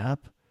an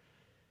app.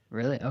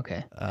 Really?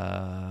 Okay.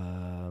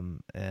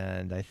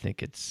 And I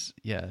think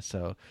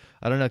so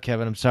I don't know,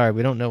 Kevin, I'm sorry.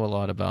 We don't know a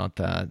lot about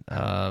that.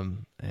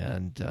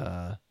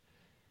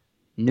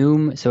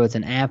 Noom, so it's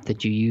an app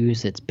that you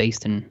use that's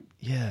based in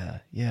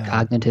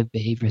cognitive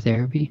behavior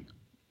therapy.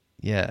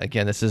 Yeah.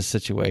 Again, this is a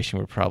situation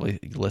where probably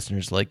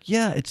listeners like,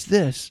 it's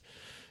this.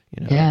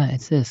 Yeah,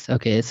 it's this.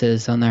 Okay, it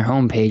says on their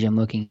homepage, I'm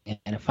looking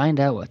at to find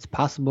out what's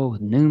possible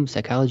with Noom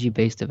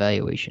psychology-based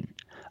evaluation.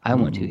 I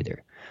want to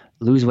either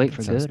lose weight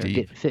for good or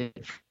get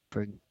fit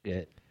for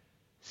good.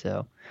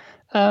 So,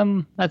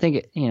 I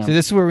think So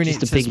this is where we need.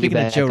 just to So speaking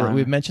of piggyback Joe, on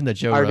we've mentioned the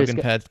Joe our Rogan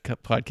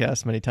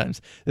podcast many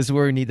times. This is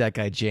where we need that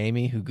guy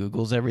Jamie who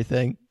Googles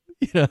everything.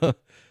 You know,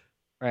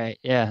 right?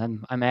 Yeah,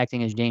 I'm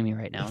acting as Jamie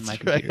right now on my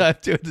that's right. computer. I'm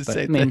doing the But I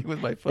same thing mean, with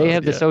my they phone.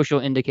 have the Yeah, social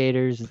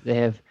indicators. They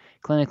have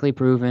clinically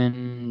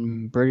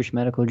proven British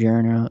Medical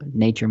Journal,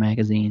 Nature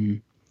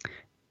magazine.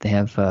 They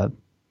have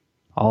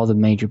all the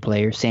major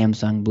players: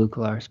 Samsung, Blue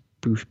Cross,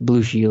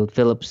 Blue Shield,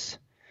 Philips,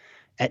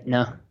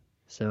 Aetna.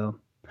 So,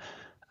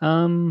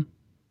 um,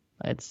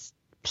 it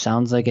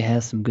sounds like it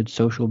has some good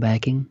social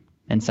backing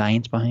and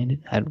science behind it.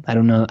 I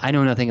don't know. I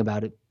know nothing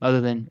about it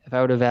other than if I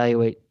would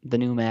evaluate the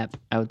new map,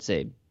 I would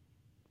say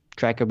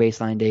track your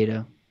baseline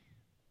data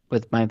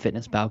with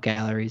MyFitnessPal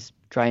calories.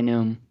 Try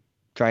Noom.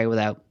 Try it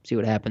without. See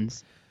what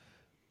happens.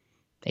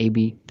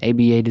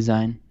 ABA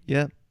design.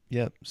 yeah,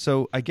 yeah.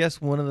 So I guess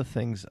one of the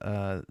things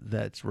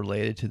that's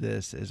related to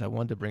this is I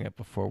wanted to bring up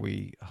before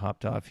we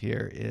hopped off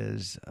here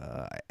is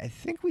I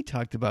think we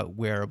talked about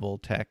wearable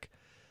tech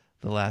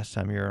the last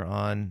time you were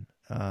on,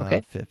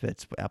 Okay.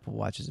 Fitbits, Apple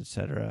Watches,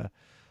 etc.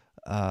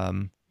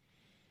 Um,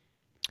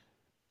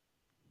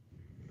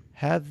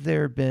 have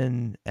there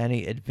been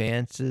any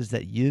advances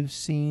that you've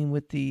seen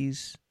with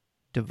these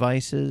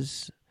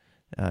devices?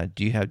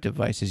 Do you have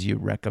devices you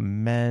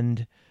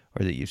recommend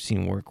or that you've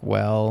seen work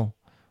well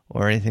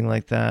or anything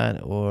like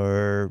that?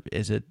 Or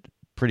is it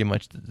pretty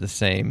much the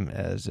same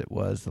as it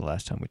was the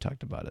last time we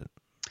talked about it?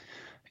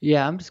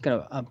 Yeah, I'm just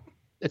gonna.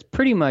 It's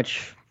pretty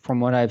much from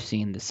what I've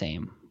seen the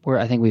same. Where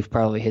I think we've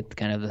probably hit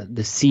kind of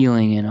the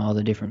ceiling in all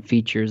the different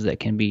features that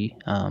can be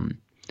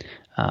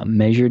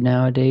measured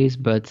nowadays.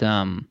 But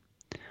I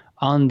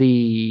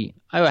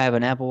have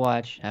an Apple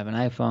Watch, I have an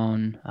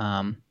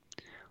iPhone.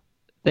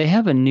 They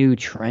have a new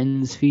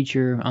trends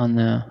feature on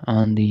the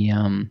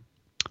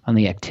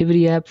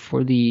activity app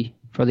for the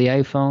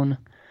iPhone.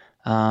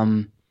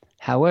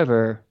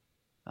 However,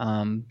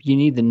 you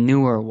need the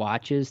newer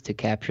watches to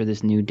capture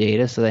this new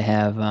data. So they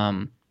have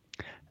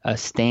a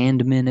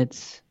stand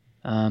minutes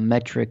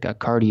metric, a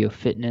cardio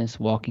fitness,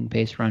 walking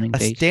pace, running A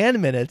pace.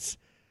 stand minutes.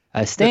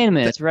 A stand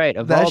minutes, right?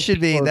 Of That all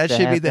should be people that to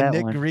should be have the that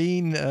Nick one.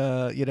 Green,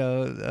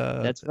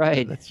 That's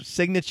right. that's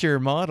signature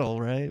model,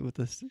 right? With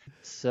this,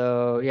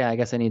 So yeah, I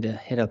guess I need to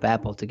hit up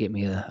Apple to get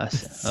me a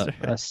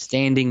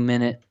standing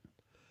minute,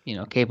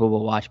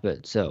 capable watch.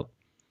 But so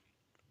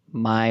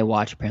my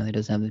watch apparently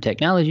doesn't have the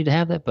technology to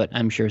have that, but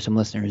I'm sure some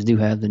listeners do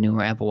have the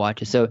newer Apple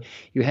watches. So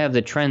you have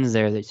the trends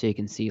there that so you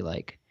can see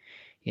like,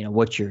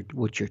 what your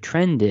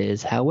trend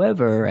is.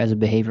 However, as a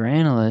behavior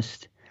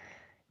analyst,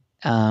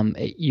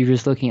 you're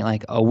just looking at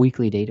like a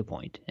weekly data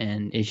point,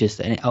 and it's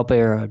just an up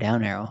arrow,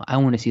 down arrow. I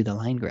want to see the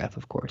line graph,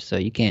 of course, so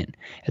you can't.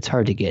 It's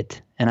hard to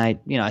get. And I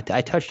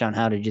touched on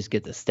how to just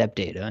get the step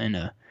data in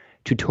a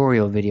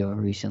tutorial video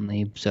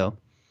recently. So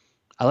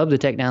I love the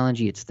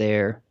technology; it's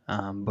there,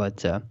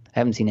 but I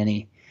haven't seen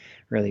any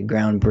really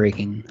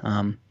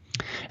groundbreaking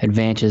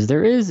advances.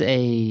 There is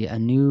a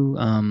new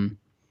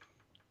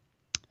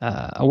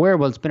a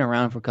wearable that's been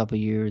around for a couple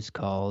years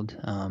called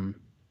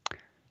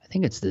I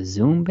think it's the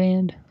Zoom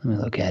band. Let me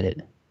look at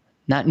it.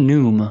 Not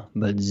Noom,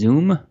 but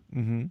Zoom.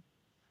 mm-hmm.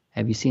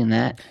 Have you seen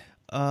that?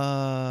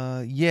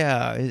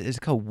 Yeah, it's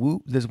called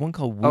Whoop. There's one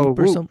called Oh, Whoop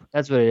or Whoop. something.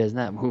 That's what it is,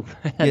 not Whoop.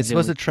 Yeah, Not it's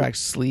supposed Zoom. to track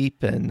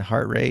sleep and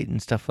heart rate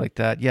and stuff like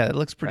that. Yeah, it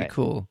looks pretty Right.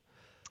 cool.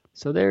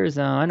 So there's,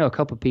 I know a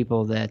couple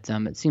people that,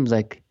 it seems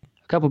like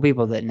a couple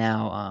people that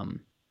now,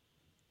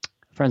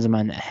 friends of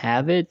mine that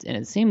have it, and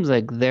it seems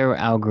like their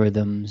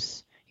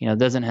algorithms,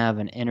 doesn't have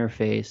an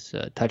interface,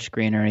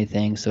 touchscreen or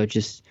anything. So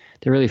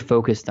they're really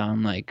focused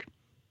on like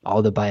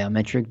all the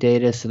biometric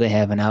data. So they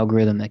have an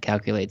algorithm that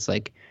calculates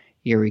like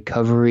your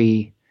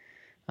recovery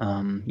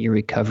time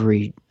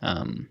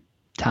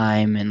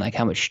and like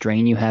how much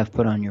strain you have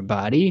put on your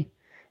body.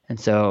 And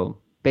so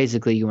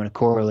basically you want to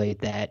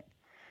correlate that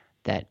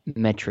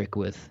metric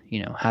with,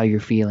 how you're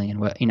feeling and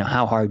what,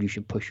 how hard you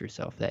should push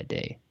yourself that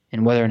day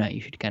and whether or not you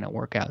should kind of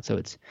work out.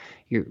 So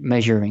you're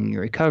measuring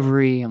your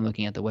recovery. I'm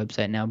looking at the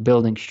website now,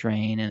 building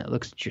strain, and it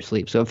looks at your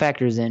sleep. So it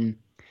factors in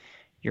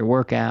your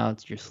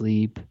workouts, your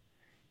sleep,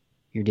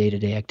 your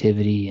day-to-day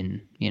activity, and,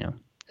 it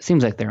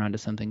seems like they're onto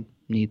something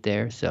neat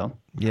there. So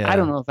Yeah. I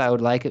don't know if I would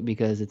like it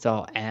because it's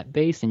all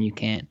app-based and you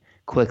can't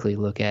quickly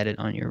look at it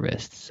on your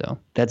wrist. So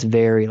that's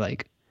very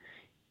like,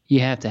 you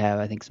have to have,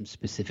 I think, some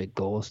specific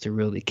goals to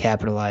really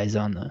capitalize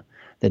on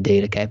the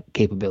data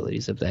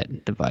capabilities of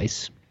that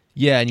device.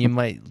 Yeah, and you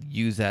might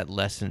use that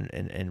less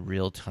in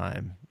real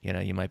time.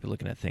 You might be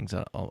looking at things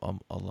on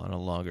a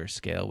longer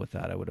scale with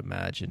that, I would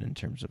imagine, in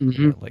terms of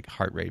like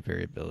heart rate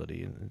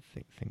variability and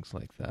things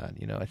like that.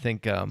 I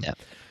think,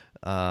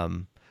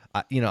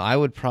 I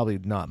would probably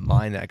not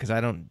mind that because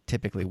I don't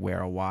typically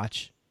wear a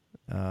watch.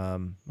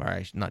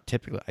 Not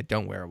typically, I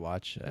don't wear a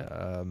watch.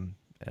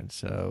 And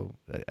so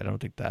I don't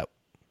think that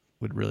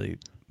would really,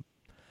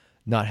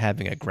 not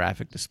having a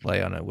graphic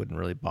display on it wouldn't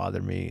really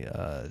bother me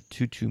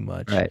too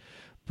much. Right.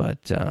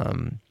 But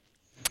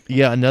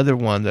another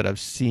one that I've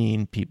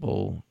seen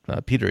people,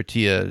 Peter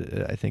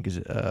Attia, I think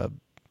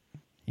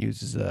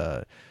uses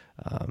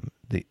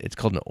it's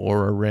called an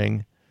Aura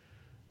ring.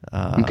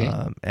 Okay.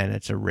 And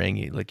it's a ring.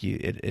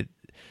 It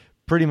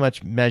pretty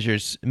much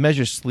measures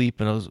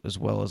sleep, and as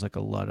well as like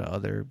a lot of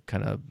other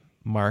kind of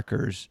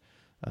markers.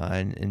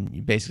 And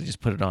you basically just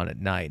put it on at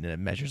night, and it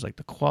measures like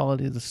the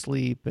quality of the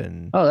sleep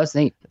and Oh, that's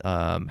neat.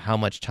 how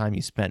much time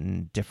you spent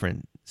in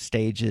different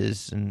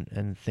stages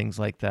and things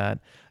like that.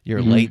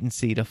 Your Hmm.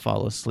 latency to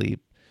fall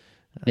asleep.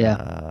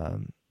 Yeah.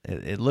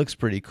 It looks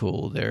pretty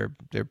cool. They're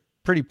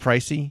pretty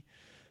pricey,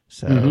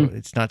 so Hmm.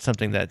 it's not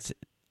something that's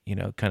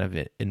kind of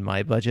in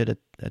my budget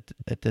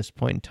at this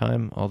point in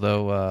time.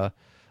 Although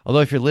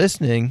if you're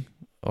listening,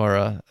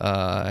 Aura,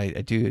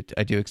 I do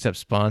accept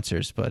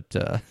sponsors, but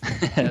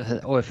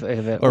Or if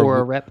or or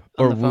a rep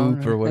on or the phone.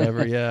 Whoop or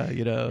whatever. Yeah,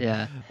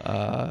 Yeah.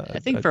 I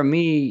think uh, for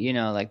me,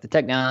 like the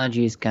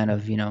technology is kind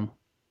of,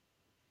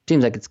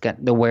 seems like it's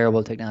got the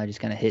wearable technology is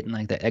kind of hitting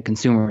like the a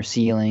consumer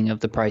ceiling of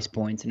the price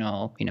points and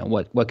all,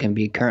 what can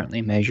be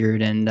currently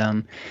measured. And,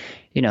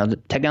 the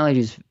technology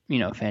is,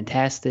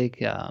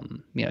 fantastic.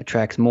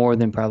 Tracks more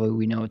than probably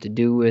we know what to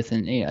do with.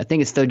 And, I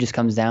think it still just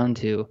comes down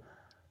to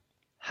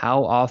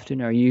how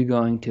often are you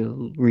going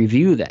to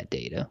review that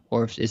data,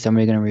 or if, is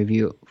somebody going to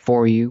review it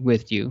for you,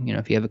 with you,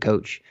 if you have a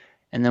coach,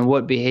 and then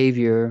what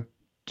behavior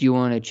do you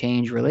want to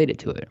change related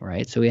to it,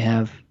 right? So we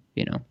have,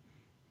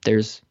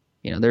 there's,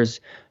 there's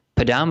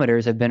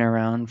pedometers have been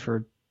around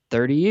for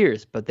 30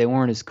 years, but they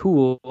weren't as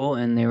cool,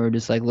 and they were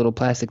just like little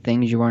plastic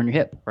things you wear on your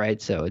hip,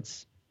 right? So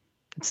it's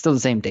still the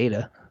same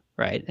data,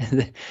 right?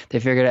 They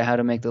figured out how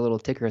to make the little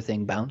ticker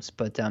thing bounce,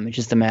 but it's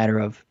just a matter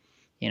of,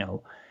 you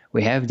know,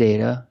 we have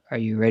data. Are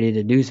you ready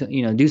to do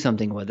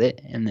something with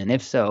it? And then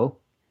if so,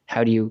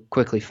 how do you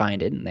quickly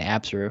find it? And the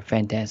apps are a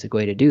fantastic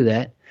way to do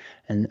that.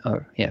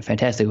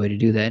 Fantastic way to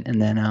do that.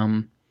 And then,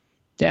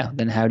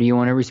 then how do you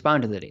want to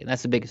respond to the data?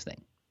 That's the biggest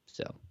thing.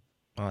 So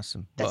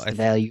awesome. Well, that's the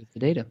value of the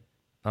data.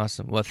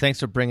 awesome. Well, thanks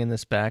for bringing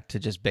this back to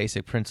just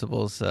basic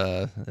principles.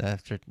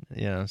 After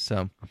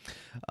so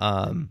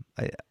I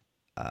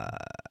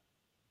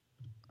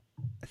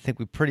I think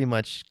we pretty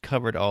much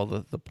covered all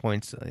the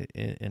points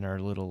in our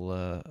little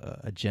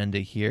agenda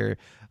here.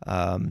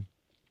 Are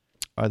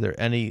there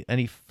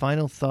any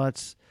final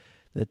thoughts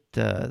that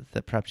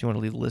perhaps you want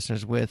to leave the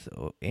listeners with,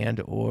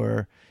 and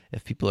or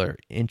if people are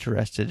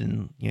interested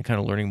in kind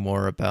of learning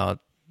more about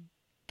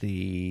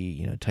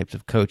the types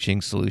of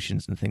coaching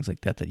solutions and things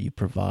like that you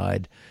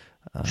provide?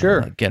 Sure.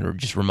 Again,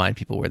 just remind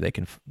people where they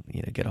can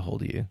get a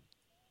hold of you.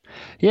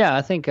 Yeah,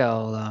 I think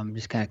I'll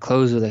just kind of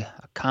close with a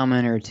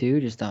comment or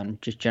two just on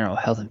just general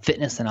health and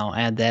fitness, and I'll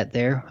add that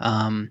there.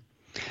 So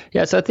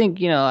I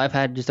think I've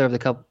had just over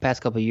the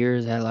past couple of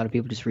years, I had a lot of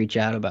people just reach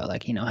out about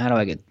like how do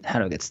I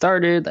get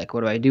started? Like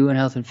what do I do in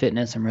health and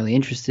fitness? I'm really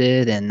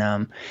interested, and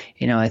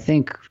I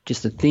think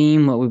just the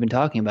theme what we've been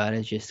talking about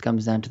is just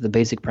comes down to the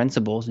basic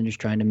principles and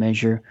just trying to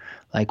measure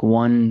like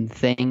one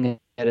thing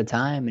at a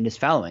time and just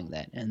following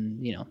that.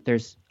 And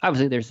there's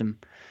some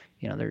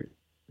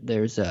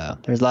there's a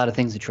lot of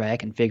things to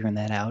track, and figuring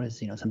that out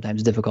is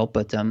sometimes difficult,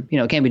 but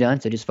it can be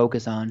done. So just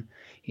focus on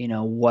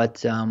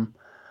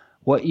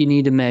what you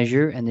need to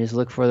measure, and just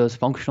look for those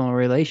functional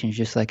relations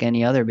just like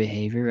any other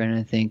behavior. And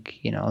I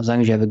think as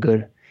long as you have a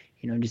good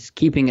just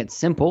keeping it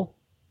simple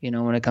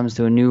when it comes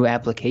to a new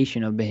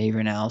application of behavior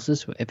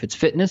analysis, if it's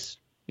fitness,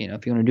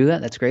 if you want to do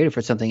that, that's great. If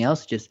it's something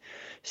else, just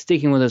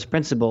sticking with those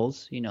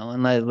principles,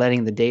 and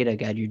letting the data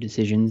guide your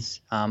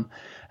decisions.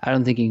 I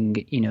don't think you can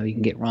get, you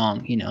can get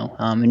wrong,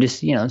 and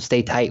just,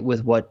 stay tight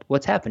with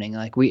what's happening.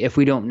 Like if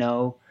we don't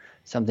know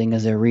something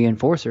as a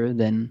reinforcer,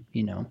 then,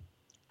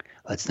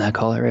 let's not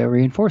call it a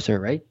reinforcer,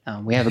 right?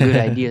 We have a good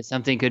idea.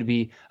 Something could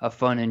be a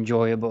fun,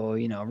 enjoyable,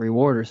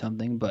 reward or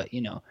something, but,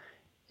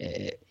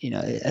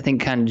 I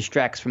think kind of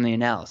distracts from the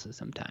analysis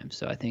sometimes.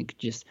 So I think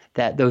just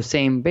that those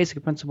same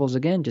basic principles,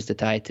 again, just to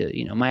tie it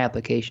to, my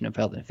application of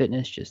health and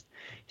fitness, just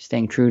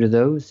staying true to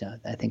those,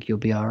 I think you'll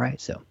be all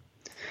right. So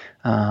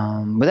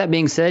with that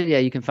being said, yeah,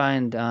 you can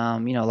find,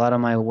 a lot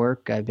of my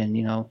work. I've been,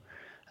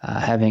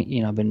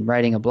 I've been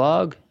writing a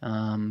blog,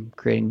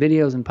 creating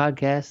videos and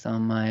podcasts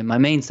on my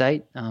main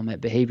site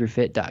at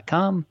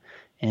behaviorfit.com.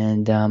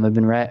 And I've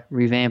been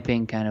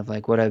revamping kind of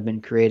like what I've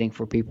been creating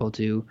for people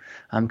to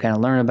kind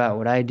of learn about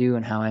what I do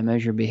and how I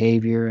measure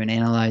behavior and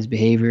analyze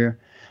behavior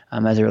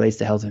as it relates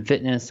to health and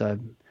fitness. So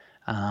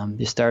I've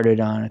just started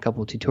on a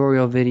couple of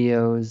tutorial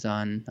videos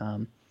on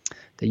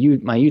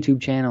my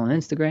YouTube channel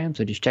and Instagram.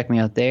 So just check me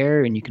out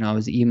there, and you can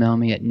always email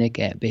me at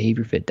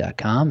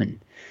nick@behaviorfit.com,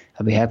 and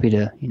I'll be happy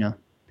to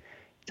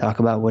talk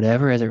about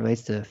whatever as it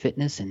relates to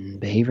fitness and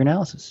behavior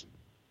analysis.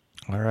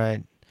 All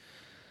right.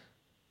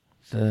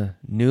 The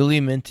newly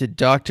minted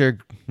Dr.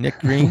 Nick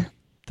Green,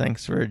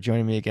 thanks for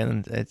joining me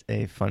again. It's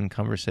a fun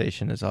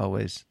conversation as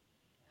always.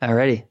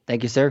 Alrighty.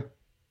 Thank you, sir.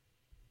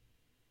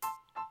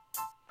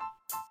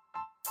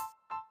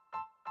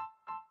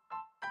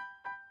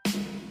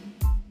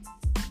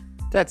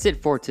 That's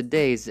it for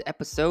today's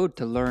episode.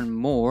 To learn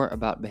more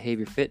about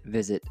Behavior Fit,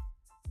 visit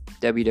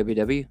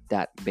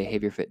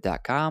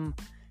www.behaviorfit.com.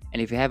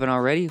 And if you haven't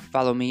already,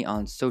 follow me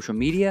on social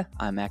media.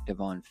 I'm active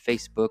on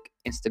Facebook,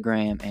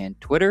 Instagram, and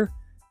Twitter.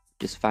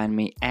 Just find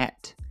me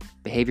at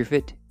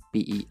BehaviorFit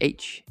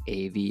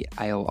BEHAVIORFIT.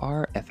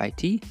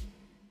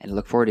 And I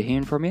look forward to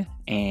hearing from you,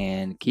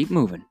 and keep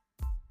moving.